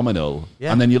 was phenomenal,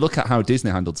 Yeah. and then you look at how Disney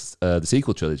handled the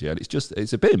sequel trilogy, and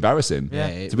it's a bit embarrassing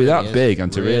Yeah, to be that is. big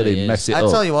and to Really really is. mess it I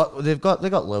up. tell you what, they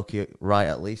got Loki right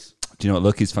at least. Do you know what?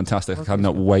 Loki's fantastic. I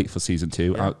cannot wait for season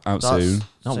 2 out That's- soon.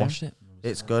 Not soon. watched it.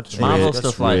 It's good. Marvel It's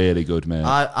stuff It's like- really good, man.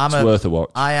 I'm It's worth a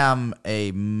watch. I am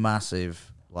a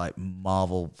massive like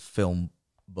Marvel film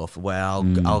buff where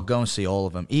I'll go and see all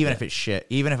of them, even if it's shit,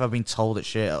 even if I've been told it's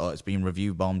shit or it's been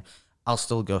review bombed. I'll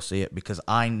still go see it because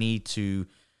I need to.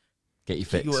 Get your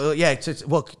fix. Well, yeah,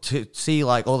 to see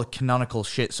like all the canonical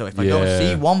shit. So if I go and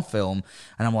see one film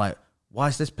and I'm like, why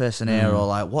is this person here? Or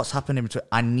like, what's happening between?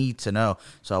 I need to know.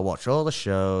 So I watch all the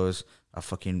shows. I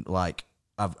fucking like.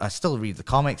 I still read the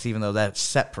comics, even though they're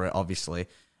separate, obviously,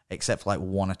 except for like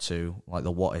 1 or 2, like the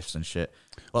what ifs and shit.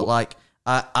 But like,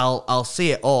 I'll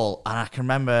see it all, and I can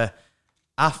remember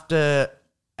after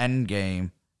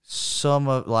Endgame. Some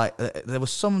of like there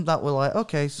was some that were like,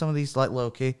 okay, some of these like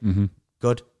Loki,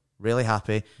 good, really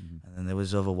happy, and then there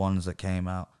was other ones that came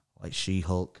out like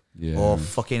She-Hulk, Yeah. or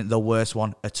fucking the worst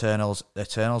one, Eternals.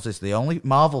 Eternals is the only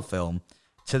Marvel film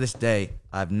to this day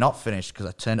I have not finished because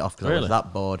I turned it off because I was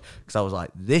that bored. Because I was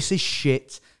like, this is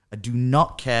shit. I do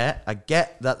not care. I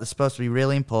get that they're supposed to be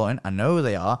really important. I know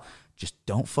they are. Just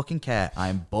don't fucking care. I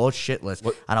am bored shitless.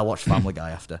 And I watched Family Guy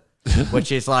after.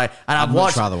 Which is like, and I've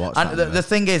watched. rather watch and the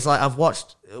thing is, like, I've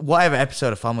watched whatever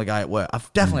episode of Family Guy at work.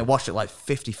 I've definitely watched it like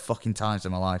 50 fucking times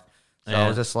in my life. So I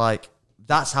was just like,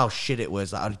 that's how shit it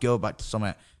was. That I'd go back to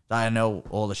something that I know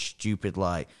all the stupid,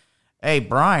 like, hey,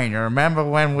 Brian, you remember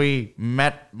when we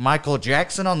met Michael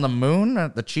Jackson on the moon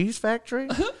at the cheese factory?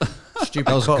 Stupid.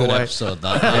 That was a good cutaway. episode,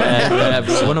 that. Yeah,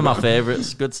 it's one of my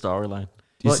favorites. Good storyline.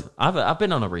 I've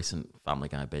been on a recent Family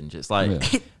Guy binge. It's like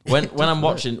when I'm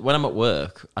at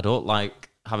work, I don't like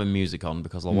having music on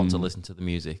because I want to listen to the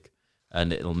music,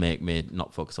 and it'll make me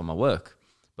not focus on my work.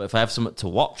 But if I have something to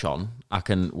watch on, I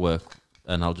can work,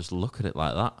 and I'll just look at it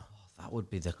like that. That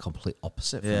would be the complete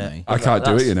opposite for me. I can't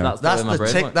do it, you know. That's the way my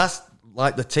brain works. That's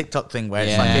like the TikTok thing where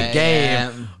it's Yeah, like a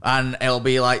game yeah. and it'll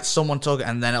be like someone talking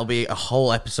and then it'll be a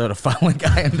whole episode of Family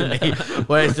Guy underneath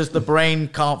where it's just the brain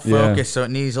can't focus, so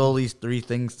it needs all these three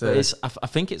things to. But I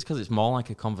think it's because it's more like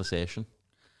a conversation.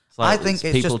 It's like I think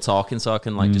it's people just, talking, so I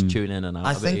can like just tune in and out.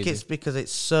 I a bit think easier. it's because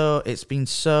it's been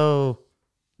so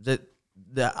the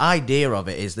idea of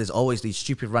it is there's always these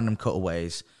stupid random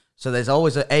cutaways. So there's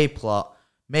always an A plot,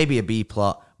 maybe a B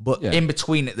plot, but in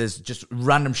between it, there's just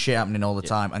random shit happening all the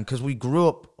time. And because we grew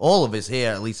up, all of us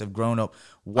here at least have grown up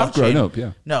watching. I've grown up,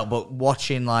 yeah. No, but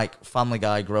watching like Family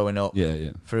Guy growing up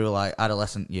through like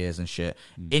adolescent years and shit.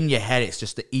 In your head, it's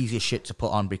just the easiest shit to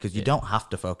put on because you don't have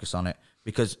to focus on it.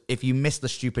 Because if you miss the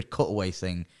stupid cutaway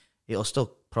thing, it'll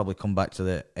still probably come back to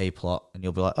the A plot and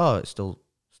you'll be like, oh, it's still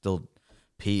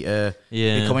Peter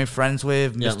becoming friends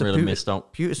with Mr. really missed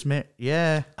out. Peter Smith.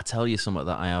 Yeah. I tell you something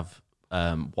that I have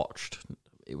watched.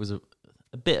 It was a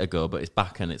bit ago, but it's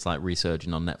back and it's like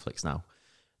resurging on Netflix now.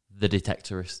 The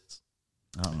Detectorists.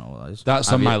 I don't know what that is.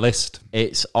 That's on my list.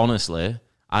 It's honestly,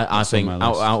 I think on my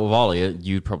out list. of all of you,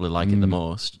 you'd probably like it the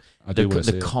most. I do wanna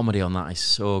see The it. comedy on that is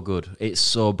so good. It's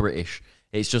so British.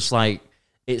 It's just like,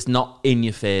 it's not in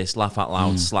your face, laugh out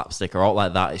loud, slapstick or all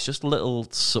like that. It's just little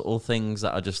subtle things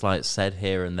that are just like said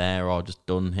here and there or just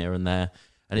done here and there.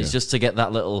 And it's just to get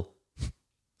that little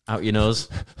out your nose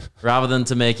rather than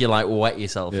to make you like wet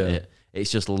yourself in it. It's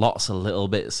just lots of little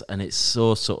bits and it's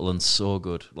so subtle and so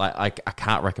good. Like I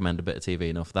can't recommend a bit of TV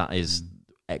enough. That is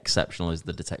exceptional, is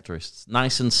The Detectorists.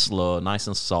 Nice and slow, nice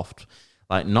and soft.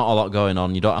 Like not a lot going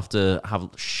on. You don't have to have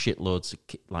shitloads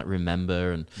to like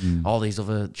remember and all these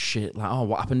other shit. Like, oh,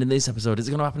 what happened in this episode? Is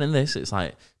it going to happen in this? It's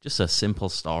like just a simple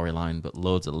storyline, but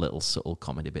loads of little subtle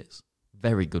comedy bits.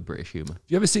 Very good British humour. Have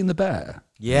you ever seen The Bear?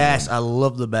 Yes, I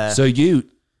love The Bear. So you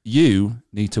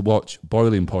need to watch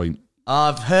Boiling Point.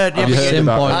 I've heard. Have you heard Sim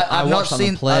about Point. it? I I've not watched on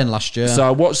seen- the plane last year. So I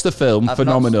watched the film,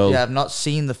 phenomenal. I've not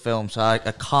seen the film, so I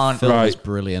can't. Film Right. is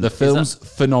brilliant. The film's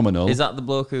phenomenal. Is that the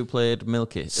bloke who played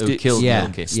Milky? Who Sti- killed yeah,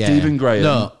 Milky? yeah. Stephen Graham.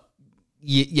 No.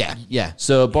 Yeah.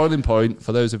 So Boiling Point,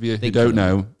 for those of you who don't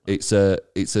know, it's a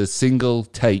single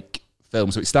take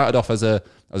film. So it started off as a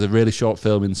really short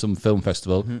film in some film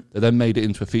festival. They then made it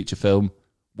into a feature film,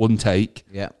 one take,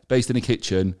 based in a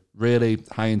kitchen, really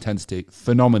high intensity,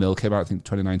 phenomenal. Came out I think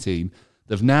 2019.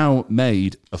 They've now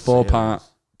made a 4-part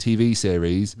TV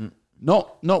series,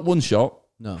 not one shot.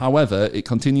 No. However, it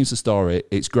continues the story.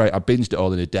 It's great. I binged it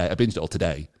all in a day. I binged it all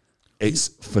today. It's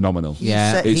phenomenal.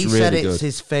 Yeah. He it's said really it's good.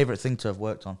 his favorite thing to have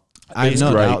worked on. I It's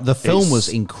know great. now. The film It's- was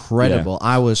incredible.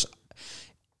 I was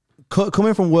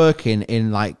coming from working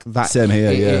in like that. Same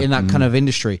here, yeah. In that kind of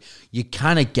industry, you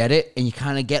kind of get it, and you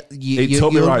kind of get It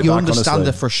took me right you back, understand honestly.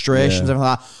 the frustrations and everything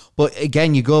like that. But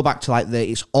again, you go back to like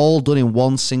it's all done in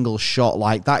one single shot.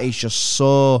 Like that is just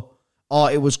so. Oh,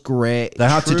 it was great. They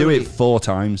had to do Truly. it 4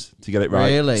 times to get it right.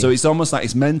 Really? So it's almost like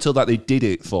it's mental that they did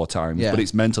it 4 times, Yeah. but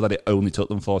it's mental that it only took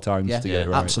them 4 times to get it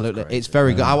right. Absolutely, it's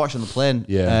very good. I watched it on the plane.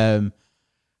 Yeah.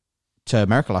 To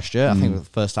America last year. I think it was the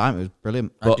first time. It was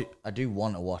brilliant. I do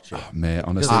want to watch it. Mate,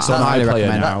 honestly, Because it's on I highly iPlayer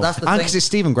recommend it. now. That's the And thing. because it's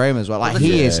Stephen Graham as well. Like Well,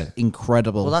 he yeah. is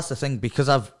incredible. Well, that's the thing because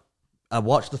I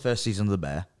watched the first season of The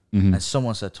Bear, and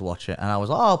someone said to watch it, and I was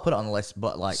like, oh, I'll put it on the list,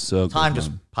 but like So good, time just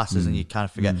man. passes and you kind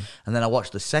of forget. And then I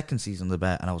watched the second season of The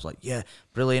Bear, and I was like, yeah,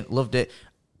 brilliant, loved it.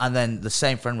 And then the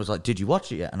same friend was like, did you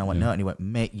watch it yet? And I went, no. And he went,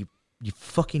 mate, you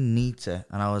fucking need to.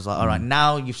 And I was like, all right,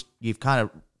 now you've kind of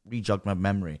rejogged my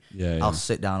memory. Yeah, yeah. I'll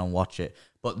sit down and watch it.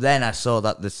 But then I saw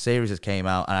that the series has came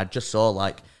out, and I just saw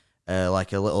like a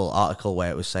little article where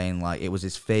it was saying like it was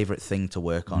his favorite thing to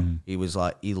work on. He was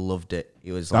like, he loved it.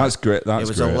 He was like, That's great. That's it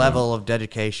was great, a level of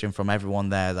dedication from everyone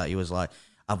there that he was like,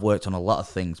 I've worked on a lot of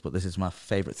things, but this is my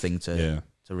favorite thing to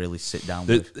to really sit down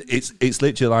with. It's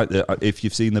literally like if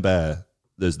you've seen The Bear.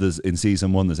 There's in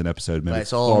season 1 there's an episode maybe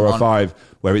 4 or 5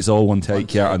 where it's all one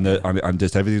take, and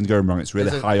just everything's going wrong. It's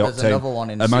really high octane. Another one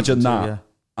in Imagine season that 2,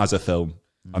 as a film,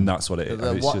 and that's what it is.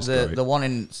 It's just great. The one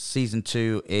in season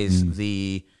 2 is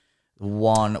the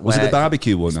one. Was it the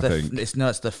barbecue one? I think it's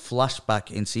the flashback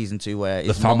in season 2 where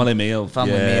the family meal.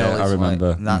 Family meal. I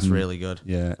remember. And that's really good.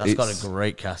 Yeah, that's got a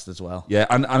great cast as well. Yeah,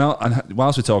 and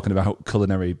whilst we're talking about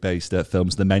culinary based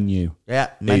films, The Menu.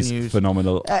 Is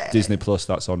phenomenal. Disney Plus.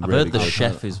 That's on. I've really heard The good.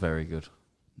 Chef is very good.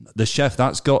 The Chef,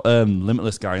 that's got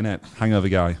Limitless guy in it, Hangover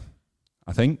guy,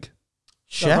 I think.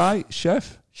 Chef, right?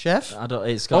 Chef. I don't.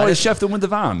 It's got. Is Chef the one with the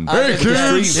van?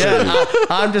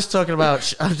 I'm just talking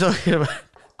about.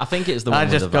 I think it's the one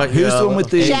with the van. Who's the one with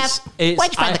the Chef, where'd you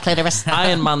find the clitoris?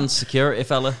 Iron Man security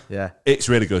fella. Yeah, it's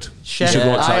really good. Chef, you should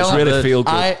watch that. It's really feel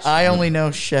good. I only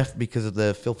know Chef because of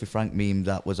the Filthy Frank meme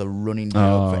that was a running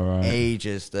joke for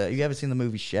ages. Have you ever seen the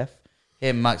movie Chef?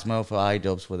 Him, Max Mo for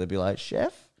iDubbbz, where they'd be like,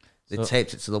 Chef? They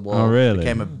taped it to the wall. Oh, really? It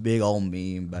became a big old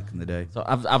meme back in the day. So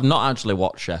I've not actually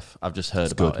watched Chef. I've just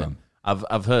heard about it.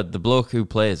 I've heard the bloke who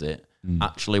plays it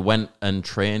actually went and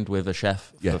trained with a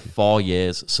chef for 4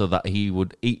 years so that he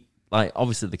would eat. Like,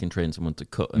 obviously they can train someone to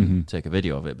cut and take a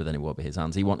video of it, but then it won't be his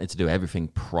hands. He wanted to do everything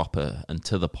proper and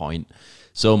to the point,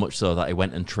 so much so that he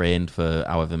went and trained for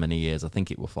however many years, I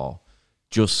think it were 4,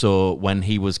 just so when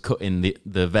he was cutting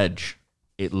the veg,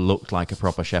 it looked like a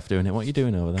proper chef doing it. What are you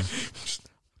doing over there?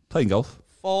 Playing golf.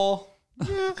 4.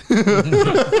 No,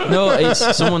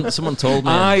 it's someone told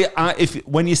me.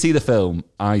 When you see the film,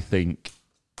 I think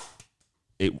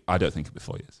I don't think it'll be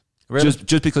 4 years. Really?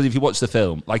 Just because if you watch the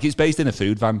film, like it's based in a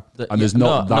food van, and there's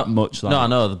not that much. Like, no, I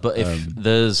know, but if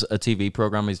there's a TV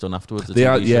program he's done afterwards,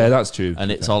 that's true,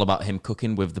 and it's all about him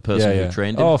cooking with the person who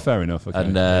trained him. Oh, fair enough. Okay.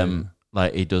 And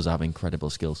like he does have incredible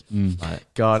skills.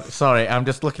 Like, God, sorry, I'm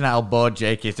just looking at how bored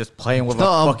Jake is, just playing with a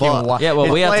fucking. Yeah,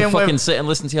 well, we had to fucking sit and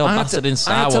listen to your bastard in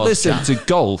Star Wars. I had to listen to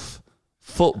golf,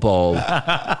 football,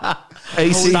 ACDC.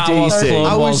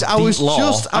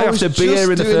 I have to be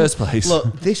here in the first place.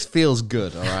 Look, this feels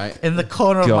good, all right? In the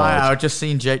corner of my eye, I just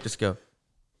seen Jake just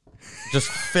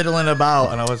fiddling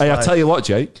about, and I was Hey, I'll tell you what,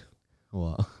 Jake.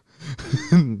 What?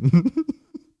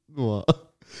 What?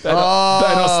 Better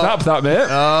not snap that, mate.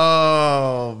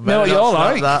 Oh, know what you're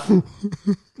like.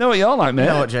 Know what you're like, mate. You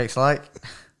know what Jake's like.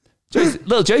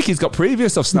 Little Jakey's got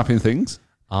previous of snapping things.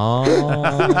 Oh.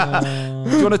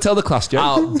 Do you want to tell the class, Jake?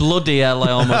 Oh, bloody hell,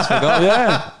 I almost forgot.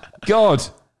 Yeah. God.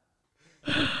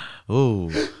 Ooh.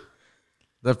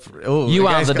 You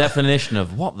are the definition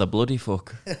of what the bloody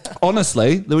fuck.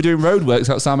 Honestly, they were doing roadworks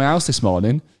outside my house this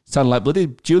morning. Sounded like bloody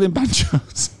Julian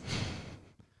Banjos.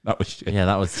 That was shit. Yeah,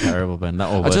 that was terrible, Ben.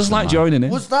 I just like joining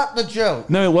in. Was that the joke?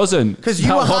 No, it wasn't. Because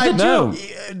you were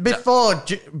hyped. Before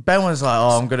Ben was like,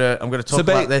 "Oh, I'm gonna talk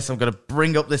about this. I'm gonna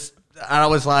bring up this," and I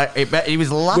was like, he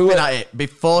was laughing at it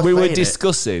before. We were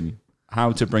discussing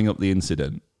how to bring up the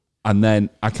incident, and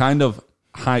then I kind of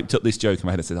hyped up this joke in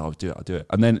my head and said, "Oh, I'll do it."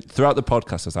 And then throughout the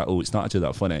podcast, I was like, "Oh, it's not actually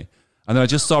that funny." And then I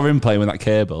just saw him playing with that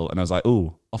cable, and I was like,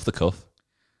 "Oh, off the cuff."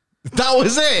 That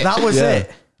was it. That was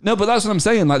it. No, but that's what I'm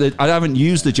saying. Like, I haven't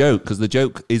used the joke because the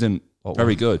joke isn't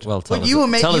very good. Well, tell us you were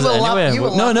tell us it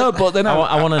anyway. No, but then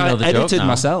I want to know the joke edited now.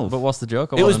 myself. But what's the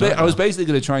joke? I was basically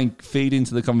going to try and feed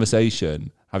into the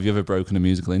conversation. Have you ever broken a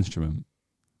musical instrument?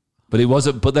 But it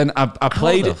wasn't. But then I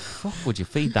played it. Fuck, would you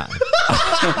feed that?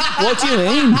 What do you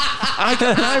mean?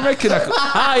 I reckon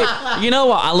I could. You know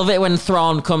what? I love it when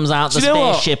Thrawn comes out the Do you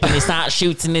know spaceship and he starts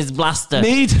shooting his blaster.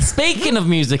 Need- Speaking of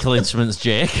musical instruments,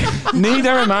 Jake. Need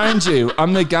I remind you,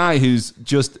 I'm the guy who's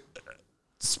just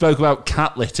spoke about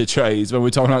cat litter trays when we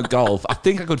were talking about golf. I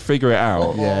think I could figure it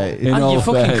out. Yeah. And you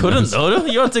fucking couldn't, though.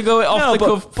 You had to go off the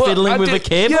cuff fiddling with a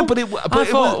cable. Yeah, but I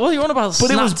thought, what are you on about?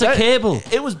 But Snapped a cable.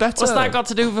 It was better. What's that got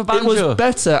to do with a banjo? It was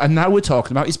better, and now we're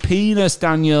talking about his penis,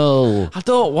 Daniel. I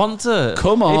don't want to.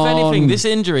 Come on. If anything, this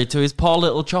injury to his poor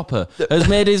little chopper has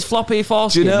made his floppy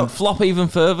foreskin flop even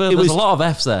further. There's a lot of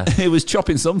F's there. It was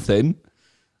chopping something.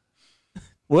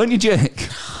 Weren't you, Jake?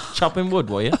 Chopping wood,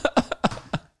 were you?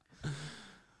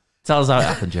 Tell us how it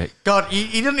happened, Jake. God,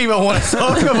 he didn't even want to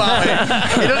talk about it.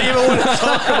 He didn't even want to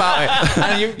talk about it.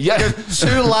 And you're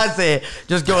two lads here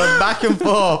just going back and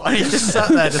forth. And he just sat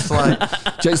there just like...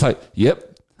 Jake's like,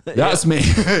 yep, that's me.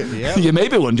 Yep. You may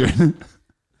be wondering.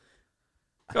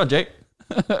 Go on, Jake.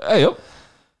 Hey, up.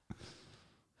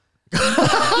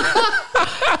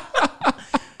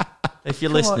 If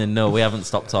you're listening, no, we haven't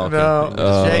stopped talking. No,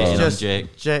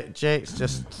 Jake's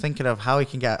just thinking of how he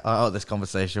can get out of this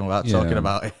conversation without talking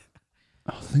about it.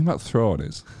 Oh, the thing about Thrawn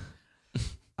is...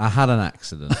 I had an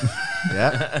accident.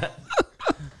 Yeah.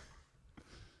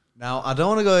 Now, I don't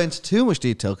want to go into too much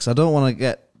detail because I don't want to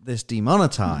get this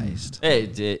demonetized. Too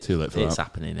late for it's that.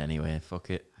 happening anyway. Fuck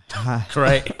it.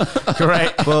 Great.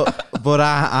 But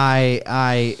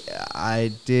I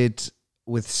did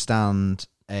withstand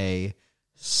a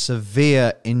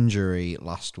severe injury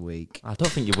last week. I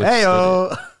don't think you withstood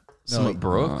Heyo. it. Something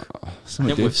broke.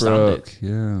 Something Didn't withstand broke.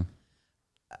 Yeah.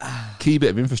 Key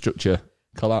bit of infrastructure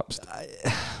collapsed.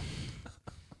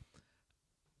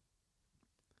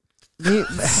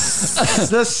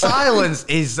 The silence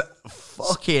is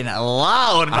fucking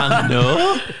loud, man. I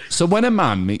know. So when a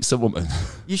man meets a woman,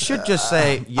 You should just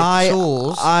say your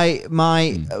tools.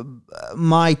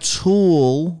 My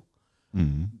tool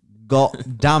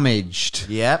got damaged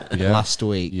Yep. Yeah. last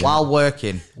week While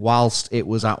working. whilst it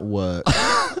was at work.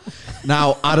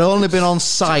 Now, I'd only been on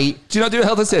site. do you not do a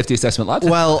health and safety assessment, lad?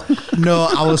 Well, no,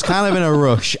 I was kind of in a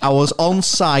rush. I was on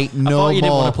site I no thought you didn't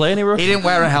more. want to play any He rugby. didn't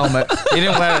wear a helmet.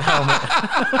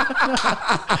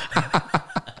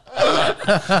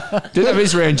 Didn't have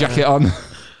his rain jacket on.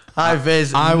 High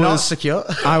vis. I not was- secure.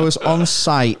 I was on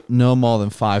site no more than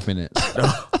 5 minutes.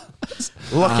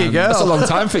 Lucky That's a girl. long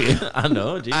time for you. I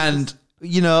know. Jesus. And,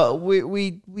 you know,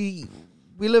 we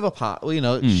live apart. Well, you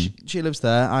know, she lives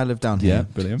there. I live down here. Yeah,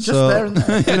 brilliant. Just there and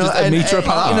there. You know, Just a metre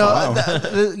apart. You know,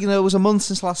 Wow. you know, it was a month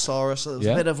since last saw her, so it was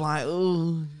Yeah. a bit of like,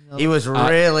 oh. He was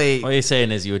really. what you're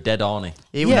saying is you were dead horny.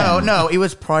 No, he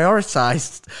was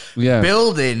prioritized Yeah.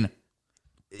 building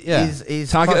Yeah.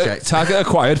 his Target project.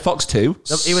 acquired. Fox 2.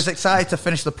 He was excited to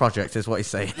finish the project, is what he's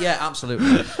saying. Yeah,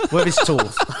 absolutely. With his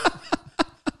tools.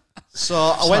 So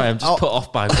I Sorry, went. I'm just put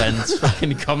off by Ben's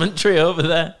fucking commentary over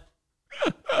there.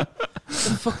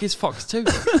 The fuck is Fox 2?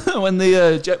 when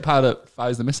the jet pilot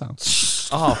fires the missile.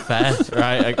 Oh, fair.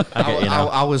 Right, I get you now.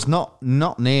 I was not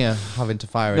near having to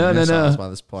fire No, any no, missiles no. by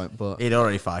this point, but He'd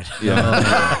already fired.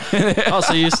 Oh,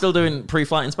 so you're still doing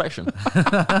pre-flight inspection?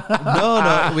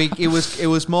 no, it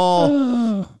was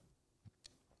more.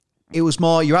 It was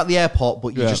more. You're at the airport, but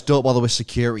you just don't bother with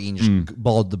security and just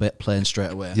board the plane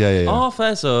straight away. Yeah. Oh,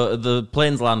 fair. So the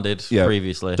planes landed Yeah.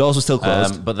 previously. Doors were still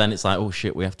closed. But then it's like, oh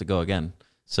shit, we have to go again.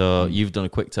 So you've done a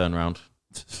quick turnaround,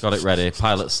 got it ready.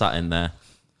 Pilot sat in there.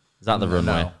 Is that the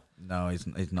runway? No, he's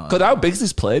not. God, how big's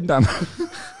this plane, Dan?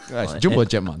 Right, jumbo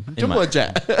jet, man. Jumbo my-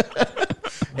 jet.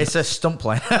 It's a stunt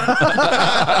plane.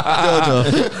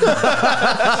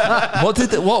 what did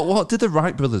the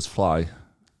Wright brothers fly?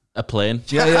 A plane.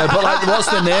 Yeah, but like, what's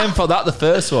the name for that? The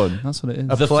first one. That's what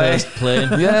it is. The plane. first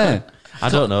plane. Yeah. I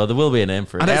don't know. There will be a name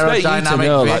for it. And I expect you to Aerodynamic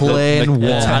know like, plane the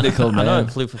one. technical I know name.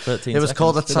 it flew for 13 It was seconds.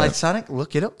 called the Titanic.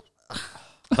 Look it up.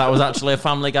 That was actually a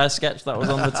Family Guy sketch that was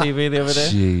on the TV the other day.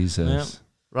 Jesus. Yeah.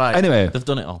 Right. Anyway, They've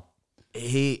done it all.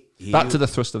 he back to the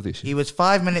thrust of the issue. He was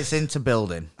 5 minutes into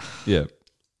building. Yeah.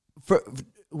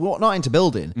 Not into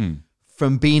building.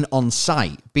 From being on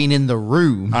site, being in the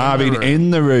room. I mean,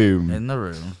 in the room. In the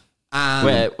room. And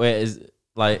Wait, does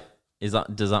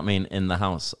that mean in the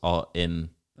house or in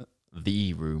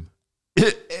the room?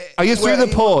 Are you through the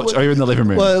porch or are you in the living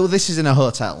room? well, this is in a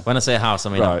hotel. When I say house, I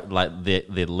mean Right. like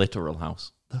the literal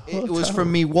house. It was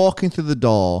from me walking through the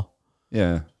door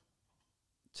Yeah.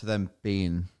 to them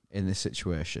being in this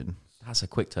situation. That's a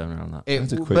quick turnaround. That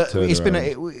It's a quick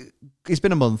it's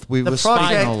been a month. We were project-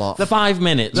 spying a lot. the 5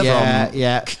 minutes.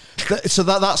 Yeah. So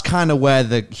that's kind of where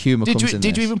the humour Did comes you in.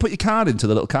 did you this. even put your card into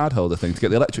the little card holder thing to get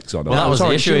the electrics on? Well, that was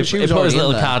sorry, the issue. she He was put his already in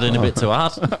little there. card in a bit too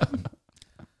hard.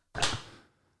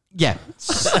 Yeah.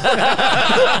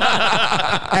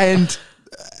 And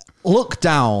look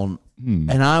down,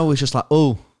 and I was just like,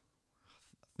 oh, I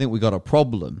think we got a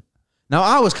problem. Now,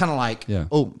 I was kind of like, Yeah.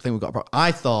 oh, I think we got a problem.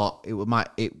 I thought it might.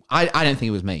 I didn't think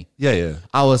it was me. Yeah.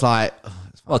 I was like,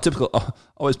 Well, typical.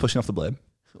 Always pushing off the blame.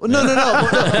 no.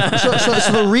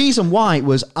 So the reason why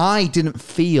was I didn't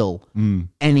feel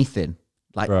anything,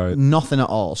 like Right. nothing at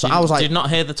all. So I was like, did not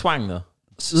hear the twang though.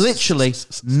 literally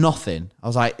nothing. I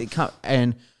was like, it can't.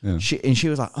 And Yeah. she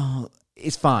was like, oh,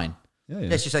 it's fine.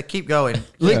 Yeah, she said, keep going.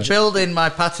 Yeah. Building my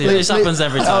patio. This happens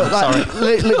every time.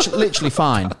 Sorry. Literally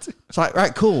fine. It's like,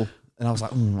 right, cool. And I was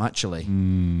like, actually,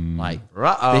 like,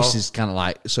 Uh-oh. this is kind of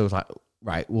like, so it was like,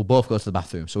 right, we'll both go to the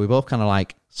bathroom. So we both kind of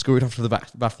like scurried off to the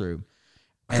bathroom.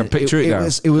 I can picture it now.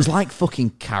 It was like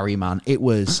fucking Carrie, man. It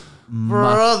was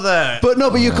Brother. But no,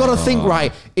 but you've got to think,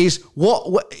 right, is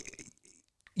what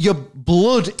your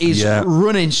blood is Yeah.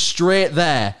 running straight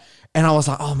there. And I was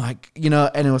like, oh my,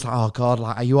 and it was like, oh God,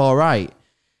 like, are you all right?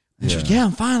 And she was, yeah,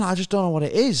 I'm fine. Like, I just don't know what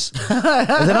it is.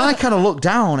 And then I kind of looked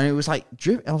down and it was like,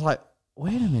 drip. I was like,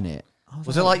 wait a minute.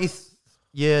 Was it like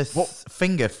your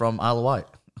finger from Isle of Wight?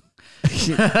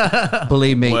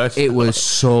 Believe me, Worse. it was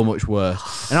so much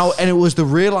worse. And it was the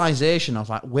realization. I was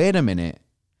like, wait a minute.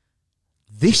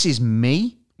 this is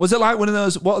me. Was it like one of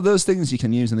those? What are those things you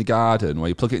can use in the garden where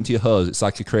you plug it into your hose? It's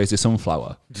like a crazy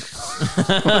sunflower. Do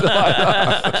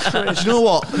you know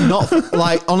what? Not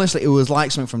like honestly, it was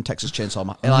like something from Texas Chainsaw.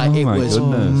 Like it my was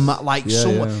goodness. like Yeah,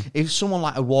 someone. yeah. If someone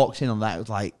like had walked in on that, it was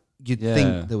like you'd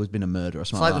think there was been a murder or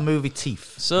It's something. like Like the movie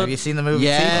Teeth. So- Have you seen the movie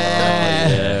Yeah.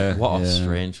 Teeth? Yeah. What a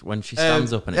strange when she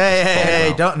stands up and it Hey,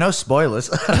 just falls out. no spoilers.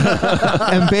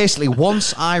 and basically,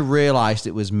 once I realised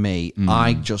it was me,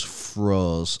 I just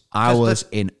froze. I was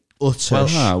in utter.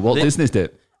 Walt Disney's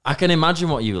it. I can imagine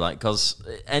what you like because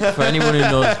for anyone who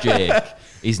knows Jake,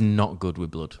 he's not good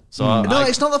with blood. So no,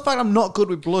 it's not the fact I'm not good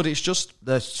with blood. It's just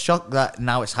The shock that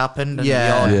now it's happened. And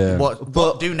Yeah. you're- Yeah.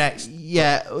 What do next?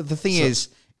 yeah. The thing is,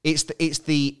 it's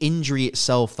the injury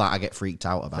itself that I get freaked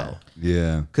out about.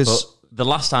 Yeah. Because the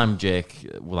last time Jake,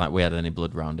 like we had any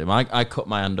blood around him, I cut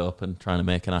my hand open trying to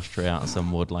make an ashtray out of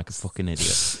some wood like a fucking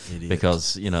idiot.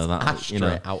 Because you know that you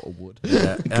know. out of wood.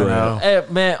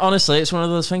 Mate, honestly, it's one of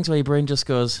those things where your brain just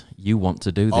goes, "You want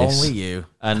to do this?" Only you.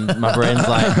 And my brain's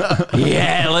like,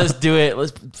 "Yeah, let's do it.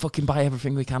 Let's fucking buy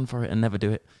everything we can for it and never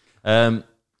do it."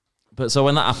 But so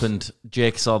when that happened,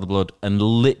 Jake saw the blood and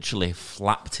literally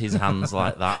flapped his hands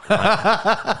like that.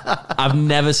 Like, I've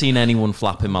never seen anyone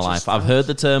flap in my life. I've heard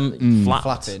the term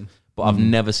Flapping. but I've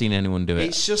never seen anyone do it.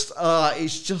 It's just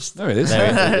There it is.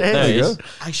 There he is.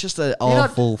 it's just an You're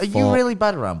not- awful. are you thought. really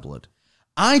bad around blood?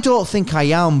 I don't think I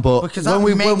am, but Because when that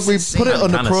we makes put it it seem-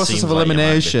 on the Kinda process seems of like you might be.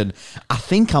 elimination, I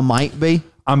think I might be.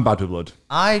 I'm bad with blood.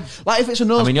 I Like if it's a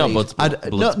nosebleed, your blood's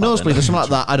nosebleed bad or something like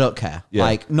that, I don't care. Yeah.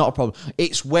 Like not a problem.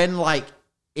 It's when like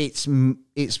it's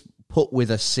put with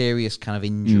a serious kind of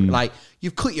injury. Like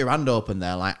you've cut your hand open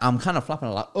there. Like I'm kind of flapping.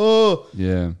 Like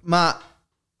Yeah. my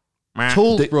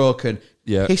tool's Di- broken.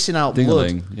 Yeah. Hissing out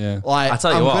Ding-a-ling, blood. yeah. Like I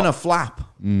tell you I'm what. gonna flap.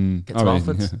 Get to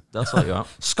Alfred's. That's what you are.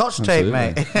 Scotch tape,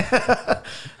 Absolutely. mate.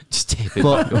 Just tape it.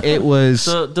 But it was.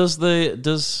 So does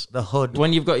the hood.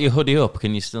 when you've got your hoodie up,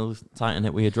 can you still tighten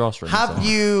it with your drawstrings? Have or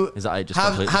you? Is that it just have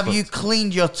completely have you fucked?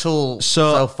 cleaned your tool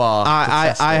so far?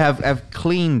 I have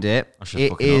cleaned it. I should It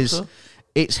fucking hope is so.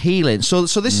 it's healing. So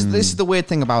this is the weird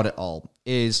thing about it all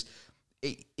is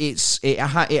it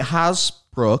has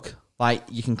broke. Like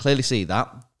you can clearly see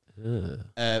that.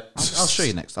 I'll show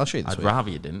you next. I'll show you this. I'd week. rather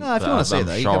you didn't. No, if you but wanna see I'm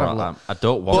that, you sure can have a look. I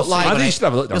don't want But to like- see I it. think you should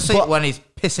have a look down. You'll see it when he's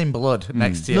pissing blood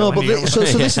next to you. No, when but you- so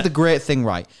this is the great thing,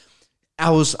 right? I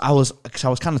was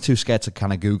kind of too scared to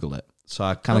kind of Google it, so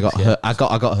I kind of got her. I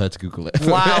got her to Google it.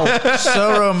 wow,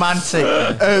 so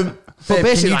romantic. But Babe,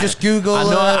 basically, can you just Google?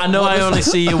 I know. what I this- only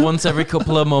see you once every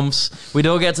couple of months. We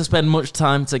don't get to spend much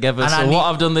time together. And So I what need-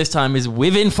 I've done this time is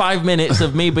within 5 minutes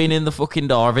of me being in the fucking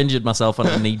door, I've injured myself, and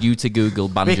I need you to Google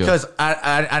banjo. Because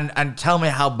and tell me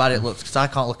how bad it looks because I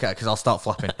can't look at it because I'll start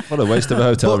flapping. What a waste of a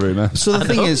hotel room, eh? So the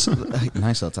thing is,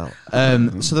 nice hotel.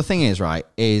 So the thing is, right,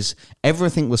 is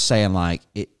everything was saying like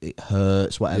it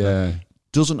hurts, whatever. Yeah.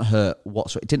 Doesn't hurt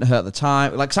whatsoever. It didn't hurt at the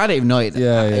time. Like 'cause I didn't even know it.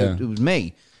 Yeah, It was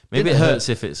me. maybe Didn't it hurts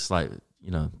if it's like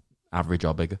average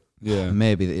or bigger. Yeah.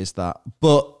 Maybe it is that.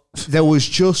 But there was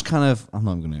just kind of, I'm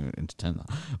not going to entertain that,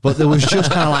 but there was just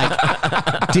kind of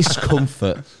like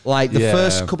discomfort. Like the Yeah.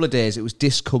 first couple of days, it was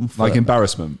discomfort. Like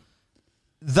embarrassment.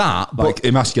 that, but Like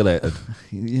emasculated.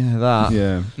 yeah, that.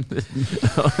 Yeah.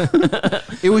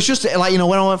 It was just like, when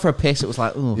I went for a piss, it was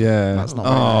like, oh, Yeah. that's not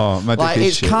Oh, right. magic Like, is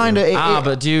it's shit, kind of,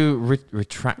 But do you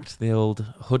retract the old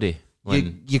hoodie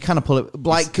when you kind of pull it,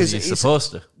 like, because you're it's,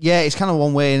 supposed to? yeah, it's kind of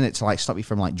one way in it to like stop you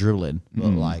from like drooling, but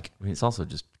like, I mean, it's also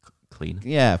just clean,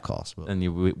 yeah, of course. But, and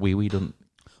you we don't.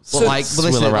 but like, but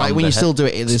listen, swill like around when the you head. still do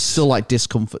it, there's still like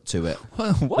discomfort to it.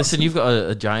 Listen, you've got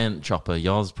a giant chopper.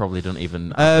 Yours probably don't even.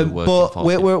 Work But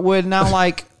we're now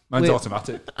like, Mine's we're,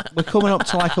 automatic. we're coming up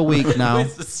to like a week now.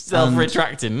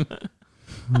 self-retracting.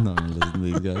 I'm not gonna listen to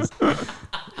these guys.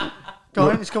 Go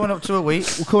on, it's coming up to a week.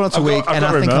 We're coming up to a week, I've and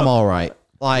got I think remote. I'm all right.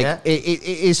 Like Yeah. it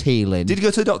is healing. Did you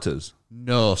go to the doctors?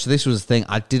 No, so this was the thing.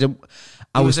 I didn't.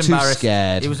 I He was too embarrassed.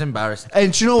 scared. He was embarrassed.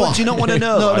 And do you know what? do you not wanna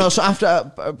know, No, like- no. So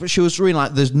after she was really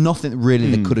like, there's nothing really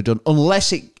they could have done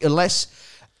unless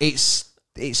it's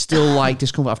still like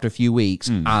discomfort after a few weeks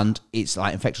and it's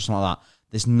like infectious or something like that.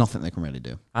 There's nothing they can really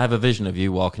do. I have a vision of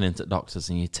you walking into doctors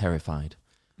and you're terrified,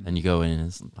 and you go in and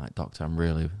it's like, "Doctor, I'm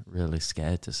really, really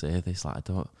scared to say this. Like, I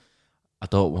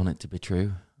don't want it to be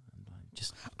true.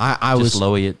 Just I was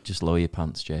lower your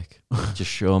pants, Jake.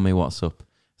 Just show me what's up."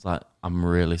 It's like, I'm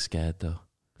really scared though.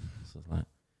 So it's like,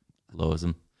 lowers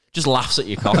them. Just laughs at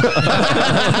your cock. Like,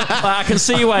 I can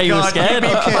see why you were scared.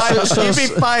 You'd be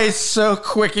fired so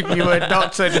quick if you were a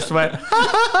doctor. Just went.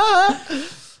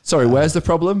 Sorry, where's the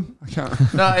problem? I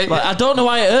can't. No, I don't know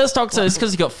why it hurts, doctor. It's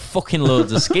because you got fucking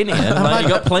loads of skin here. Like, you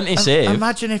got plenty save.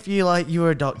 Imagine if you were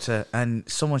a doctor and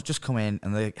someone's just come in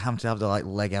and they happen to have their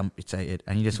leg amputated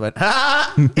and you just went,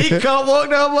 he can't walk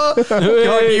no more.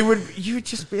 God, you would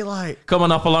just be like, Come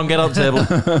on up along, get on table.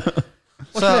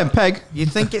 What's your name, Peg? You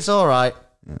think it's all right?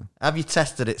 Have you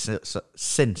tested it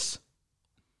since?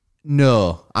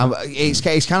 No, it's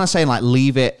kind of saying like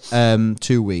leave it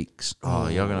 2 weeks. Oh,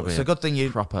 you're gonna be. It's a good thing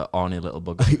you proper orny little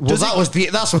bugger. Well,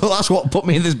 that's what put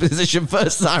me in this position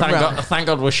first time round. Thank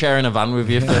God we're sharing a van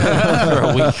with you for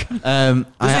a week.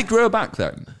 Does it grow back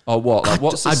then, or what? Like,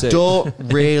 what's the I don't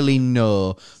really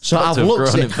know. So I've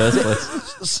looked in at first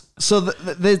place. so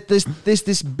there's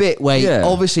this bit where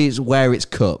obviously it's where it's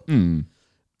cut.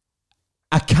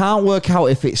 I can't work out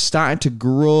if it's starting to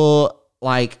grow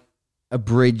like a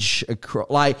bridge across.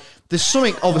 Like there's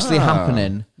something obviously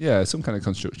happening. Yeah, some kind of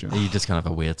construction. You just kind of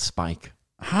have a weird spike.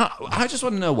 I just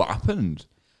want to know what happened.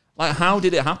 Like, how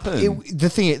did it happen? The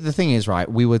thing is, right?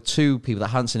 We were two people that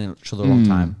hadn't seen each other a long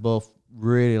time, both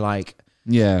really like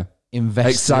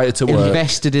excited to work,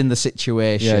 invested in the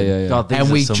situation. Yeah. God,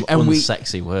 these are some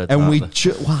unsexy words. And aren't we,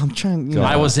 they? I'm trying.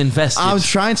 I was invested. I was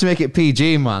trying to make it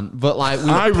PG, man, but like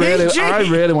I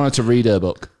really wanted to read her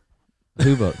book.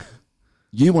 Who book?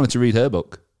 You wanted to read her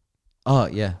book. Oh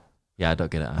yeah. Yeah, I don't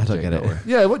get it. I don't get it.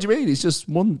 Yeah, what do you mean? It's just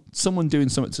someone doing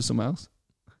something to someone else.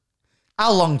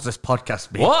 How long's this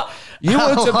podcast been? What? You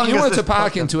wanted to this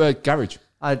park podcast? into a garage.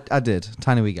 I did.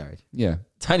 Tiny wee garage. Yeah.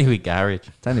 Tiny wee garage.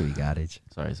 Tiny wee garage.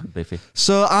 Sorry, it's biffy.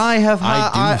 So I have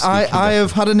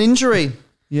had an injury.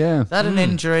 Yeah. Is that an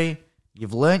injury?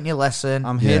 You've learnt your lesson.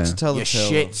 I'm here Yeah. to tell You're the tale.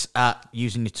 shit at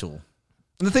using your tool.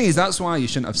 And the thing is, that's why you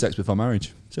shouldn't have sex before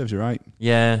marriage. Serves you right.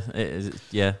 Yeah, it is.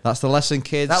 Yeah. That's the lesson,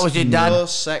 kids. That was your dad. No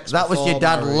sex That was your before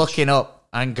dad marriage. looking up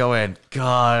and going,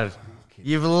 God,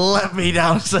 you've let me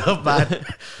down so bad.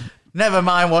 Never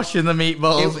mind washing the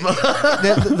meatballs.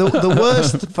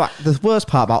 The worst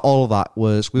part about all of that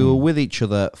was we were with each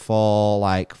other for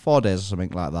like 4 days or something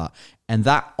like that, and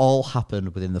that all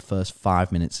happened within the first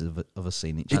 5 minutes of us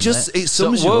seeing each other. It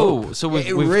sums you up. So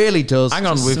It really does. Hang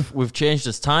on, we've changed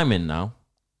this timing now.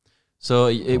 So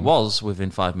it was within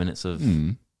 5 minutes of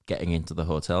getting into the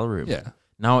hotel room. Yeah.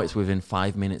 Now it's within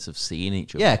 5 minutes of seeing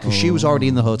each other. Yeah, because she was already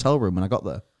in the hotel room when I got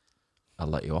there. I'll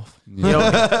let you off. He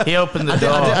opened the door.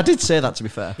 I did say that, to be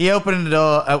fair. He opened the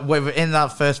door. In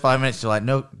that first 5 minutes, you're like,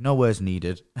 no words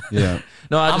needed. Yeah.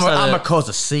 No, I'm a cause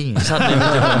a scene. meeting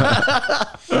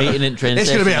in train It's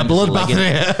going to be a bloodbath in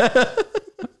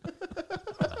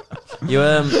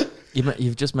here.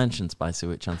 You've just mentioned spicy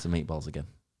with chance of meatballs again.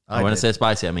 I When I did. say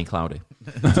spicy, I mean cloudy.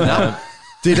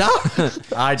 Did I?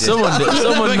 I did.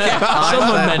 Someone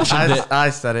mentioned it, I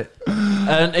said it.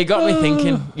 and it got me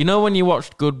thinking. You know when you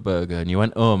watched Good Burger and you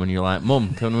went home and you're like,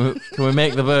 "Mum, can we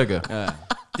make the burger?"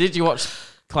 Did you watch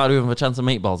Cloudy with a Chance of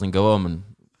Meatballs and go home and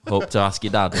hope to ask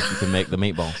your dad if you can make the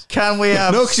meatballs? Can we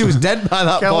have? No, because she was dead by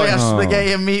that Can we point. have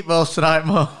spaghetti and meatballs tonight,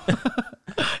 Mum?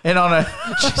 In honor.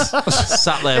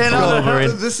 Sat there You know,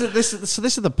 blubbering. This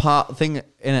is the part thing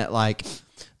in it. Like,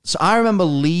 so I remember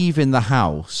leaving the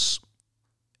house,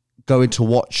 going to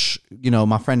watch. You know,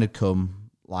 my friend had come.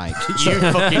 Like, You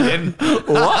fucking didn't.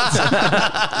 What?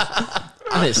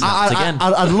 And it snapped again.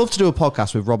 I'd love to do a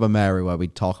podcast with Rob and Mary where we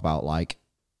talk about like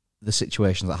the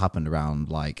situations that happened around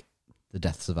like the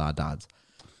deaths of our dads.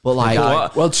 But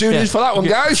like, Well, tune in for that one,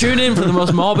 guys. Tune in for the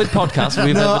most morbid podcast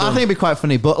we've no, ever I done. think it'd be quite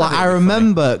funny. But like, I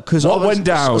remember because What went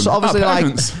down? So obviously, Our like,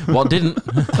 parents. What didn't?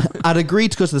 I'd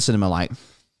agreed to go to the cinema like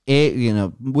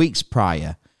weeks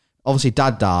prior. Obviously,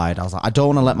 Dad died. I was like, I don't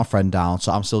want to let my friend down,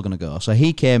 so I'm still going to go. So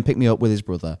he came, picked me up with his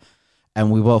brother,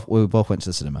 and we both went to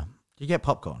the cinema. You get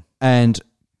popcorn. And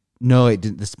no, it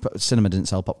didn't. The cinema didn't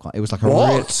sell popcorn. It was like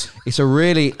it's a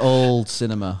really old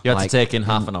cinema. You had like, to take in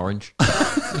half an orange.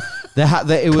 It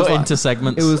was Cut like, into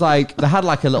segments. It was like they had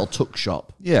like a little tuck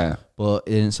shop, Yeah. but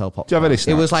it didn't sell popcorn. Do you have any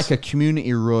It was snacks? like a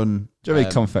community run. Do you have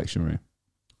any confectionery?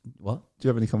 What? Do you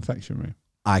have any confectionery?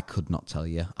 I could not tell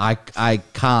you. I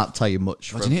can't tell you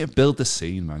much. You need to build the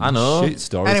scene, man. I know. Shit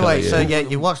story. Anyway, so yeah,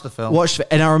 you watched the film. Watched it,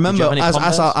 and I remember have any as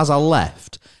context? I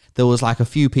left, there was like a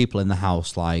few people in the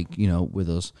house, like with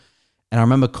us, and I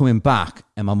remember coming back,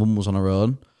 and my mum was on her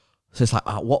own. So it's like,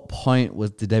 at what point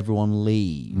did everyone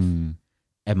leave?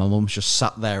 And my mum's just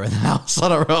sat there in the house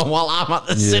on her own while I'm at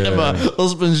the cinema.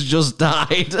 Husband's just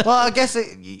died. Well, I guess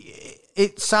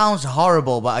it sounds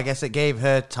horrible, but I guess it gave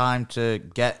her time to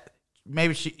get.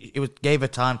 Maybe gave her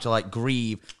time to like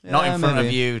grieve, not in front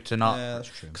of you to not. Yeah, that's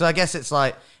true. Because I guess it's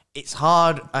like it's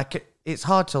hard. It's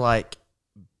hard to like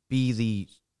be the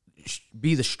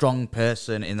strong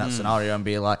person in that scenario and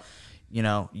be like, you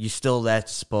know, you're still there to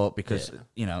support because,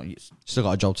 you know, Still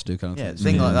got a job to do, kind of thing.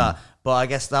 thing like that. But I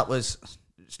guess that was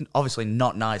obviously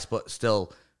not nice, but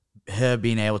still her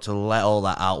being able to let all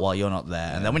that out while you're not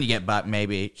there. And then when you get back,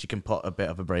 maybe she can put a bit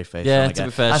of a brave face Yeah, on to again.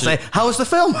 be fair, I she- say, how was the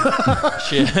film?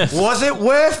 Was it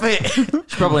worth it?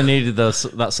 She probably needed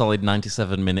that solid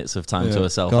 97 minutes of time to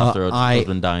herself God, after her I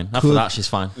husband dying. After could- that, she's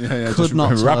fine. Yeah, Could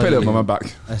not wrap tell it up you on my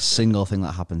back. a single thing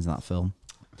that happens in that film.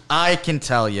 I can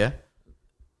tell you,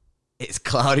 it's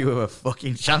cloudy with a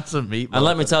fucking chance of meatballs. And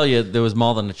let me tell you, there was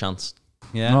more than a chance.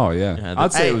 Yeah. Oh yeah, Yeah,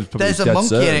 I'd say Hey, it was probably there's a dead monkey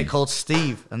certain. in it called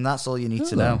Steve, and that's all you need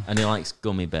to know. And he likes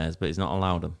gummy bears, but he's not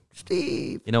allowed them.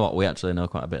 Steve. You know what? We actually know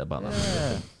quite a bit about that.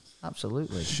 Yeah,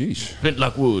 absolutely. Sheesh. Flint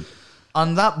like wood.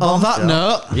 On that On that bombshell-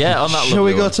 note, Yeah, on that shall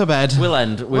we lovely go one. to bed? We'll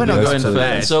end. We're not been going to for-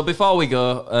 bed. So before we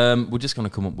go, we're just going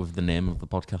to come up with the name of the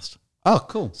podcast. Oh,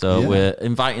 cool. So Yeah. we're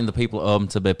inviting the people at home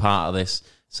to be part of this.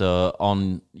 So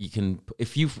you can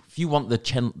if you want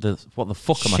the what the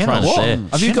fuck am I trying to What? say?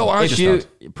 Have you got what I If just you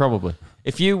had? probably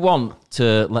if you want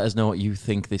to let us know what you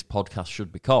think this podcast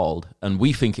should be called, and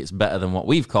we think it's better than what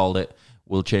we've called it,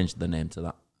 we'll change the name to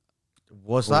that.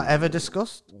 Was that ever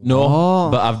discussed? No, Oh.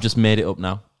 but I've just made it up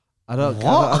now. I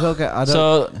don't get.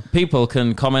 So people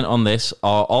can comment on this,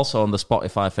 or also on the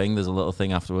Spotify thing. There's a little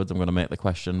thing afterwards. I'm going to make the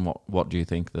question: What do you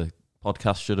think the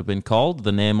podcast should have been called?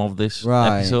 The name of this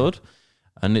episode,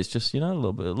 and it's just a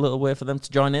little way for them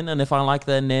to join in. And if I like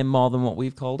their name more than what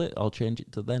we've called it, I'll change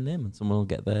it to their name, and someone will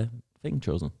get their thing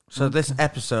chosen. So this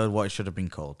episode, what it should have been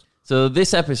called? So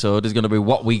this episode is going to be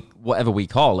whatever we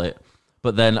call it.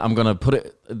 But then I'm going to put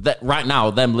it right now.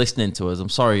 Them listening to us. I'm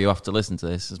sorry you have to listen to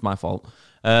this. It's my fault.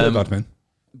 Bad man.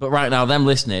 But right now, them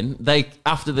listening,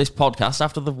 after this podcast,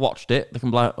 after they've watched it, they can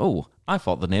be like, "Oh, I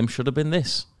thought the name should have been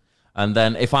this." And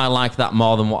then if I like that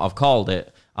more than what I've called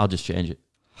it, I'll just change it.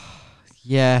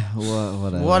 Yeah,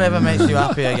 whatever. Whatever makes you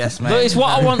happy, I guess, mate. But it's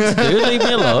what I want to do. Leave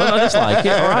me alone. I just like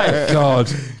it. All right.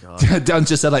 God. Dan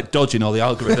just said like dodging all the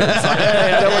algorithms. Like,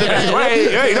 hey, I don't want to get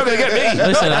hey, you're not going to get me.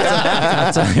 Listen,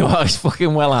 I tell you what, it's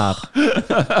fucking well hard.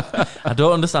 I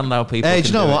don't understand how people. Hey, can do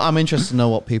you know do what? it. I'm interested to know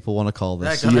what people want to call They're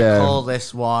this. going to Yeah. call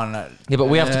this one... Yeah, but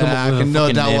we have to come up with I a can no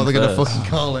fucking doubt name what they're going to first. fucking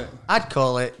call it. I'd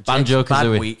call it Jake's Banjo Bad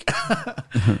Kazooie. Week.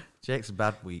 Jake's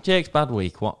Bad Week. Jake's bad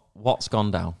week. What's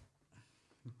gone down?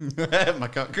 My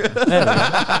cock.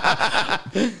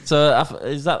 So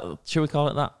is that? Should we call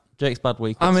it that? Jake's bad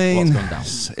week. I What's mean, gone down?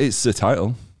 it's the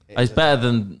title. It's better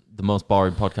than the most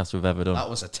boring podcast we've ever done. That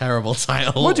was a terrible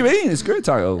title. What do you mean? It's a great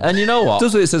title. And you know what?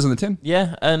 Does what it says on the tin.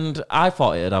 Yeah, and I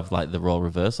thought it'd have like the role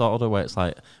reverse order where it's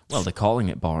like, well, they're calling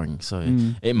it boring, so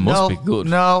it must be good.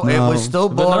 No, it was still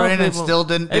But no, boring and people- still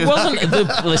didn't do It wasn't.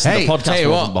 Listen, Hey, the tell podcast you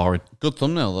wasn't what. boring. Good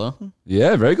thumbnail though.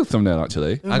 Yeah, very good thumbnail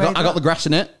actually. I got the grass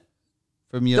in it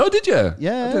from you. Oh, did you?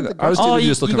 Yeah, I, didn't- the I was Oh,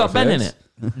 just you looking got at Ben my in face. it.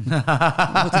 What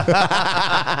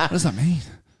does that mean?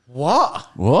 What?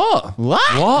 What?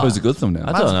 It was a good thumbnail.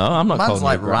 I don't know. I'm not Man's calling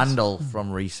like it grass. Randall from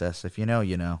Recess. If you know,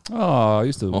 you know. Oh, I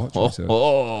used to Oh, watch oh, it. So.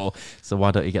 oh. So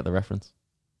why don't you get the reference?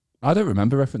 I don't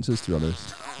remember references, to be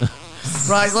honest.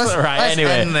 Right, let's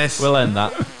Anyway, end this. we'll end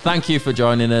that. Thank you for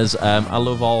joining us. I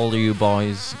love all you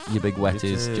boys, you big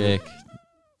wetties, too. Jake.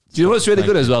 Do you know what's really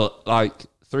Thank good as well? Like,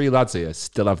 3 lads here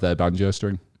still have their banjo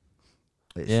string.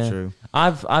 It's Yeah. true.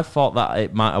 I've thought that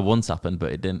it might have once happened,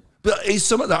 but it didn't. But it's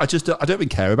something that I don't even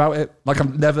care about it. Like,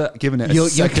 I'm never giving it a You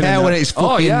second care in when that. it's Oh,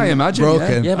 fucking yeah, I imagine.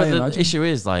 broken. Yeah, but I the imagine. issue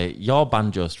is like your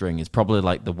banjo string is probably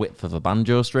like the width of a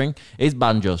banjo string. His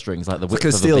banjo string is like the width like a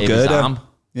of steel a baby's girder. arm.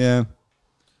 Yeah.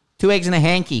 2 eggs and a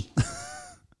hanky.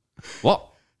 What?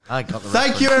 I got the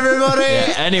Thank you, everybody.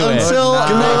 Yeah, anyway. Until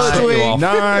Good night. next Take you week. off.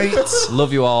 Night.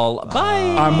 Love you all.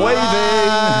 Bye. I'm waving.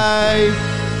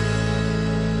 Bye.